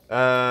relationship.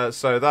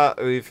 So that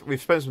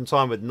we've spent some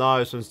time with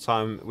Nye, spent some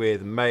time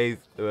with Maeve.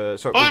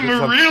 I'm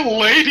a real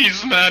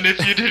ladies' man,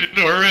 if you didn't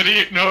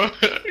already know.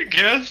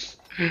 Guess.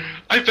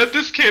 I bet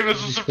this came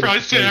as a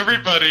surprise to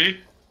everybody.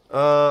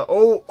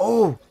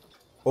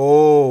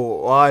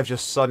 I've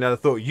just suddenly had a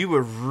thought. You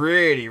were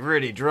really,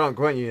 really drunk,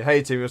 weren't you?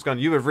 Hey, Tim, what's going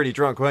on? You were really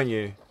drunk, weren't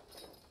you?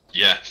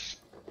 Yes.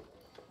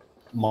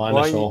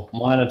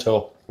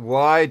 Minotaur.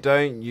 Why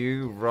don't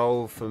you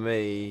roll for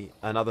me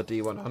another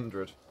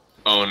D100?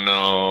 Oh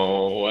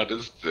no, what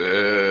is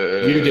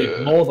this? You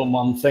did more than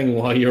one thing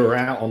while you were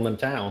out on the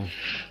town.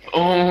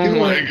 Oh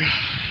my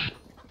god.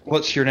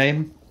 What's your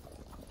name?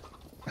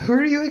 Who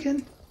are you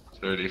again?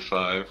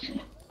 35.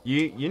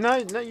 You know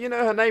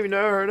her name, you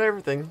know her and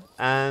everything,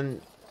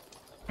 and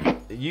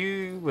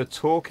you were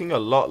talking a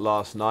lot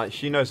last night.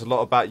 She knows a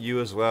lot about you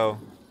as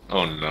well.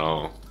 Oh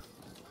no.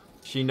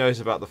 She knows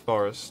about the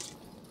forest,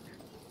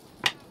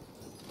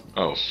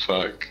 Oh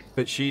fuck.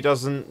 but she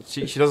doesn't.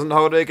 She doesn't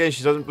hold it against.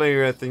 She doesn't blame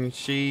you or anything.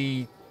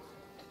 She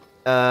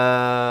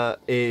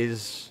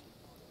is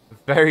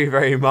very,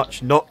 very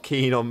much not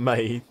keen on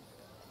Maid.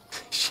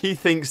 She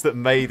thinks that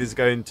Maid is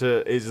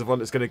the one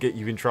that's going to get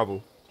you in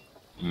trouble.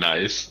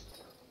 Nice.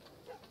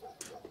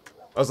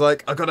 I was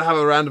like, I've got to have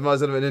a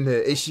randomised element in here.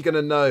 Is she going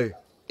to know?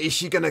 Is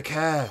she going to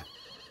care?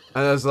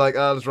 And I was like,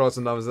 oh, let's roll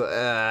some numbers.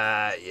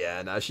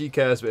 Yeah, no, she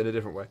cares, but in a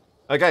different way.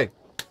 Okay.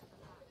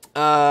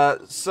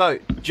 So,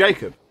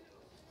 Jacob.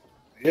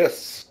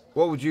 Yes.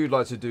 What would you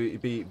like to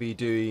be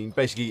doing,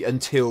 basically,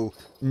 until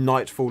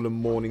nightfall and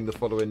morning the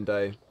following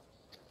day?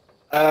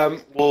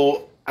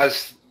 Well,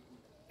 as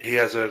he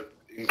has an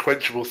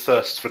unquenchable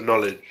thirst for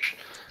knowledge,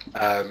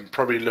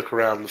 probably look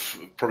around,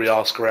 probably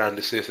ask around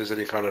to see if there's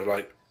any kind of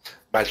like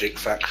magic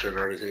faction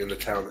or anything in the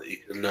town that you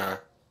can.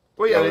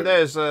 Well, yeah, I mean,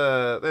 there's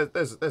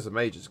a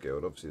Mages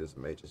Guild. Obviously, there's a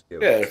Mages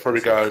Guild. Yeah, probably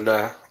go and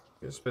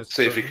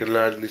see if you can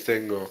learn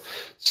anything or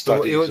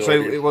study.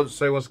 So he wants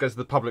to go to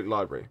the public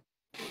library.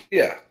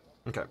 Yeah.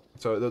 Okay,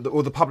 so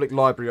the public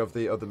library of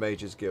the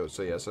Mages Guild.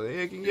 So yeah, so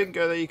you can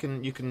go there. You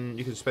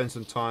can spend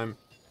some time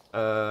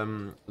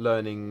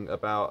learning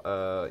about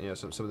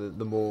some of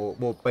the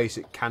more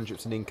basic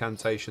cantrips and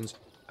incantations.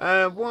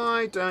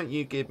 Why don't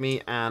you give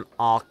me an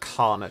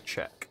Arcana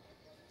check?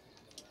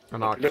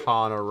 An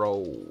Arcana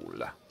roll.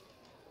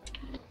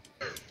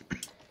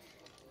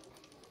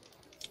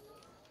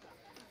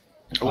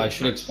 I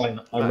should explain.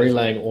 I'm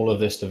relaying all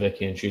of this to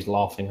Vicky, and she's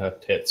laughing her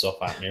tits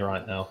off at me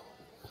right now.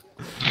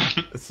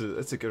 That's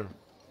a good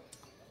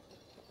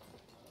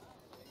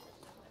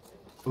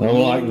one. I'm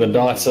like, the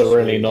dice are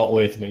really not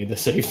with me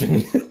this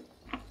evening.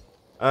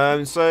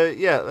 So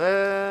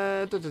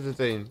yeah,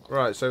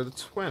 right. So the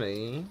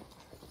 20.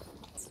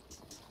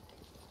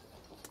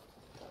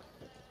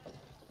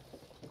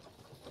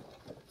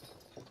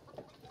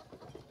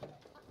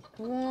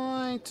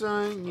 Why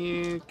don't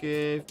you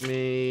give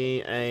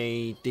me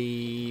a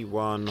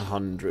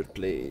D100,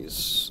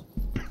 please?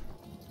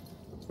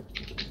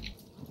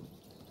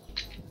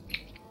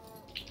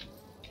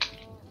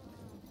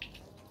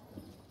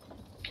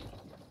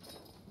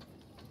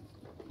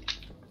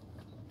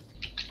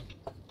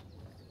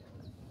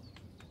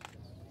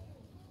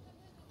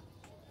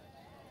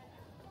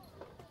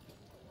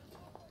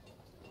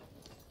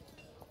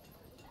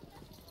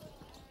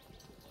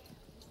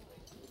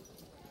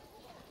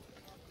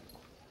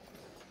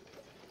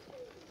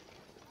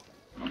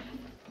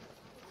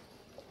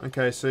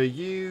 Okay, so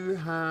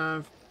you've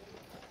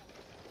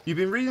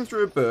been reading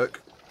through a book,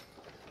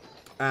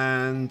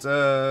 and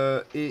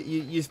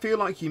you feel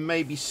like you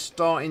may be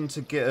starting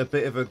to get a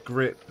bit of a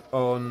grip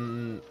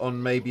on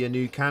maybe a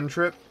new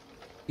cantrip.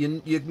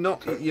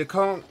 You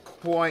can't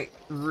quite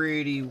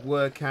really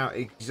work out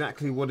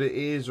exactly what it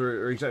is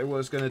or exactly what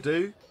it's going to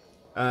do.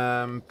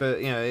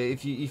 But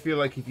if you feel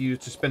like if you were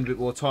to spend a bit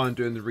more time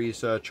doing the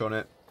research on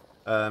it,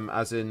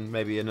 as in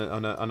maybe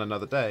on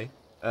another day,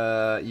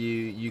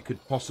 you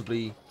could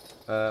possibly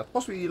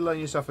learn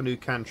yourself a new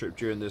cantrip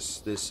during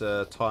this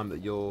time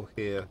that you're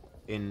here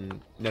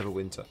in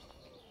Neverwinter.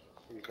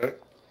 Okay.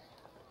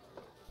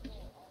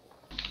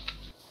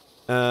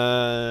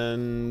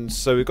 And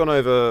so we've gone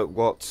over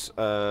what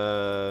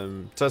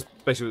so that's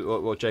basically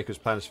what Jacob's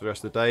plans for the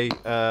rest of the day.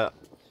 As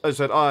I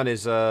said, Iron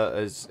is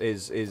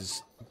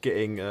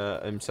getting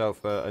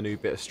himself a new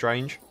bit of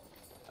strange.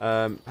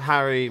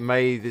 Harry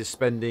Maid is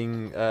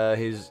spending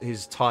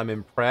his time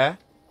in prayer.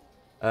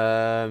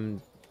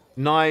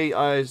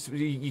 Nye,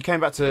 you came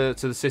back to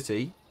the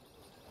city.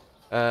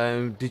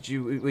 Did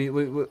you?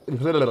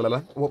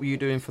 What were you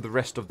doing for the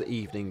rest of the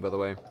evening, by the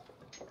way?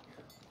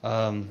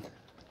 I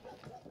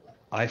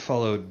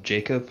followed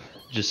Jacob.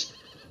 Just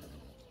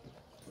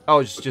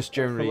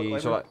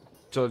Generally,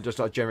 just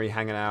like generally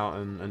hanging out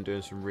and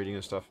doing some reading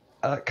and stuff.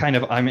 kind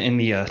of. I'm in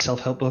the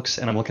self-help books,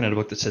 and I'm looking at a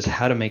book that says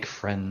 "How to Make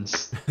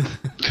Friends."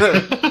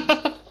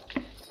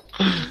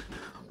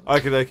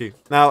 Okay.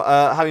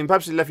 Now, having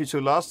purposely left you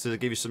till last to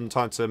give you some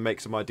time to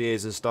make some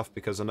ideas and stuff,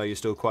 because I know you're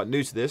still quite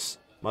new to this,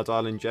 my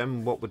darling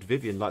gem, what would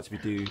Vivian like to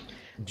do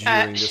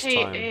during this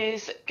time? She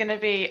is going to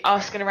be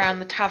asking around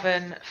the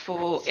tavern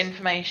for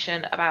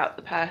information about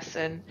the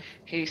person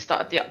who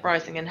started the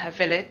uprising in her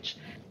village,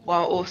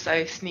 while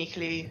also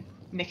sneakily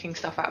nicking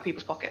stuff out of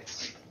people's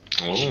pockets.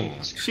 Oh.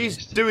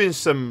 She's doing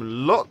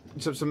some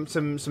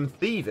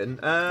thieving.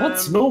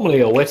 That's normally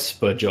a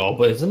whisper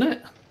job, isn't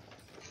it?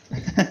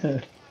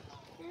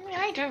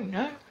 I don't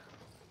know.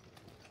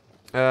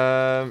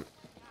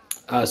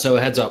 So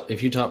a heads up,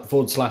 if you type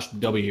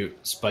 /W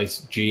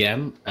space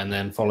GM and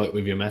then follow it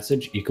with your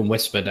message, you can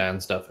whisper down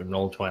stuff in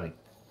Roll20.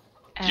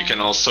 You can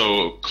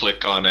also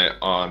click on it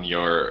on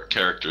your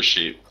character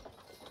sheet.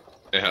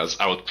 It has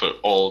output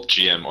all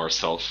GM or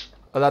self.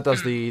 Oh, that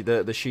does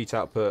the sheet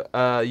output.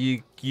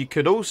 You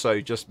could also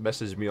just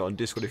message me on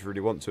Discord if you really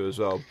want to as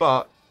well.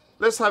 But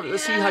let's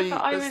see how you.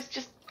 I was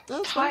just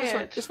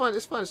tired. It's fine.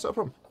 It's not a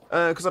problem.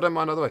 Because I don't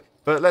mind either way.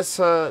 But let's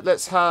see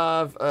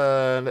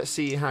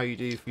how you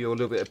do for your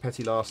little bit of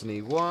petty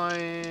larceny. Why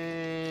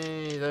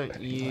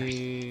don't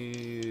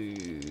you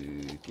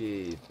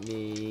give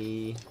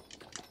me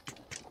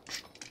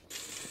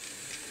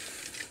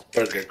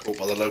Don't get caught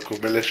by the local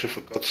militia,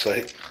 for God's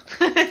sake.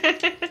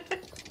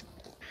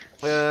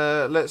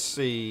 Let's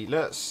see.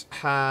 Let's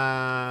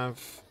have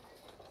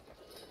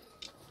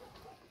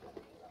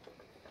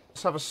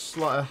a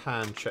sleight of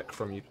hand check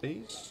from you,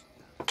 please.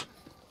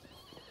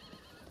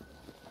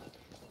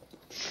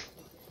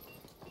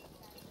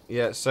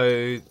 Yeah.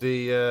 So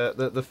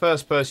the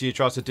first person you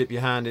try to dip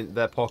your hand in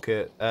their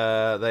pocket,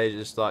 they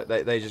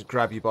just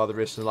grab you by the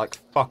wrist and like,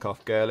 fuck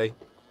off, girly.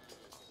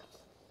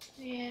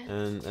 Yeah.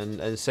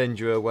 And send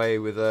you away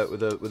with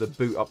a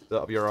boot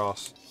up your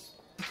ass.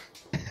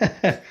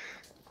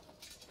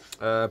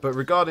 But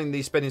regarding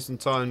the spending some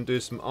time, do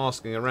some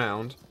asking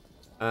around.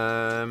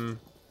 I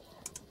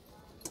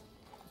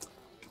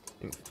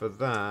think for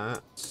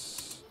that,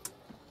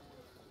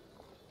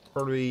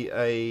 probably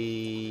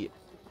a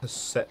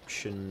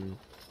persuasion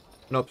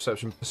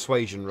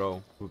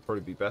roll would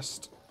probably be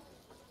best.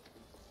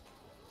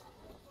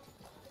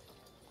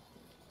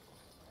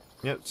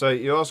 Yep. So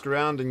you ask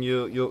around, and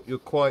you're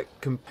quite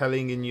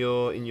compelling in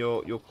your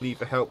plea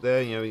for help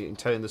there. You know, you're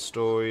telling the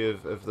story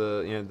of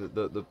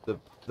the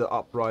the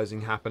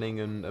uprising happening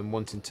and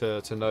wanting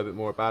to know a bit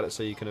more about it,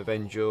 so you can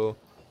avenge your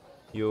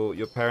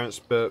parents.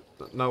 But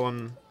no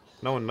one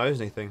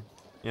knows anything.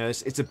 You know,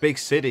 it's a big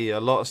city. A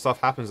lot of stuff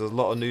happens. There's a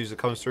lot of news that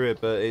comes through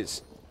it, but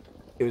it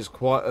was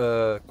quite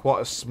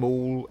a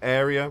small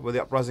area where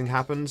the uprising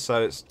happened.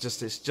 So it's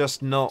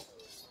just not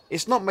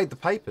made the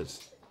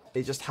papers.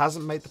 It just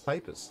hasn't made the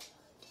papers.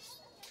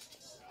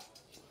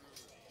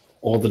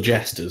 Or the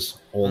jesters,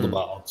 or the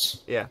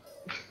bards. Yeah.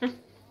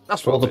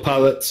 That's Or what the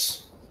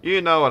poets.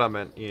 You know what I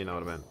meant.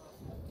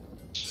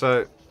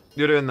 So,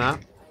 you're doing that.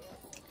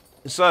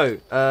 So,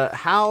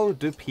 how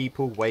do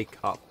people wake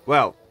up?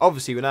 Well,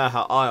 obviously we know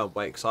how Ion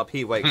wakes up.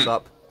 He wakes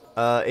up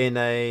in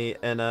a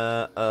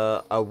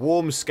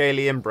warm,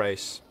 scaly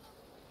embrace.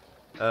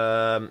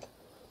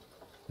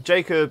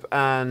 Jacob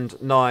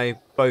and Nye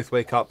both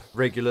wake up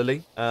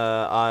regularly.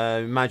 I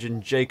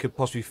imagine Jacob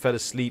possibly fell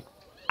asleep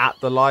at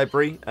the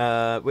library,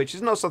 which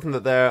is not something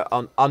that they're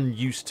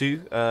unused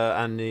to.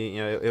 And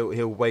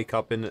he'll wake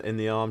up in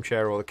the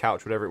armchair or the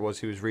couch, whatever it was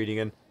he was reading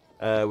in,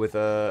 with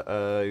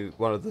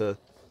one of the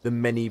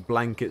many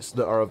blankets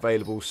that are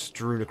available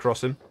strewn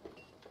across him.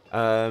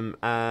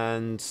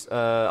 And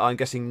I'm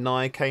guessing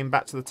Nye came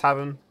back to the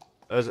tavern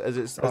as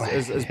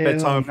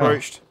bedtime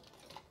approached.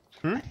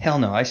 Hell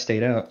no, I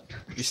stayed out.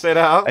 You stayed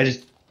out? I'm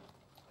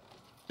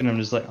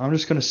just like, I'm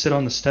just gonna sit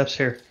on the steps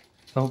here.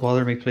 Don't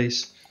bother me,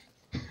 please.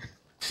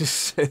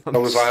 As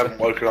long as I haven't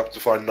woken up to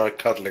find Night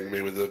cuddling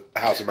me with the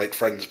How to Make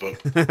Friends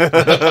book.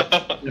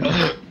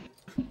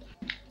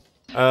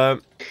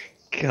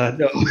 God,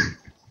 no.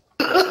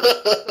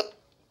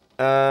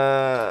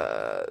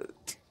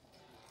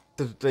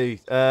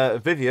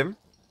 Vivian.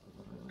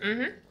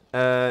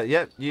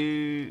 Yeah,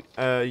 you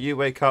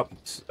wake up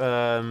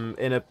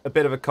in a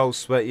bit of a cold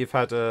sweat. You've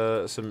had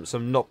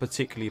some not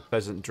particularly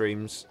pleasant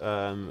dreams.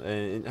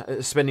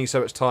 Spending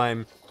so much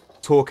time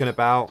talking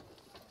about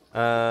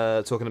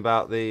the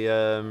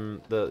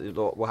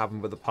what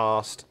happened with the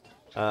past.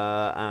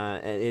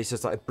 And it's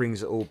just like it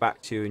brings it all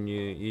back to you, and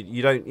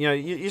you don't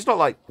it's not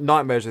like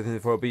nightmares or anything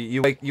before, but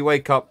you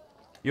wake up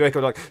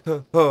like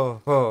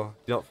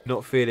you're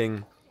not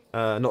feeling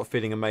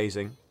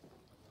amazing.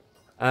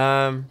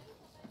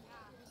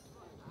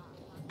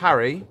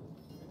 Harry,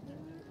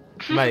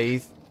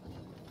 Maeve,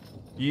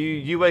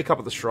 you wake up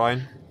at the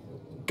shrine.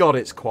 God,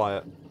 it's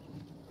quiet.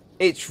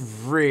 It's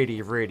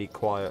really, really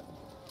quiet.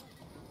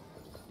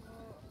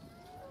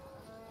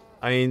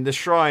 I mean, the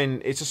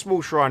shrine, it's a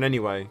small shrine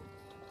anyway.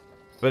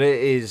 But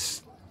it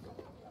is...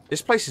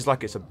 This place is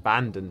like it's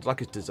abandoned,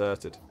 like it's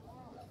deserted.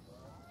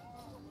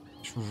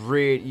 It's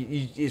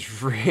really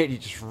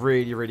just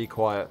really, really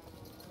quiet.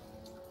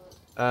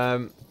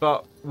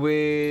 But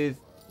with...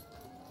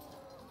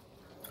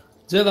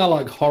 Is it that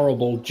like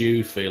horrible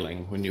dew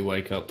feeling when you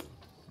wake up?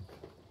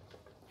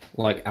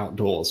 Like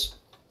outdoors?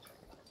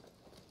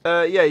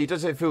 Yeah,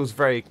 it feels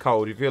very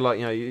cold. You feel like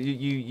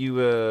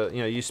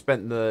you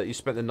spent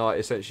the night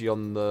essentially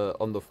on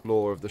the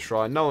floor of the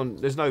shrine.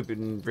 There's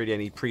been really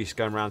any priests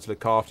going around to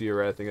look after you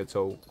or anything at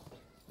all.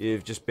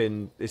 You've just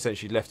been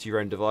essentially left to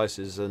your own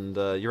devices, and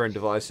your own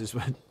devices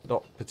were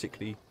not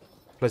particularly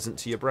pleasant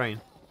to your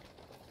brain.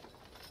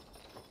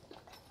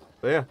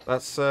 But yeah,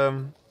 that's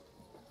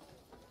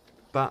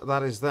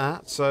that is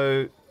that.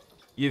 So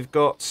you've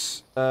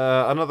got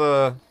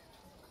another.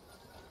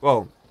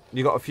 Well,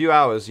 you got a few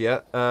hours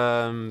yet,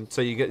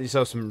 so you get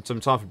yourself some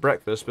time for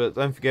breakfast. But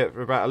don't forget,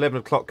 for about 11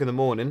 o'clock in the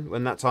morning,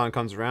 when that time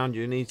comes around,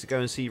 you need to go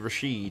and see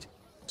Rashid.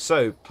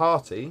 So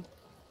party,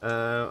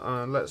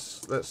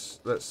 let's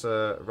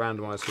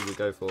randomise who we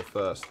go for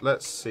first.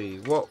 Let's see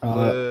what.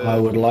 I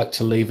would like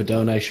to leave a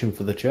donation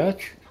for the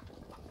church.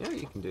 Yeah,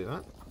 you can do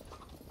that.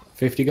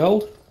 50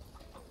 gold.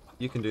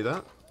 You can do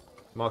that.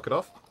 Mark it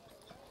off.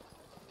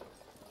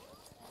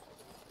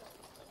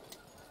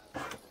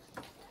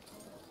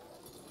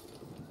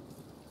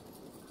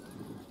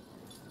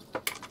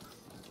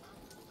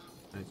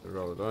 Need to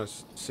roll the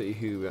dice. See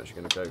who we're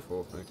actually going to go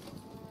for.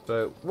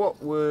 So,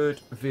 what would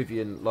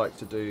Vivian like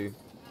to do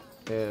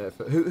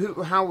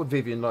How would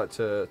Vivian like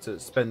to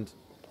spend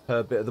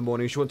her bit of the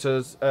morning? She want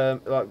to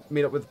like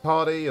meet up with the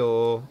party,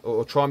 or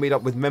try and meet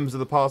up with members of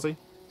the party?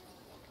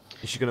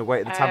 Is she going to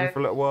wait at the tavern for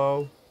a little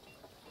while?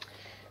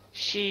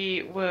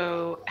 She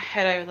will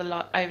head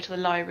over to the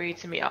library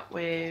to meet up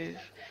with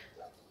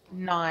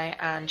Nye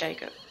and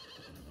Jacob.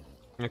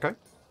 Okay.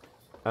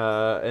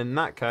 In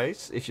that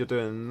case, if you're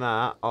doing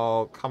that,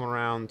 we'll come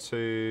around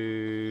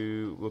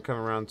to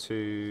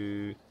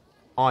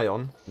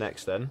Ion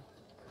next. Then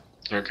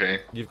Okay.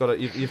 you've had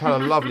a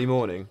lovely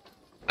morning.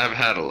 I've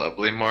had a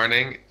lovely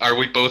morning. Are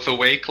we both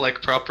awake,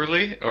 like,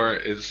 properly? Or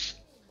is...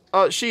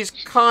 She's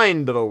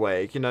kind of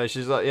awake,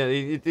 she's like,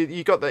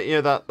 you got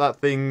that, that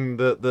thing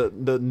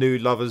that new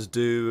lovers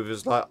do, with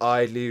just like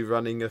idly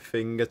running a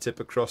fingertip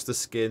across the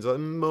skin, it's like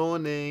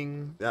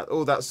morning,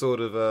 all that sort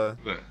of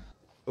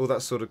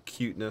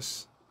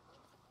cuteness.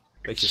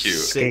 Makes you Cute.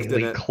 sick, doesn't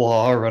Scaly it?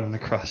 claw running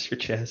across your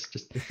chest.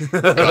 Just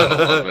God, I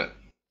love it.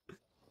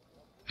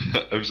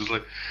 I'm just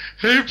like,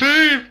 hey,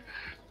 babe!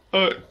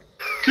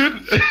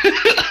 Good...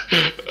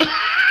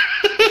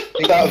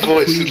 That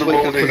voice in the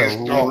wake up morning with is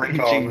a not raging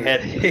calming.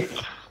 headache.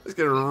 It's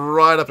getting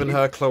right up in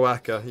her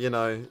cloaca,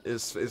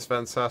 it's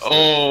fantastic.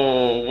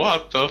 Oh,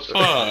 what the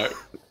fuck?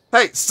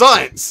 Hey,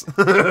 science!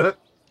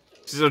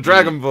 She's a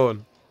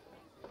dragonborn.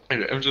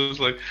 I'm just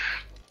like,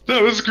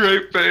 that was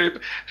great, babe.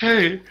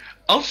 Hey,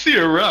 I'll see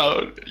you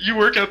around. You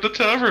work at the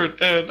tavern,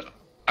 and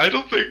I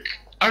don't think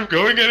I'm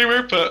going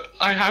anywhere, but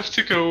I have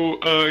to go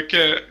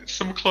get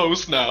some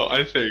clothes now,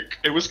 I think.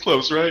 It was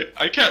clothes, right?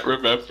 I can't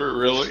remember,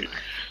 really.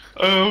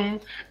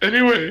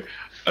 Anyway,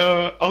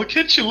 I'll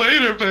catch you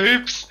later,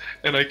 babes.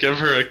 And I give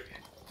her a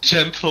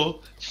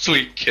gentle,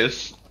 sweet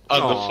kiss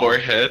on the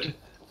forehead.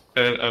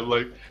 And I'm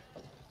like,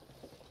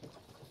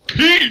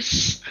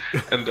 peace!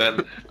 And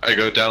then I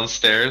go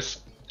downstairs,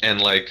 and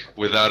like,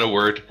 without a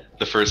word,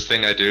 the first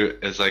thing I do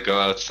is I go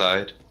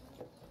outside.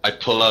 I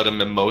pull out a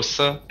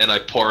mimosa, and I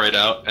pour it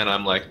out, and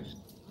I'm like,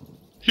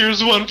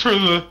 here's one for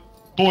the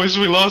boys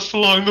we lost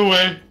along the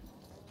way.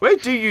 Where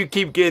do you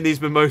keep getting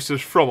these mimosas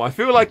from? I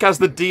feel like as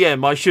the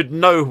DM, I should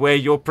know where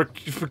you're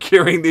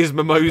procuring these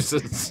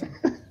mimosas.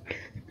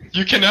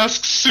 You can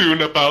ask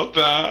soon about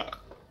that.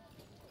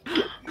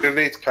 You're gonna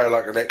need to carry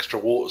like an extra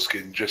water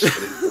skin just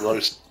for the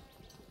most.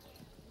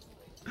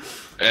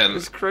 And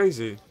It's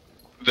crazy.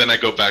 then I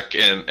go back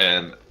in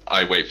and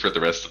I wait for the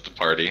rest of the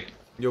party.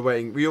 You're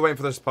waiting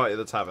for this party at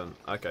the tavern.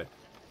 Okay.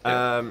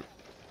 Yeah.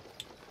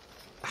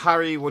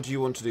 Harry, what do you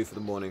want to do for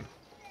the morning?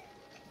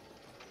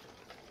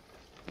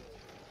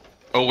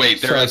 Oh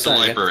wait, they're Sorry, at the sorry,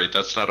 again. library.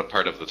 That's not a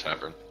part of the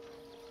tavern.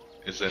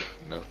 Is it?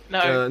 No.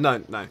 No.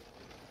 No.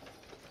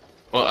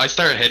 Well, I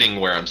start heading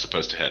where I'm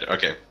supposed to head.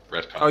 Okay,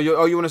 Redcon. Oh,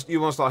 you want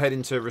to start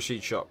heading to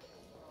Rashid's shop?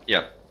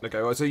 Yeah.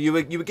 Okay. Well, so you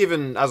were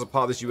given, as a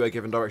part of this, you were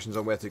given directions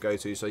on where to go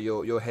to. So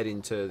you're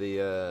heading to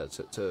the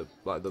to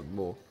like the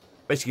more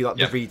basically like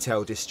Yeah. the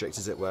retail district,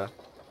 as it were.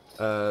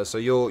 So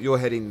you're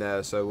heading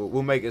there. So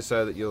we'll make it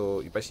so that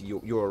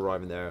you're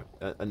arriving there,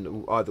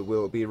 and either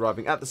we'll be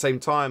arriving at the same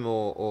time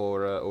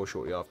or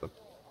shortly after.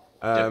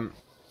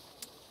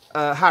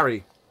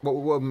 Harry, what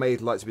would Maid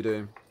like to be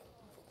doing?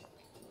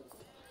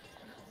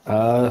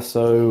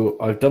 So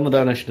I've done the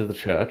donation to the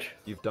church.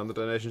 You've done the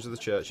donations to the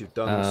church. You've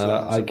done.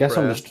 I some guess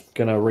prayer. I'm just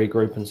gonna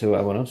regroup and see what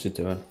everyone else is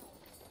doing.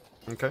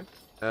 Okay.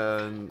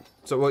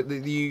 So what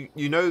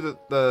you know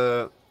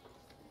that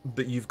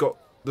you've got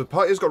the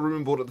party's got room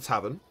and board at the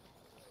tavern,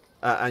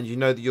 and you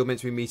know that you're meant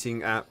to be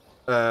meeting at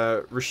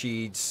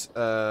Rashid's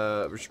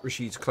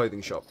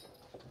clothing shop.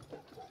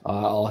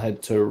 I'll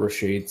head to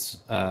Rashid's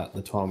at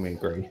the time we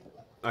agree.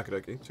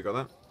 Okay, so you got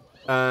that.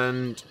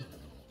 And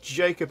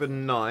Jacob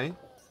and Nye,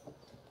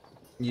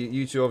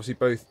 you two obviously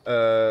both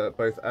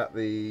at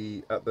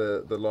the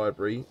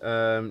library.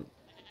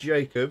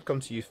 Jacob, come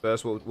to you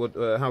first.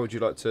 How would you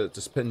like to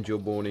spend your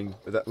morning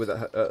with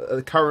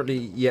that currently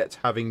yet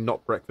having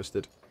not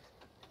breakfasted?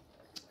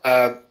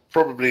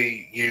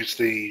 Probably use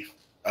the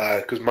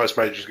because most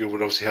Mages Guild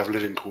would obviously have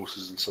living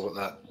courses and stuff like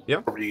that.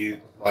 Yeah. Probably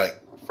like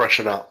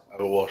freshen up,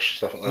 have a wash,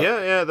 stuff like that.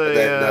 Yeah.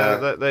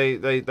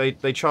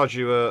 They charge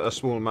you a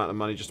small amount of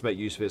money just to make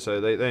use of it.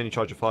 So they only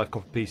charge you 5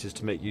 copper pieces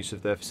to make use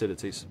of their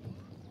facilities.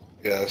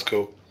 Yeah, that's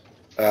cool.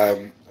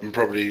 And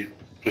probably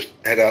just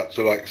head out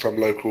to like some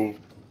local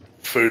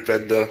food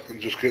vendor and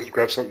just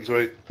grab something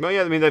to eat. Well,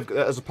 yeah, I mean, they've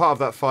as a part of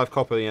that 5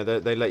 copper,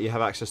 they let you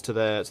have access to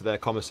their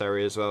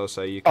commissary as well,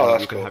 so you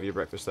can cool. have your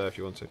breakfast there if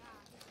you want to.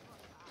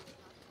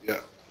 Yeah.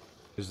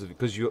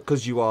 Because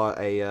you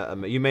are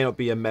you may not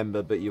be a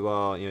member, but you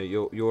are,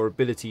 your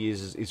ability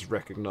is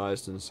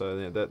recognised, and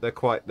so they're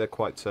quite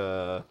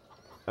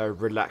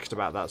relaxed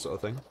about that sort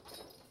of thing.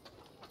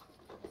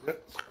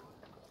 Yep.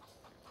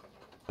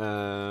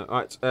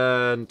 Alright,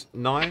 and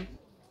 9.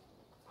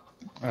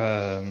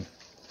 Let's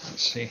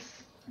see.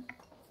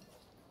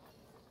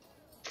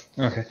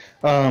 Okay.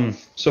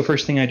 So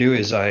first thing I do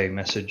is I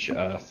message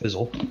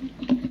Fizzle.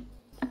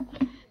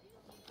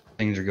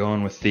 Things are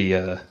going with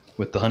the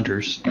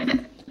hunters.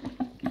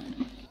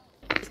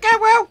 It's going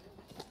well.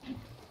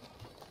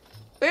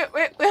 We're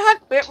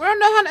on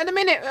the hunt in a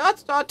minute.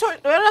 I'll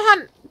talk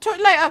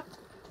later.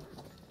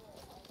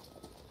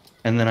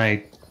 And then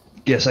I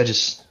guess I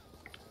just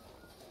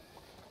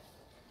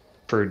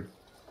for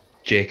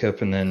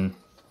Jacob, and then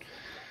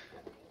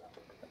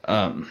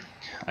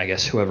I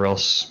guess whoever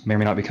else may or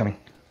may not be coming.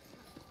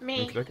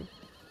 Me. Okay.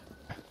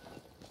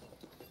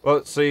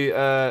 Well, see,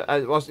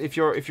 if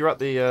you're at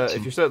the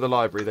if you're still at the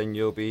library, then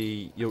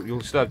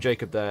you'll still have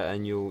Jacob there,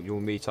 and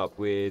you'll meet up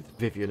with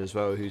Vivian as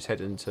well, who's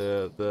heading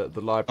to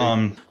the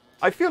library.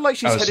 I feel like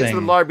she's heading to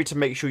the library to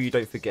make sure you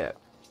don't forget.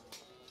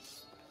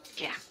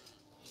 Yeah.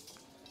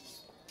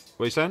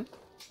 What are you saying?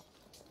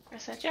 I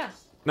said yeah.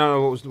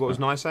 No, what was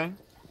Nye saying?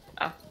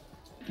 Oh.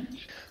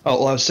 Oh,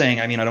 well, I was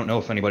saying, I mean, I don't know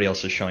if anybody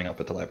else is showing up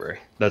at the library.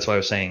 That's why I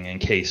was saying in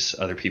case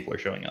other people are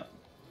showing up.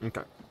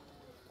 Okay.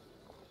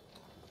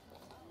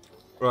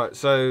 Right,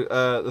 so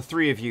the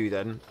three of you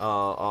then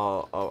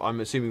are I'm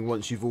assuming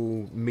once you've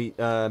all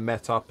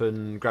met up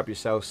and grabbed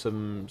yourself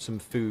some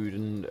food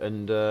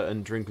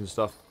and drink and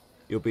stuff,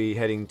 you'll be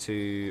heading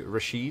to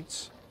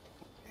Rashid's.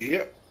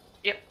 Yep.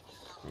 Yep.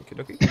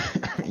 Okay.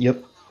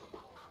 Yep.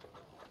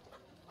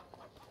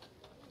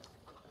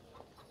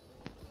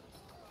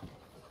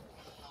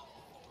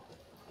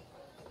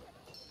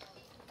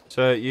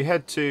 So you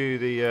head to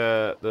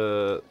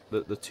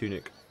the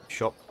tunic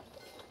shop,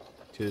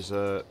 which is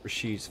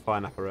Rashid's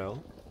Fine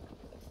Apparel,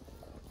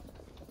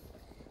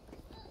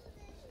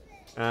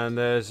 and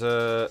there's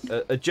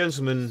a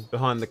gentleman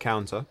behind the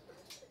counter.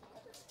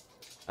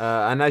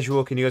 And as you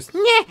walk in, he goes,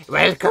 "Yeah,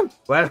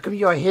 welcome.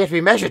 You are here to be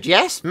measured,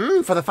 yes?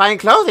 For the fine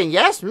clothing,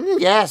 yes?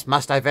 Yes.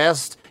 Must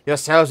divest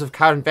yourselves of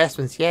current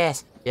investments,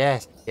 yes.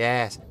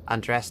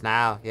 Undress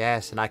now,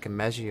 yes, and I can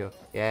measure you,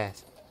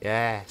 yes.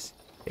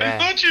 I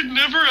thought you'd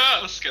never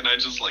ask, and I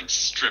just like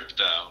strip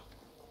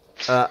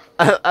down.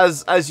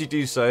 As you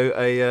do so,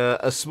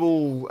 a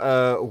small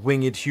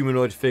winged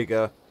humanoid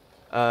figure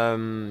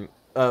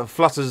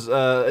flutters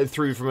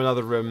through from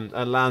another room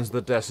and lands on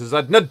the desk. Says,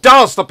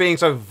 "Nadal, stop being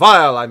so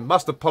vile! I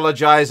must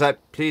apologize.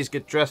 Please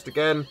get dressed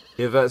again."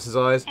 He averts his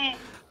eyes.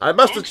 "I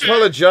must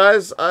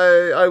apologize.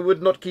 I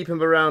would not keep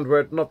him around were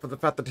it not for the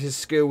fact that his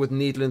skill with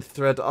needle and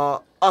thread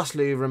are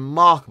utterly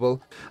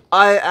remarkable.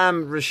 I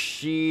am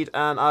Rashid,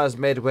 and I was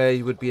made aware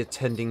you would be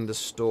attending the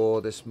store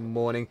this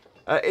morning.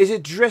 Is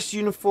it dress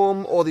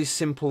uniform or the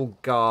simple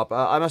garb?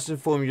 I must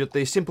inform you that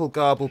the simple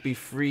garb will be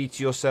free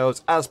to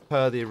yourselves as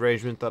per the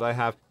arrangement that I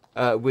have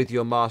with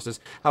your masters.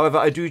 However,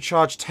 I do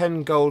charge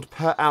 10 gold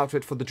per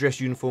outfit for the dress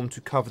uniform to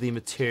cover the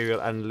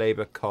material and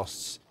labour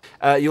costs.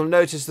 You'll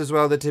notice as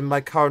well that in my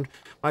current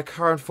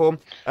form,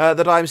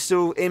 that I'm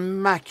still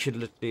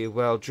immaculately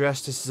well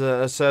dressed. This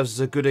serves as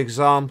a good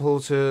example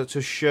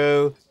to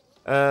show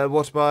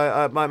what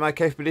my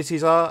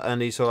capabilities are."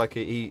 And he sort of like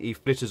he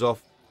flitters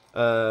off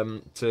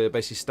to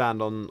basically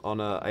stand on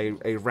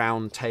a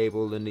round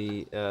table, and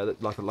he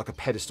like a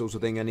pedestal sort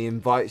of thing, and he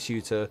invites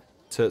you to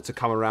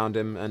come around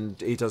him, and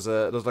he does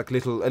like a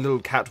little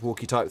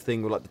catwalky type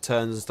thing with like the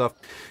turns and stuff.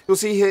 You'll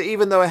see here,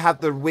 even though I have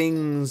the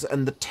wings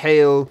and the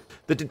tail,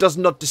 that it does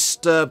not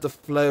disturb the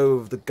flow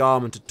of the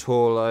garment at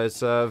all.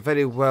 It's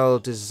very well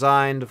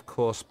designed, of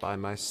course, by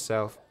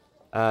myself.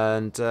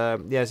 And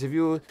yes,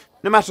 no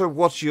matter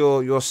what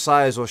your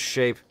size or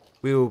shape,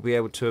 we will be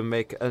able to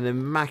make an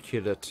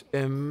immaculate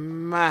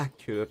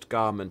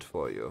garment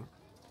for you.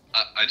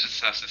 I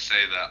just have to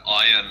say that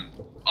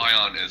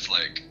Ion is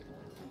like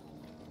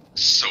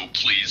so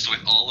pleased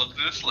with all of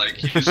this. Like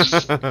he's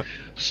just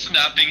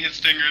snapping his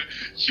finger.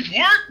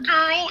 "Work,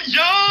 girl,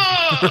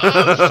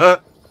 yeah."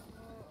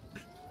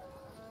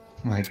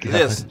 My God.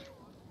 Yes.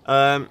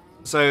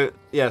 So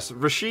yes,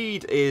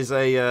 Rashid is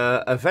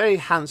a very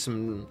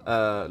handsome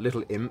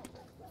little imp,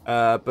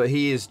 but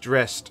he is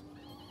dressed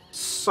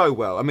so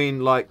well. I mean,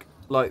 like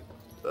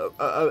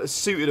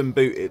suited and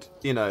booted.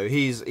 You know,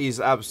 he's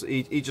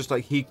absolutely. He just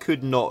like he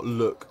could not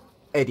look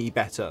any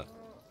better.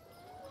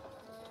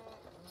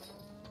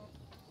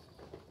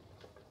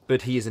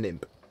 But he is an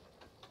imp.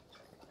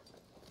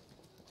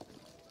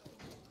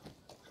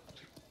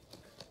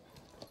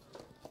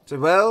 So,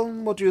 well,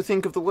 what do you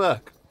think of the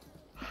work?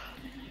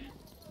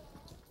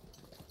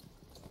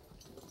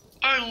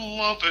 I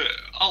love it.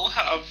 I'll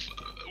have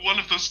one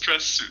of those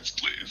dress suits,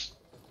 please.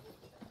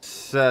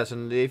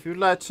 Certainly. If you'd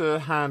like to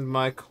hand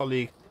my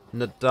colleague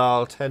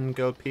Nadal 10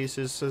 gold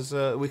pieces, as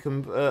we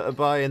can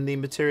buy in the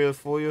material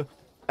for you.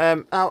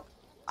 Now,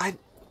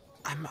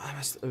 I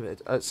must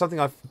admit, something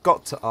I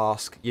forgot to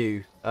ask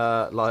you,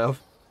 Lyov.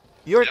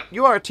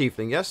 You are a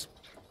tiefling, yes?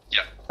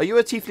 Yeah. Are you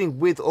a tiefling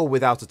with or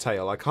without a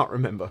tail? I can't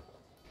remember.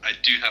 I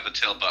do have a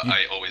tail, but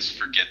I always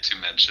forget to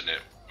mention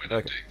it when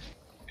I'm doing.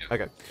 Yeah.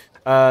 Okay.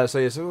 So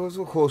yes,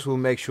 of course we'll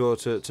make sure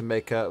to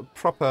make a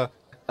proper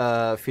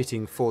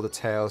fitting for the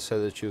tail so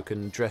that you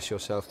can dress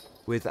yourself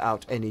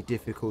without any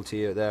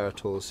difficulty there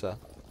at all, sir.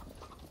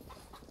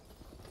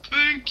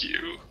 Thank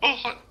you. Oh,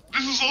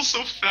 this is all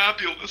so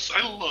fabulous.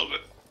 I love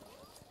it.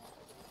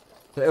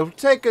 It'll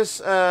take us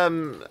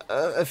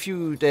a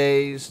few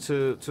days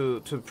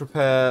to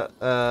prepare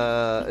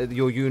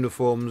your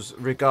uniforms,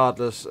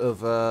 regardless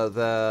of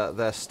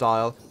their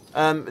style.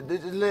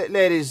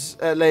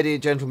 Lady,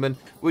 gentlemen,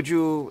 would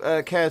you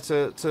care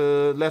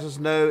to let us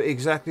know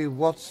exactly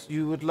what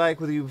you would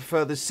like? Whether you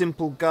prefer the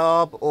simple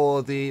garb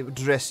or the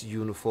dress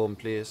uniform,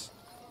 please?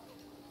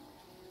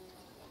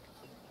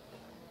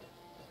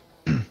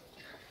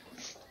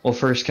 Well,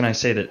 first, can I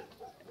say that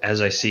as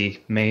I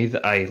see Maeve,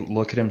 I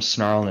look at him,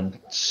 snarl, and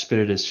spit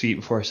at his feet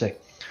before I say,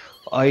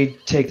 I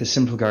take the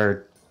simple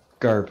garb,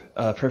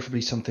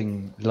 preferably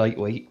something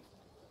lightweight.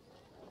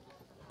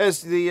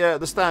 As the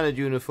standard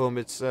uniform,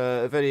 it's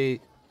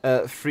very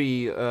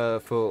free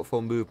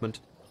for movement.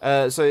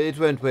 So it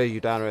won't wear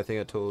you down or anything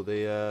at all.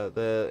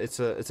 It's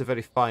a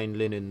very fine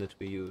linen that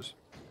we use.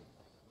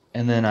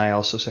 And then I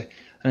also say,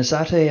 and is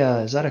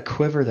that a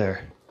quiver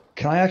there?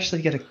 Can I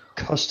actually get a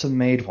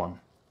custom-made one?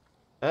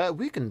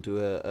 We can do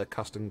a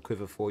custom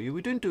quiver for you.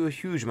 We don't do a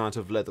huge amount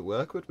of leather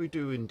work, but we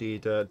do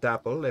indeed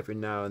dabble every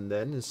now and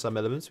then in some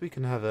elements. We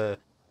can have a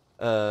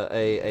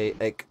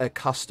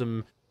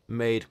custom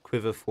made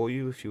quiver for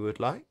you if you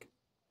would like.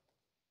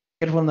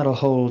 Get one that'll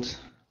hold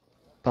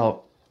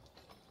about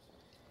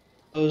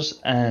those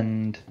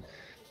and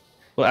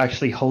will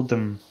actually hold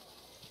them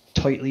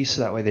tightly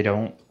so that way they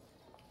don't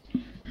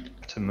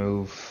to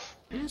move.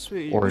 Yes,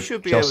 we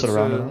should be able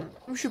to.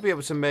 We should be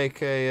able to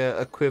make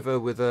a quiver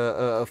with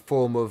a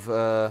form of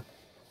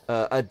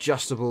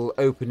adjustable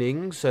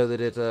opening, so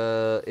that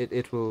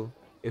it will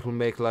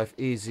make life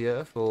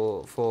easier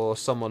for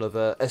someone of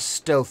a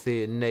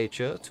stealthy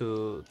nature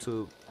to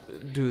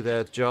do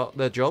their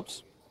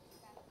jobs.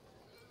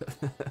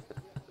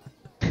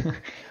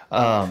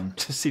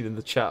 Just seen in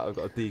the chat, I've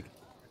got a dig.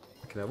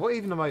 Okay, what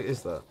even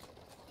is that?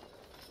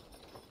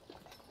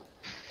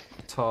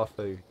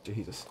 Tarfu,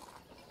 Jesus.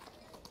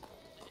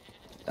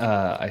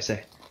 I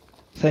say,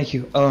 thank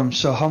you.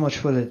 So how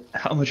much will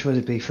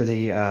it be for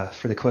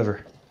the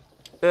quiver?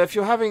 If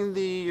you're having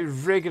the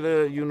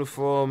regular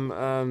uniform,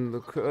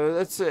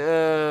 let's say,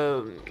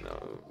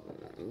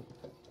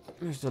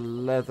 there's the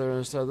leather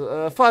and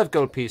stuff. 5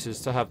 gold pieces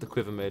to have the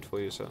quiver made for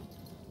you, sir.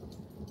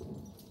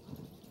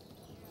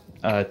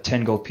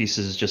 10 gold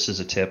pieces just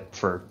as a tip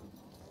for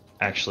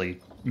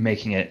actually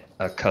making it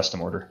a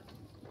custom order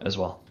as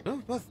well.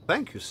 Oh, well,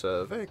 thank you,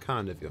 sir. Very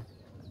kind of you.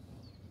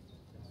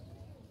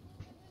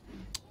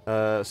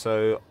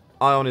 So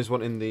Ion is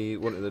wanting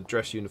the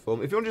dress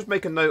uniform. If you want to just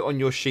make a note on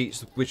your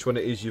sheets which one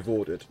it is you've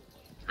ordered,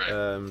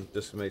 Right.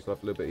 just to make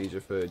life a little bit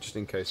easier just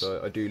in case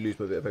I do lose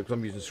my bit of paper, because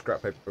I'm using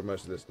scrap paper for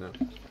most of this now.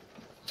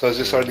 So is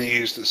this only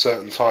used at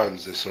certain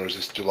times, or is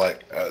this just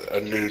like a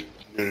new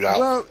outfit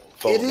Well,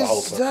 for the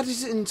whole time? that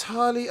is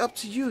entirely up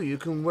to you. You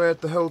can wear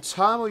it the whole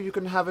time, or you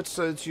can have it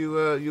so that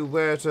you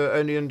wear it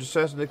only under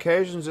certain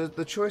occasions.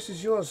 The choice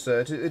is yours, sir.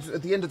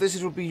 At the end of this,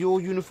 it will be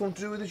your uniform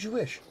to do with as you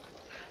wish.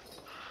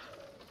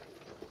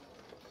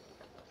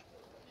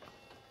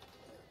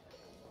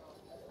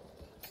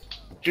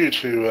 Due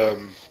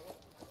to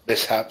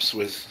mishaps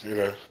with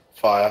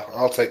fire,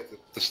 I'll take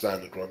the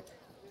standard one.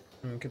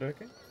 Okay.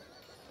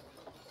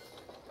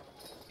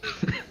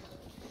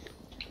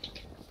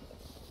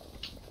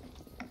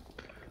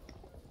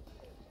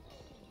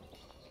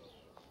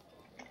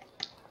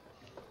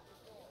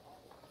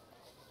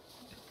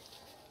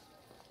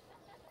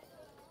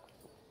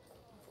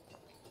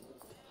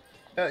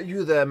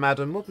 You there,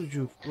 madam? What would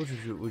you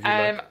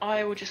like?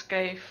 I will just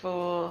go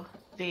for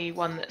the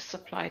one that's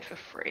supplied for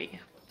free.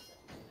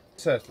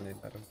 Certainly,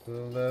 madam.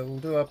 We'll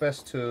do our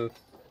best to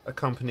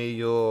accompany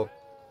your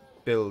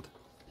build.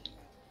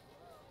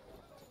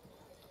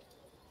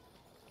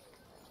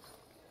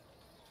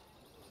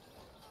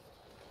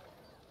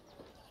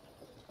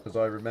 Because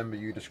I remember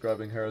you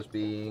describing her as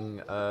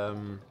being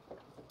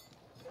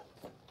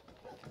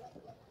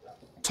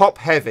top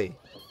heavy.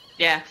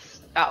 Yes,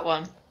 that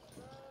one.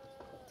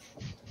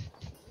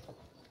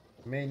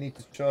 You may need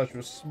to charge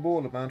you a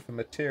small amount for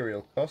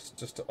material costs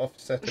just to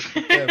offset it.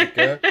 There we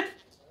go.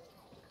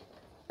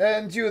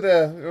 And you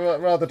there,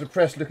 rather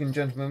depressed looking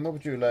gentleman, what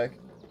would you like?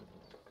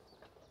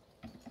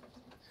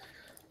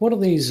 What are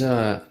these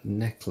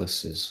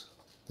necklaces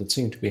that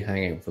seem to be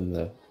hanging from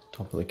the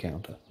top of the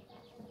counter?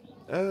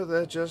 Oh,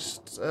 they're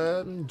just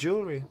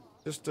jewelry.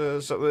 Just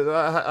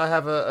I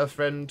have a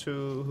friend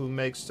who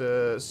makes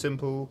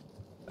simple,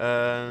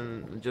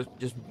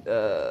 just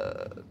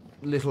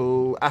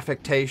little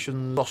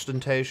affectations,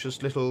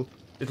 ostentatious little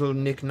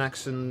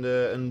knickknacks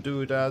and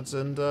doodads,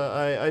 and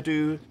I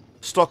do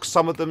stock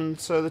some of them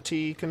so that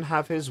he can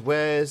have his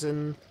wares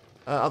in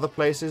other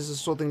places. It's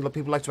sort of thing that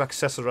people like to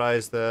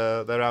accessorize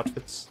their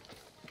outfits.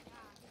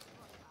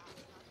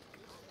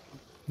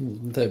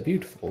 They're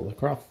beautiful. The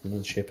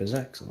craftsmanship is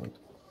excellent.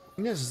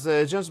 Yes,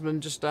 the gentleman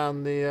just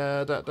down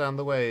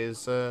the way.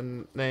 His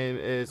name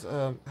is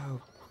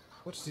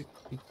what is he?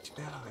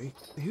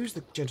 Who's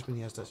the gentleman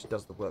he has that actually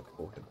does the work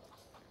for him?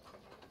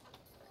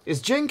 It's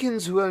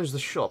Jenkins who owns the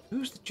shop.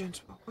 Who's the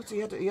gentleman? He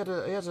had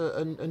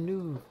a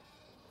new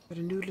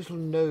little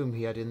gnome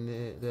he had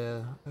in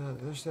there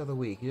just the other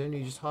week. He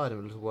only just hired him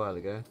a little while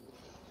ago.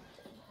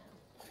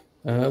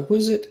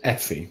 Was it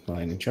Effie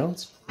by any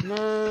chance?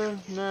 No.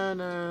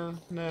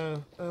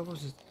 What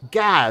was it?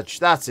 Gadge.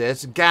 That's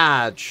it.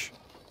 Gadge.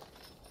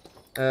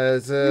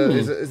 Is a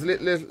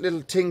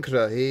little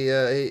tinkerer.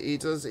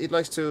 He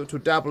likes to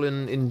dabble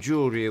in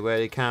jewelry where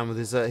he can with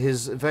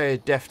his very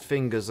deft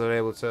fingers are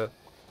able to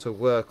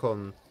work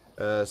on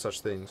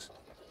such things.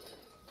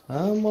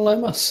 Well, I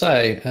must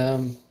say,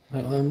 I'm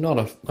not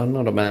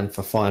a man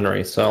for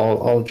finery, so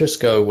I'll just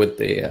go with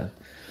the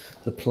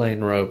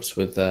plain robes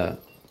with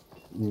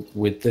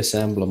this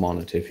emblem on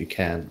it, if you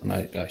can. And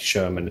I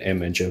show him an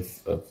image of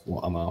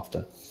what I'm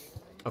after.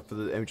 Up for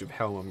the image of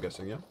Helm, I'm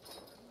guessing, yeah.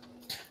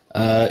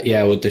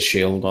 Yeah, with the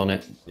shield on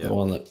it, Yeah. the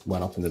one that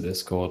went up in the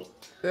Discord.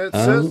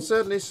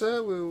 Certainly,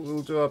 sir.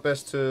 We'll do our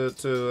best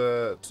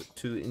to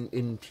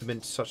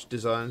implement such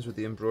designs with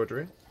the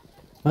embroidery.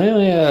 May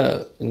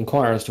I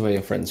inquire as to where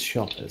your friend's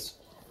shop is?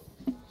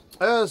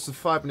 It's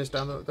 5 minutes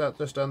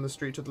just down the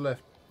street to the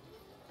left.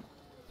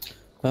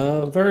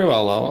 Very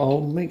well. I'll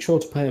make sure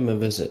to pay him a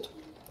visit.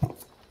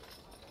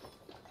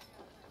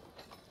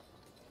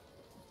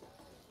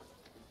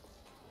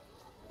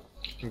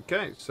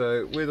 Okay,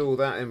 so with all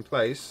that in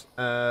place,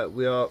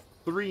 we are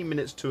 3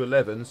 minutes to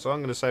 11. So I'm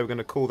going to say we're going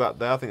to call that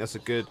there. I think that's a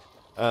good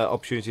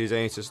opportunity as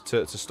any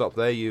to stop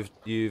there. You've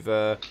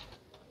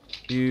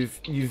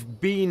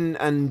been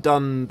and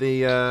done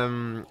the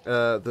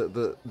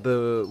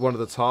one of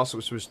the tasks,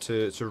 which was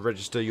to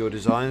register your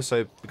design.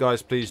 So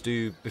guys, please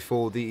do,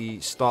 before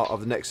the start of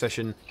the next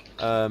session,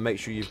 make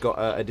sure you've got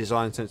a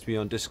design sent to me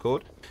on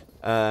Discord,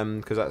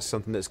 because that's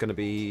something that's going to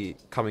be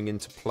coming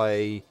into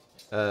play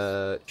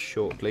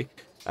shortly.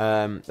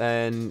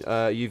 Then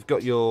you've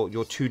got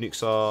your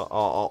tunics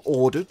are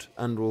ordered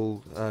and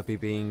will be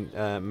being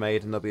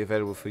made, and they'll be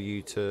available for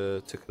you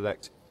to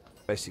collect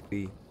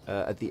basically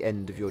at the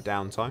end of your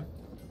downtime.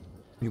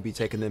 You'll be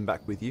taking them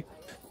back with you.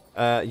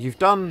 You've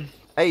done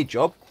a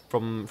job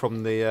from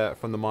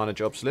the minor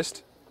jobs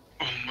list.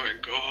 Oh my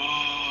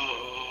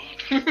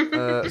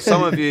god.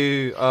 Some of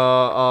you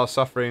are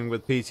suffering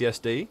with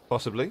PTSD,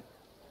 possibly.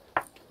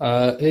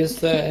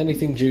 Is there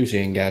anything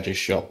juicy in Gadget's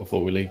shop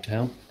before we leave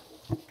town?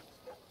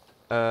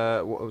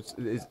 Well,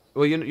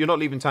 you're not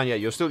leaving town yet.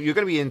 You're going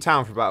to be in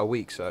town for about a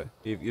week, so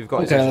you've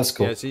got. Okay, that's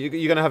cool. Yeah, so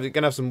you're going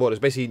to have some more.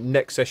 Basically,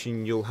 next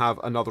session you'll have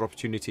another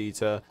opportunity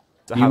to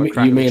have a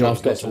crack. You at the mean jobs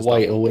I've got list to and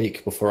wait stuff. a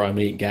week before I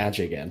meet Gadge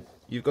again?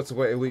 You've got to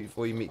wait a week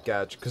before you meet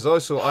Gadge, because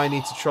also I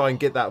need to try and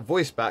get that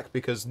voice back,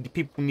 because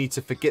people need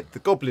to forget the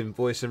goblin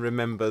voice and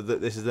remember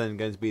that this is then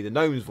going to be the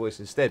gnome's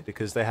voice instead,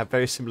 because they have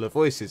very similar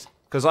voices.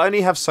 Because I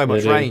only have so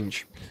much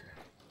range.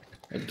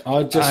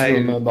 I just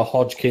remember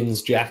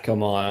Hodgkins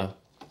Jackamire.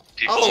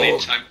 People need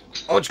time.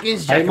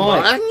 Hodgkins Hey,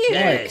 Mike.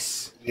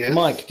 yes. Yes.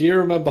 Mike, do you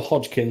remember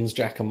Hodgkins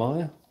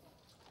Jackamire?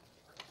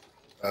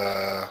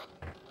 Oh,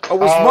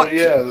 Mike,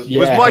 yeah. was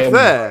Yeah, Mike him.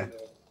 there?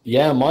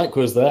 Yeah, Mike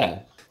was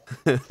there.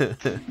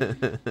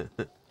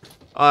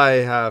 I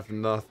have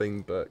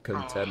nothing but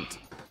contempt.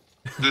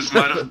 This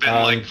might have been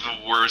like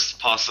the worst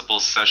possible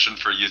session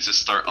for you to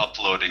start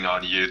uploading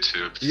on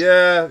YouTube.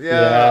 Yeah,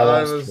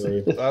 that's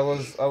true.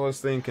 I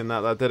was thinking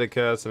that did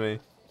occur to me.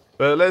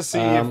 But let's see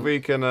if we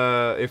can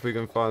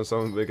find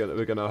someone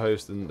we're gonna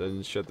host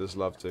and shed this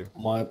love to.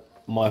 My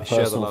Share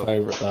the personal love.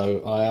 favourite,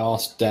 though, I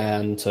asked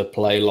Dan to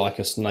play like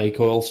a snake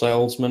oil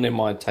salesman in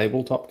my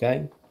tabletop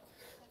game.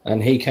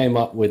 And he came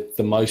up with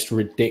the most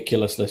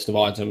ridiculous list of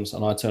items.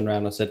 And I turned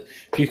around and said,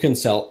 if you can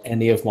sell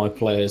any of my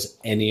players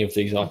any of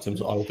these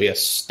items, I will be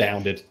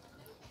astounded.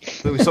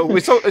 We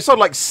sold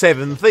like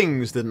 7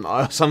 things, didn't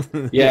I? Or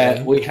something.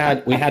 Yeah, we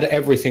had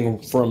everything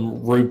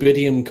from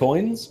rubidium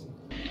coins.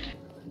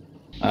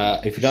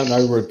 If you don't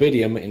know,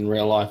 rubidium in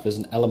real life is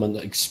an element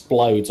that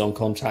explodes on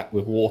contact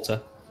with water.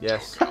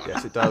 Yes,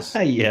 it does.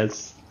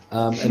 Yes.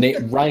 And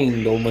it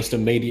rained almost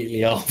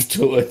immediately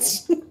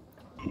afterwards.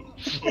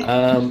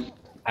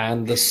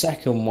 And the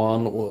second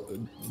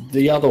one,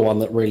 the other one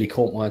that really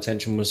caught my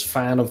attention was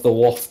fan of the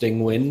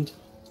wafting wind.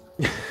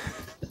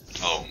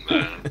 Oh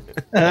man.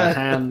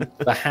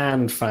 The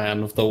hand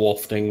fan of the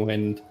wafting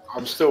wind.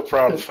 I'm still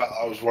proud of the fact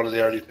I was one of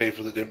the only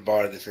people that didn't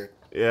buy anything.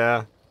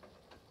 Yeah.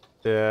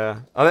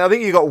 I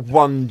think you got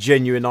one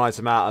genuine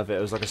item out of it.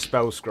 It was like a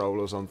spell scroll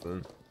or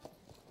something.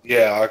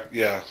 Yeah.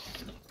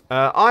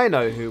 I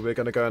know who we're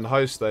going to go and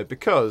host, though,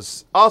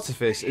 because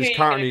Artifice is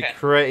currently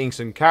creating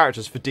some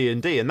characters for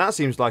D&D, and that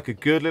seems like a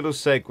good little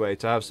segue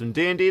to have some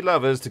D&D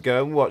lovers to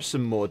go and watch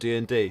some more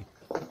D&D.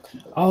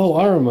 Oh,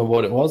 I remember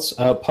what it was.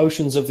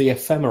 Potions of the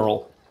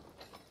Ephemeral.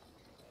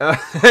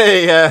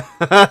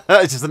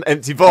 It's just an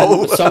empty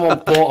bowl.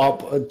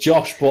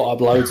 Josh bought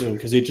up loads of them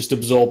because he just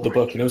absorbed the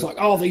book and he was like,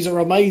 oh, these are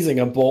amazing,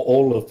 and bought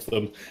all of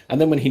them.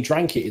 And then when he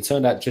drank it, it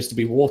turned out just to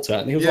be water.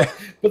 And he was like,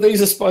 but these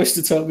are supposed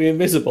to turn me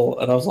invisible.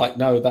 And I was like,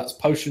 no, that's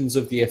potions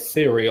of the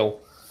ethereal.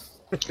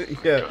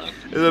 Yeah,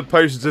 the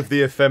potions of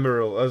the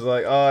ephemeral. I was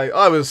like,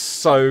 I was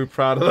so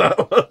proud of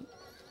that one.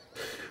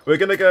 We're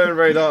going to go and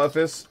raid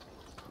Artifice.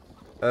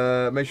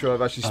 Make sure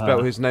I've actually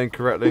spelled his name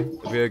correctly.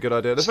 That'd be a good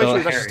idea. Let's make sure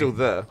he's actually still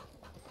there.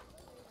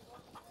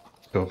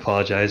 To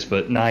apologize,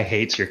 but Nye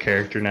hates your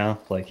character now.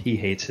 Like, he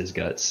hates his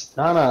guts.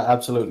 No,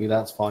 absolutely,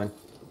 that's fine.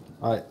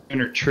 I'm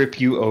gonna trip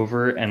you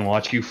over and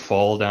watch you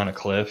fall down a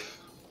cliff.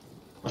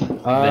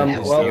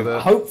 Well,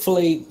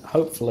 hopefully,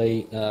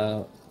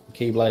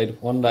 Keyblade.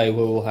 One day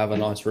we will have a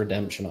nice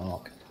redemption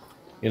arc,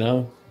 you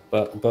know.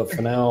 But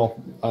for now,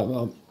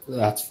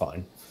 that's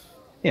fine.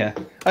 Yeah,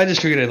 I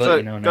just figured I'd let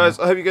you know now. Guys,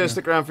 I hope you're going to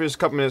stick around for just a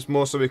couple minutes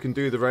more so we can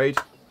do the raid.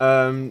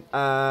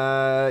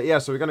 Yeah,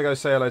 so we're going to go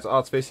say hello to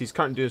Artifice. He's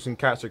currently doing some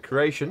character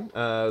creation,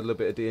 a little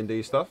bit of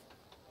D&D stuff.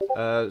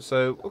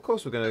 So, of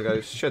course, we're going to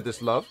go shed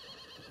this love.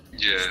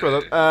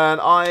 Yeah. And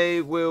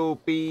I will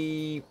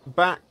be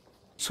back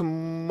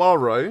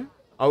tomorrow.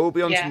 I will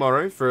be on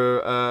tomorrow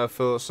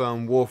for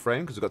some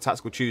Warframe, because we've got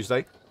Tactical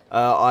Tuesday.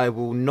 I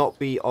will not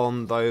be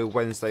on, though,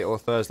 Wednesday or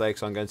Thursday,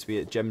 because I'm going to be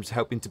at Gem's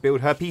helping to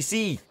build her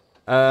PC.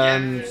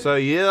 So,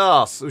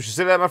 yes. We should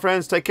see you later, my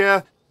friends. Take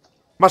care.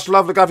 Much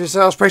love. Look after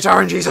yourselves. Pray to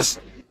our Jesus.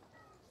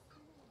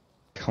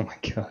 Oh, my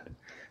God.